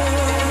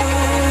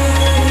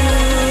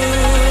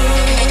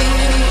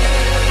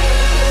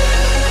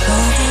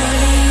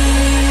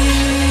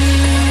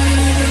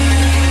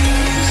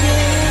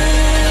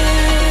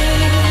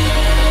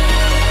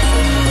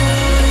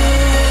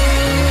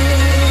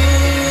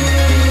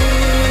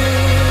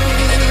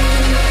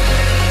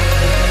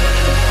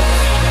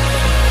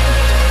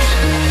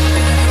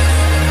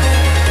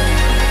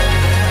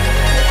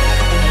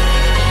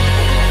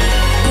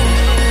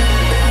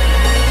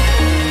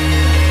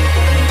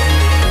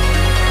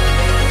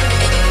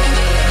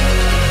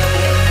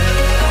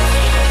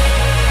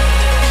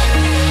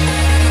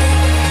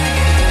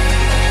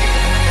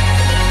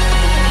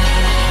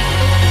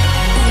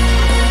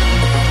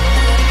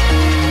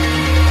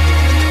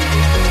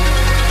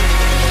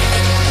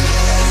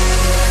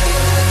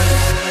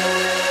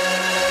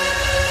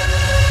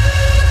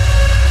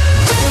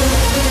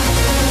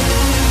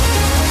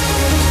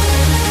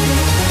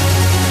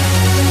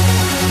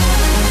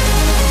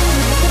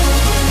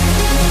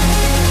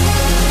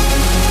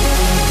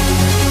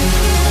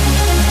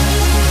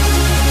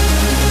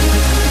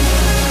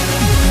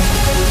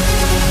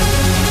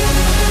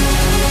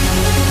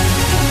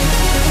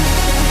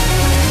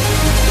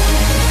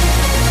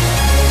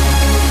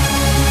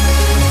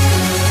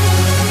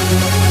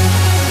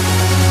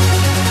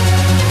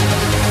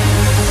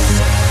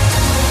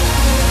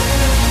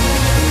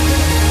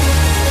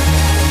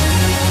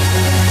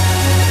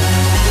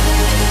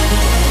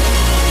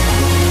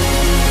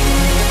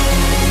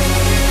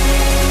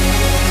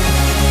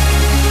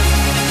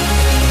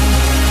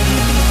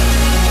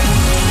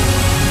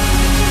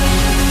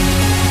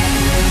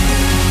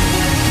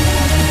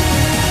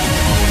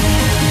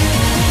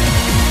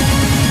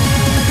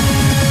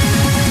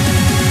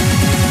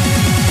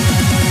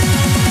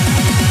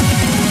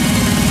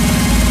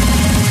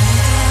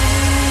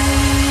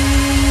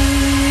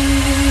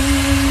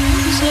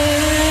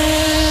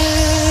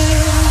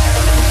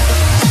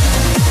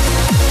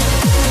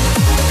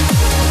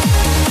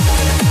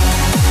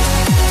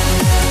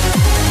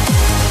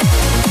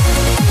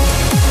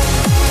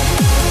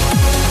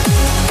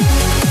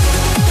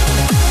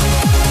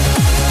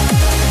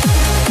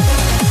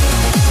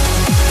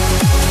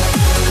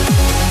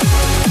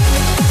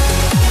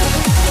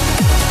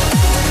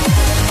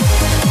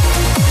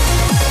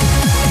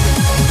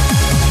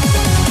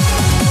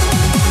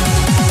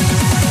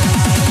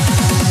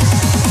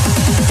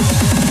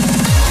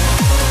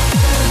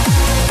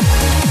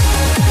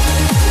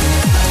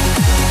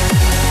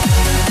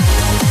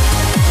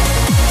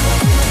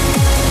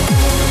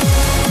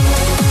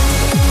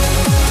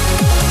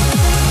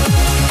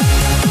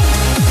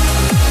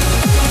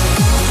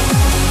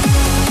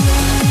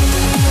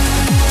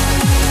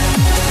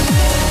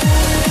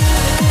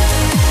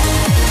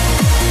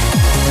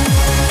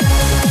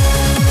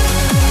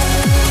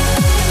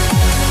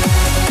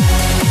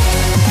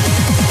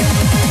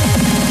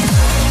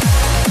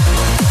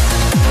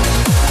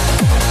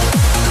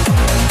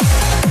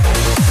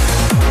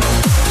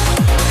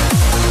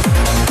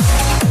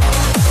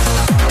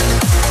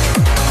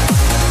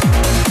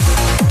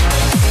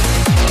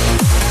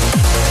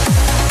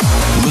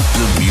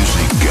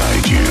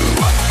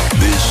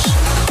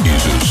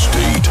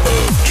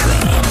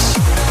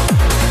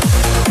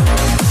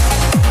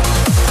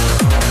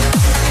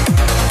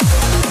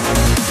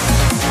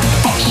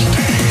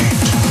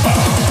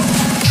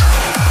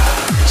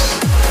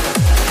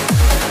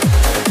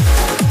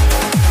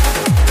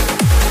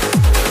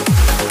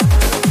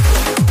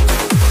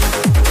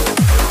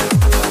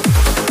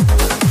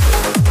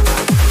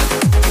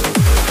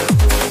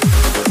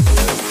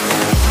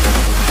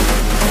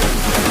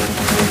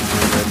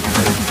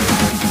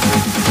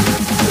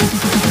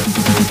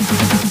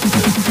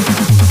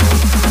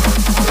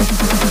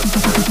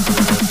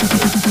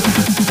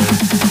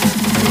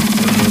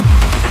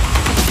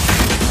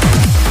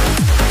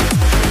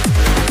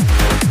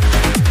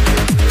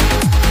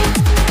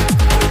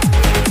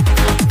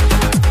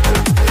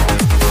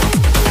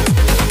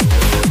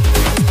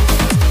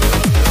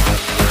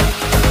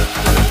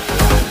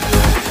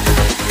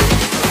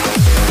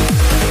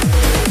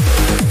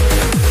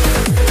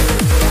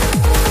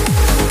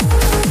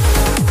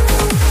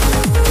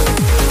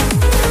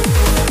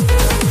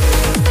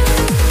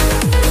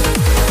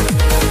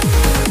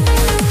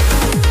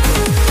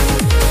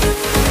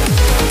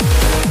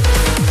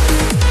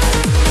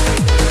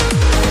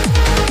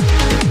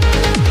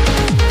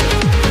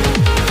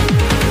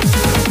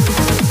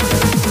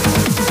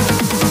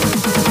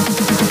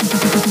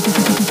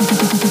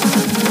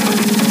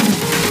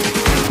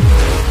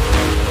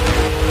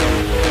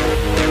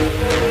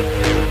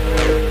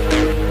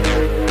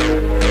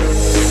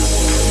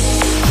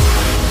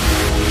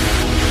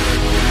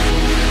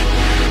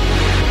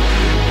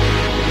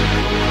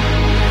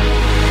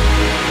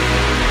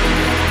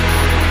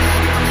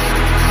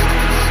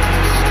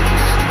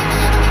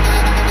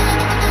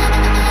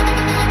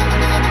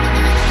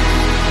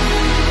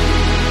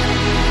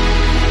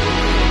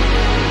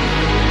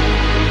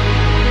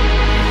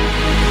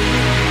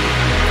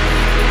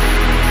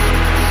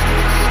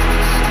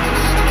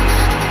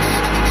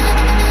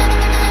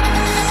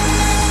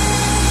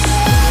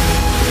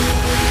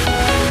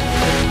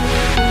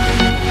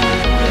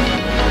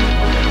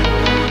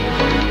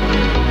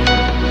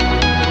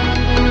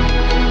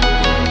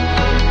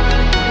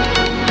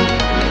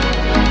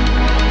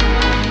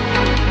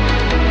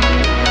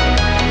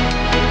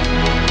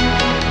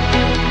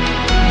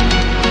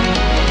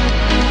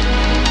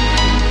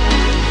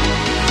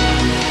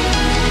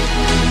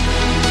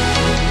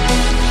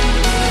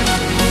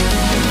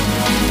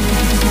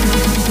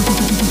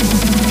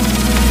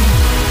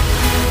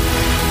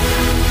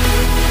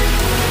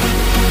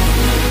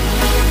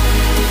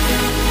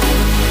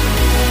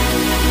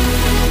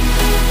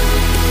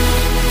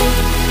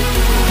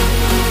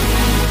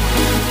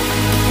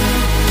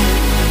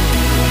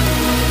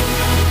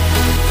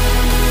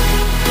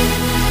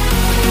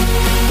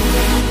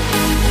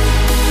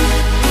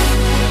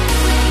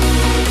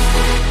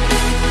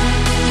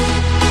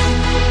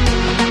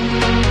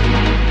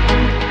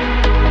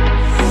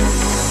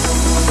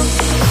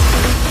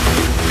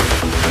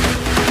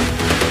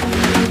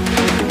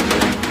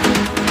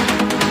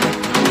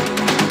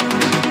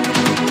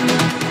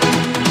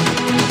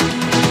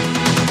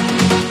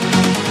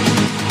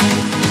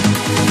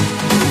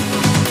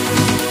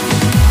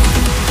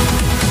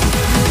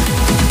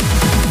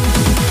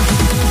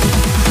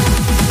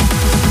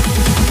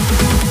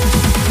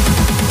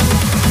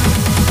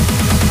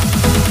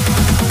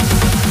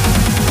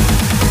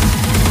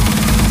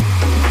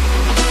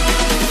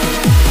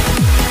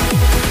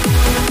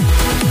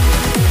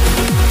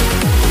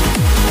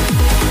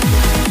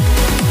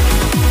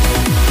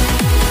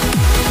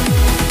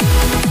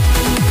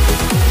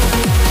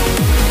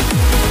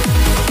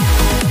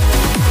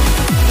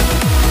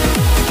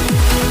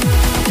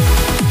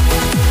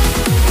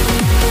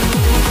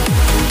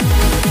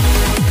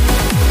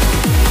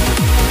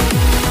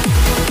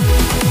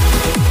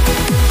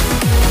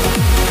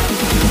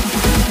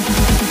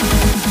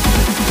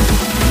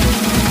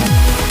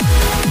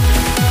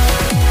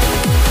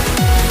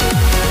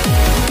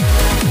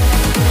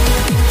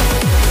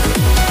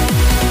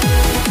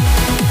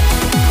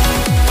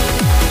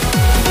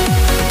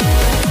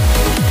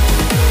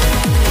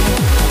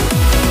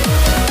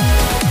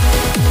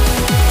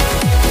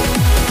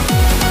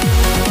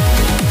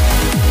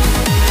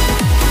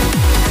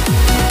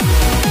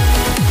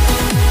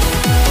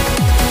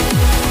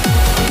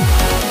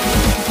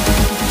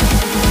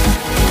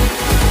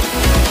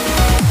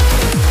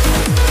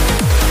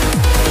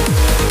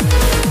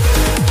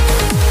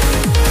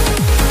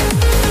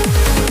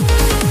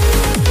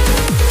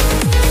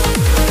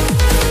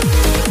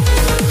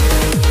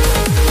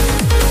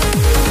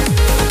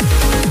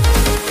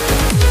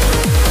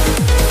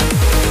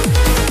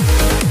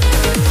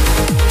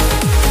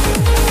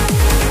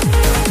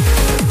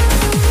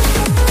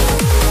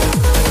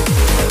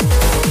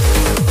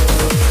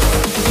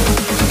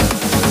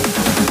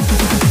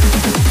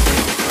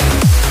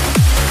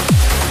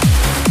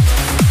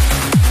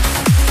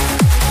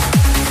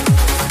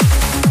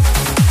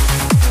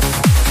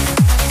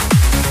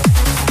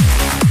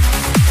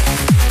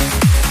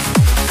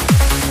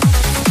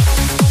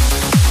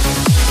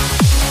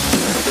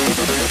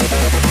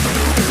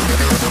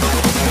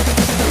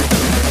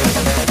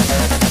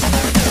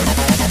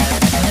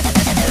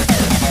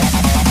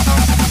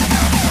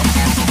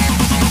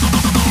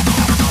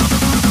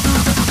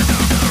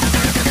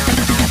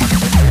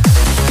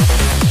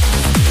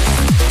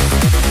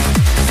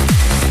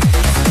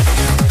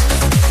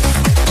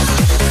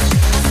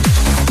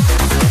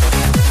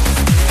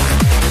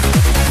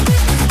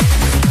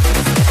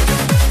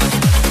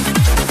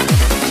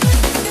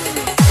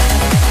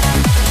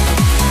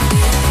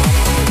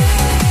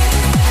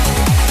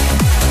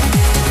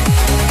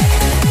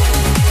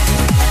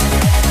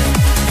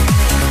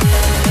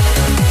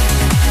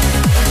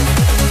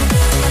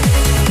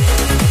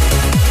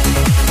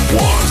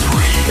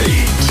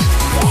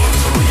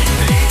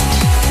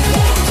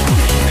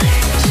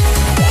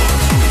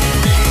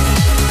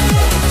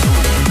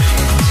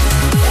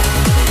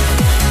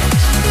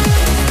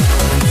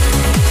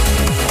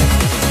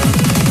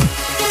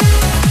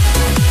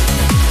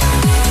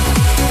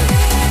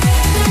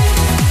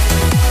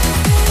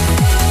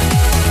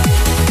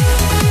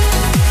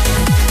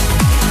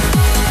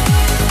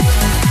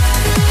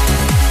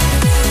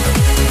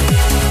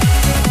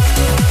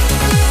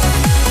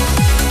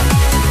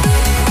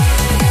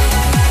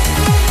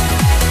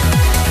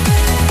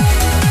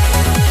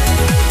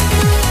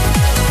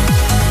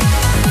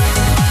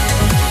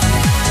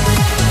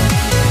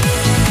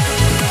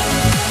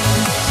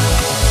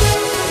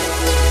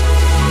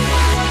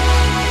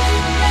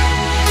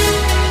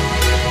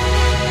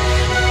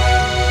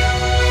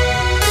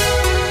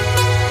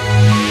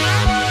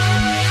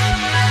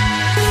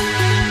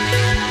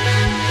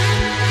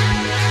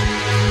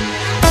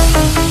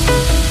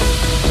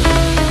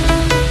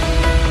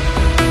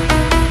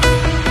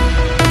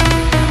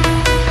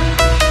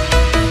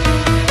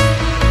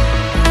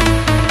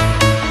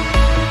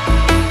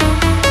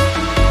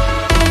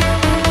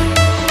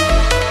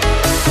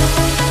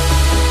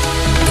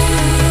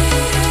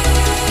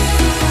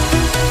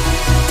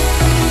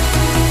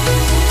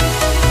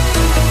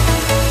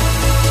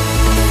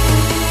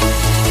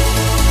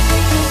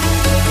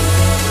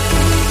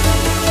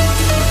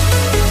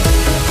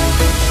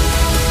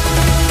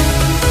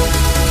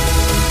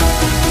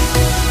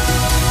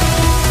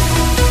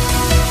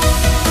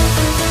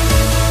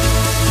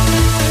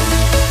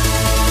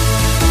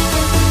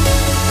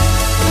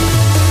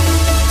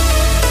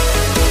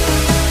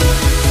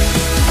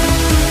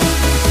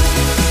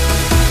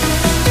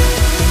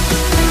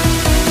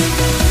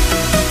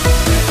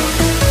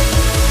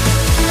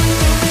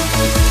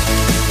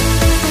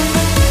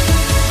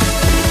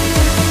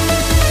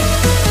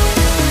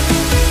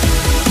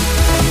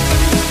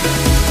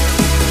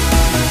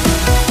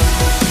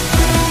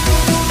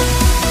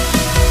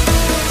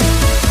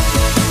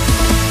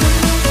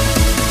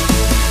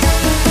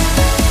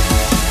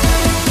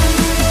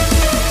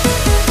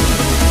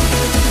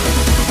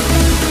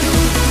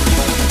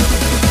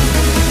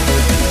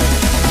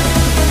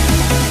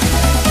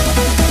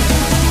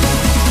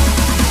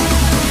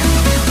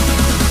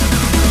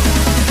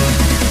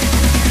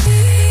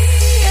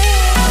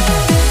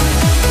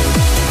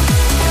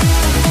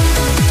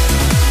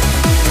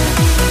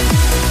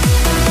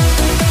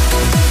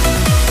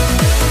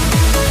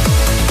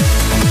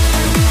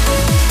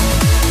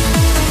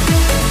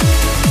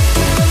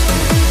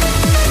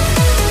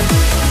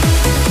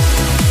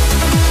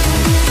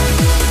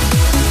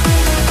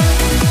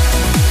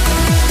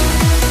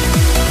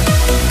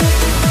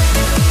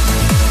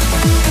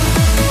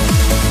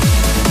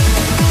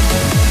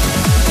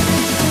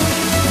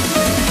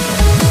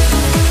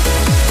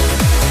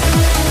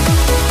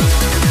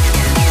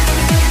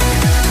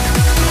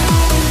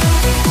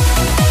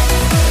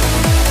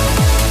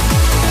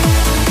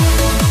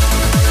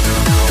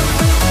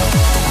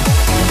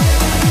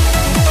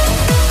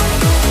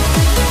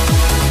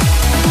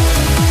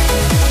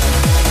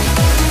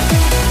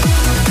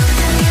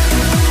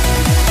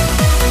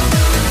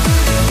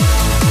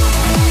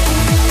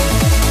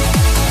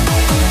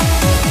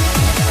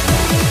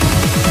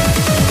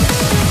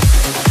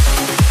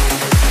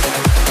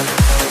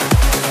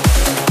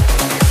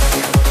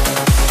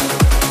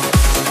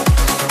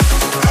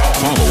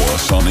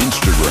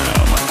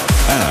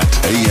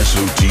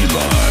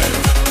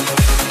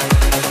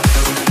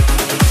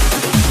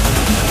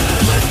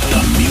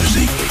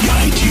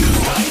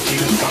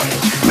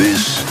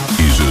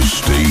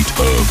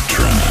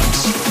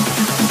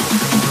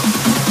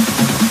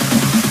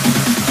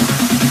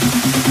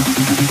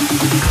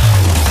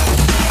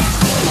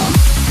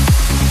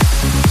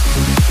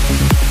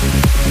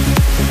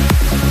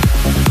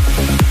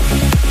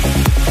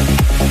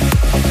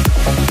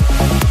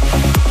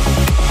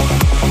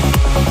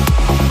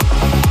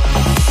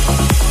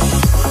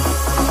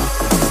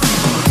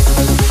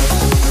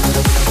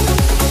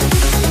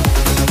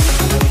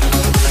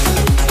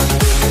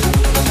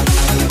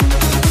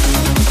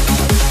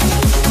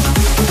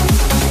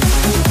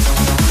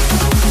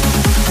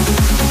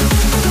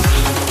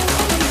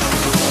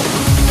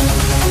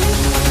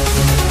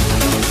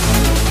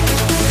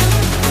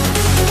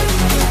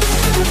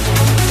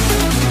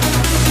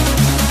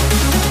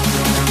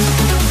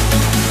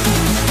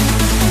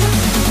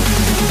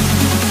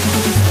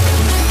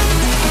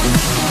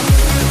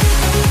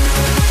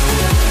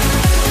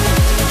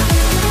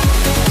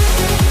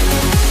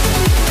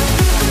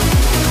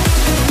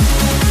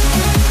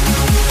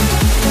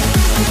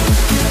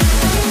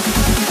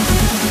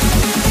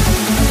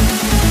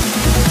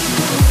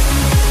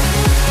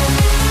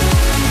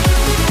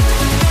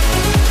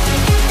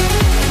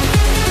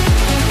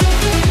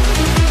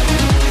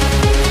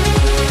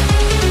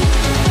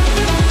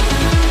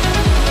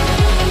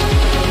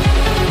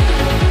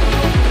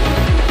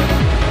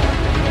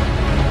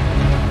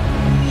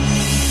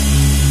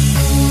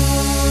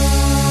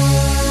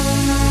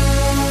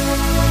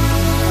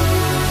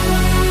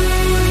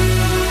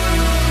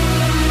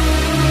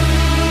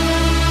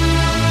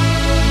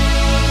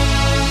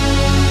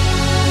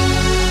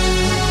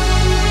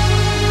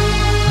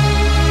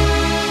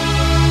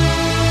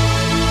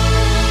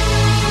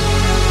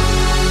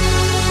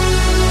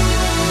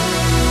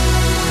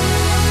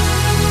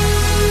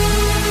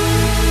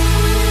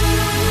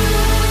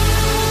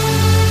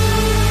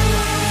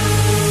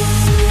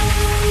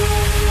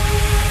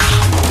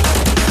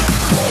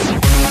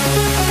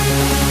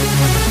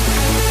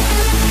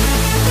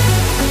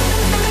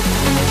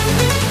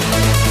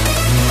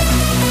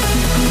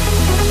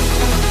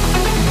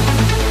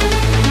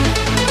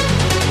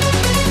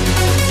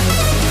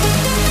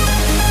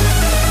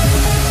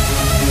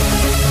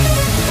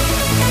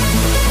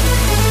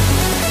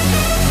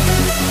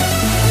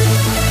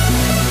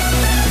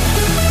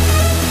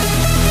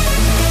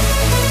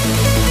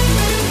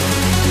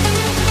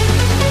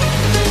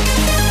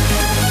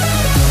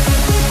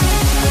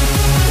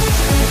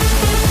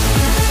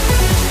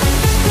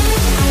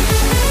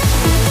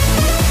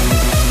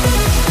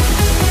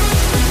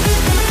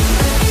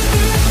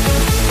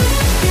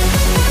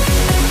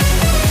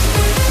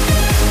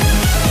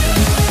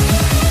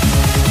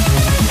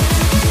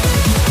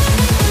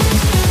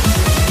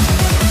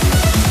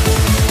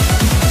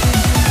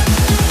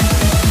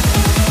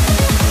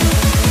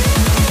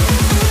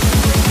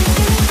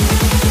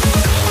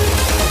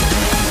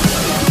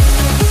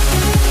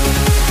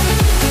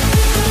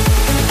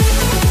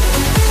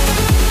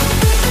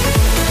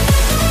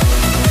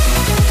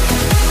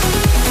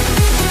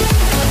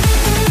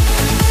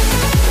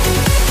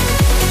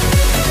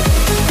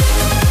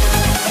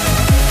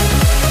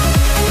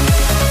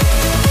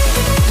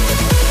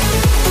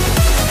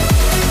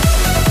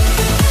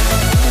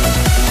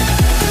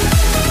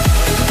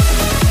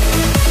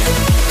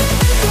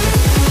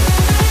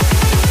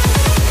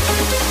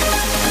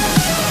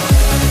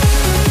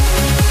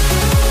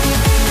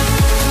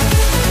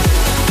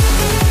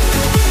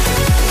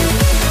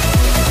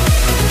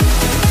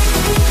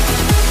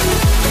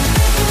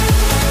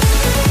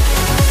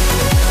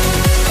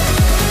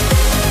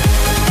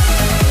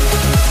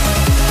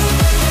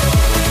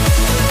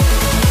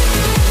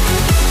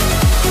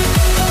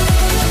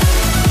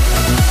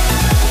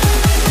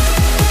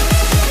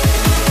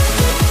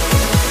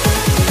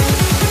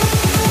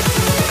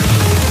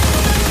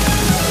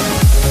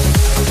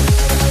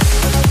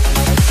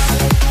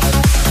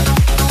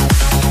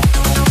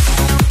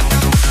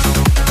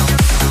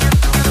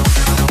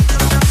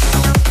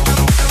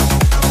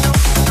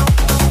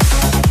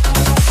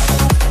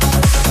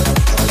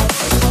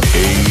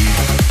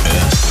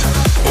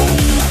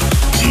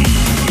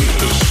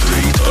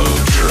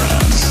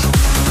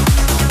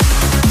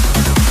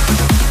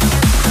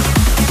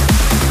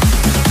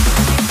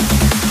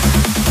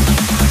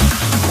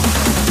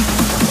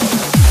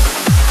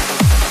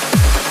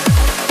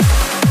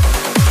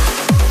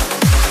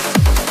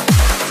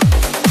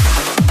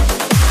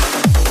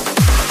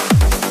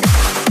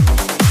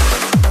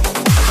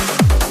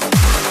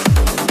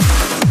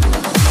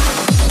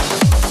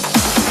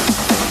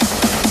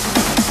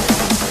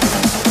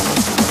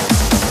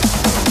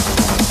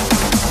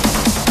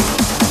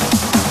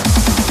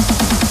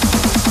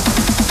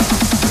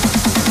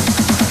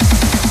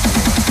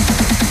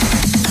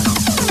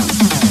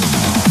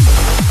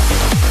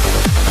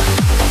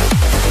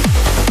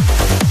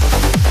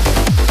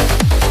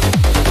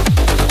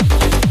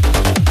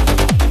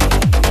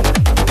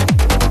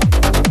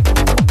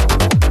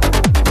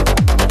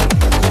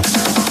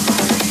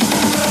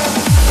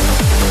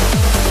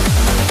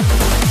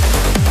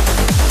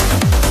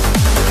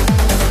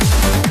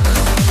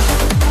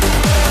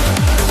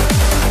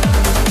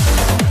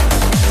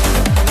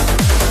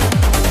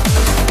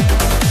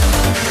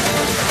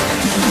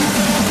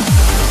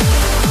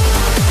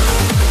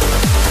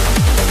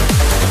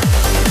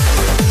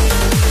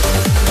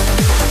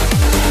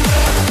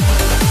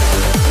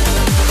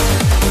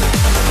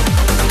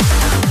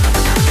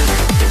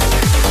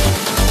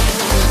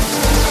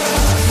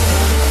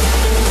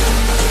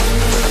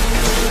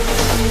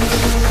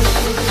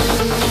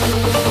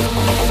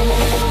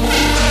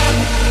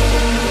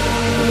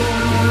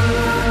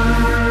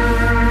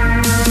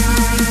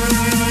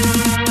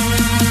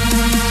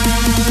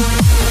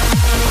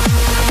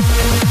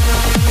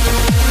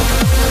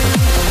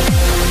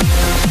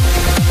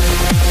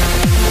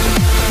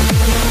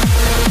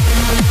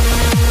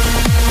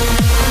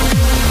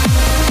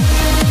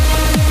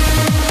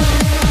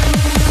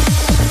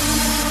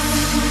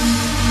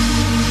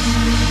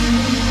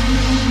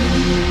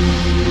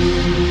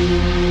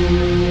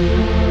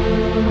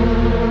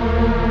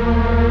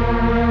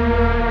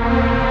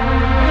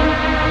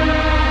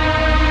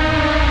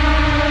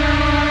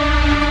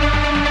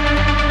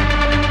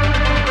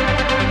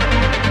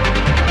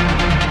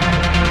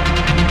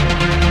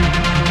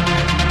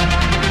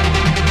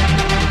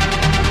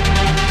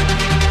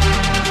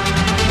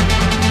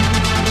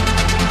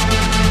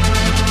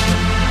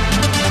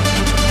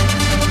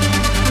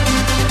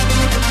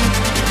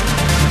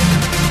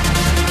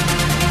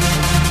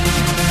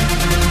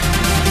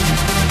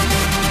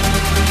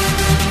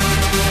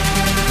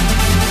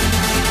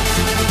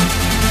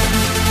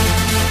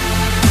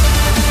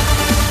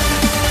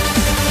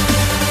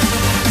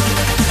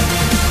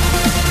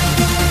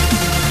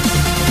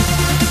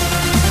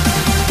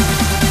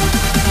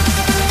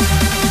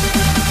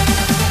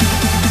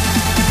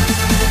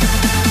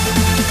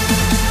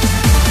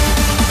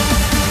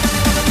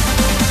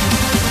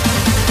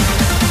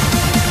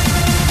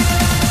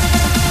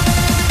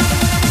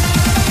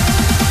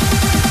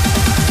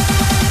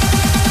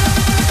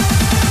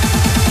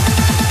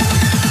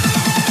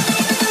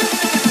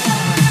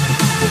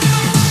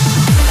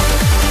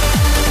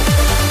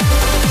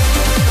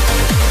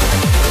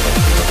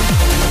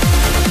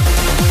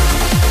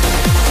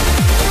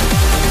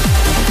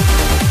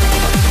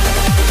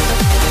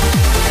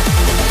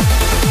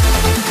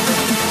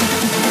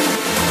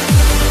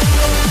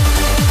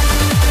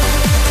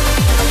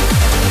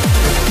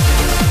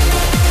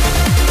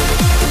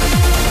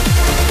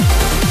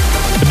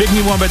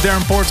 one by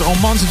Darren Porter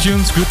on Monster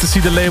Tunes. Good to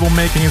see the label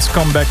making its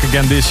comeback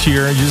again this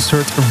year. You just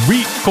heard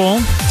Recall.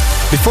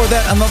 Before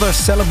that, another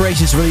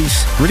Celebrations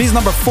release. Release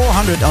number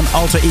 400 on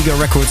Alter Ego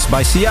Records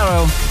by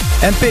Ciaro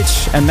and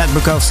Pitch and Matt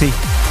Bukowski.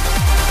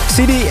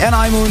 CD and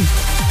iMoon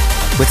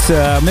with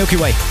Milky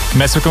Way.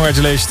 Massive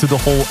congratulations to the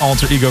whole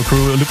Alter Ego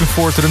crew. Looking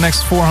forward to the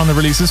next 400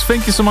 releases.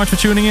 Thank you so much for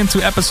tuning in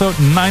to episode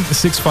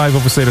 965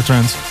 of A State of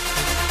Trance.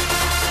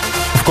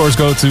 Of course,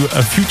 go to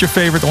a future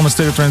favorite on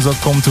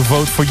astateoftrance.com to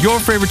vote for your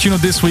favorite tune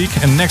of this week.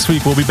 And next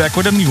week, we'll be back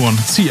with a new one.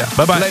 See ya.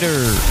 Bye-bye.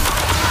 Later.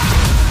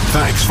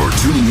 Thanks for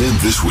tuning in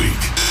this week.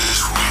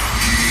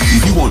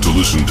 If you want to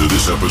listen to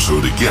this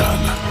episode again,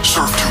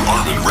 surf to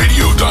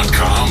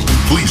ArminRadio.com.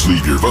 Please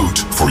leave your vote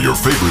for your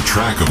favorite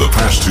track of the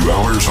past 2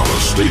 hours on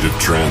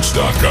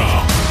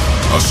astateoftrance.com.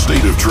 A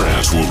State of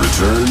Trance will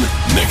return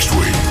next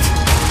week.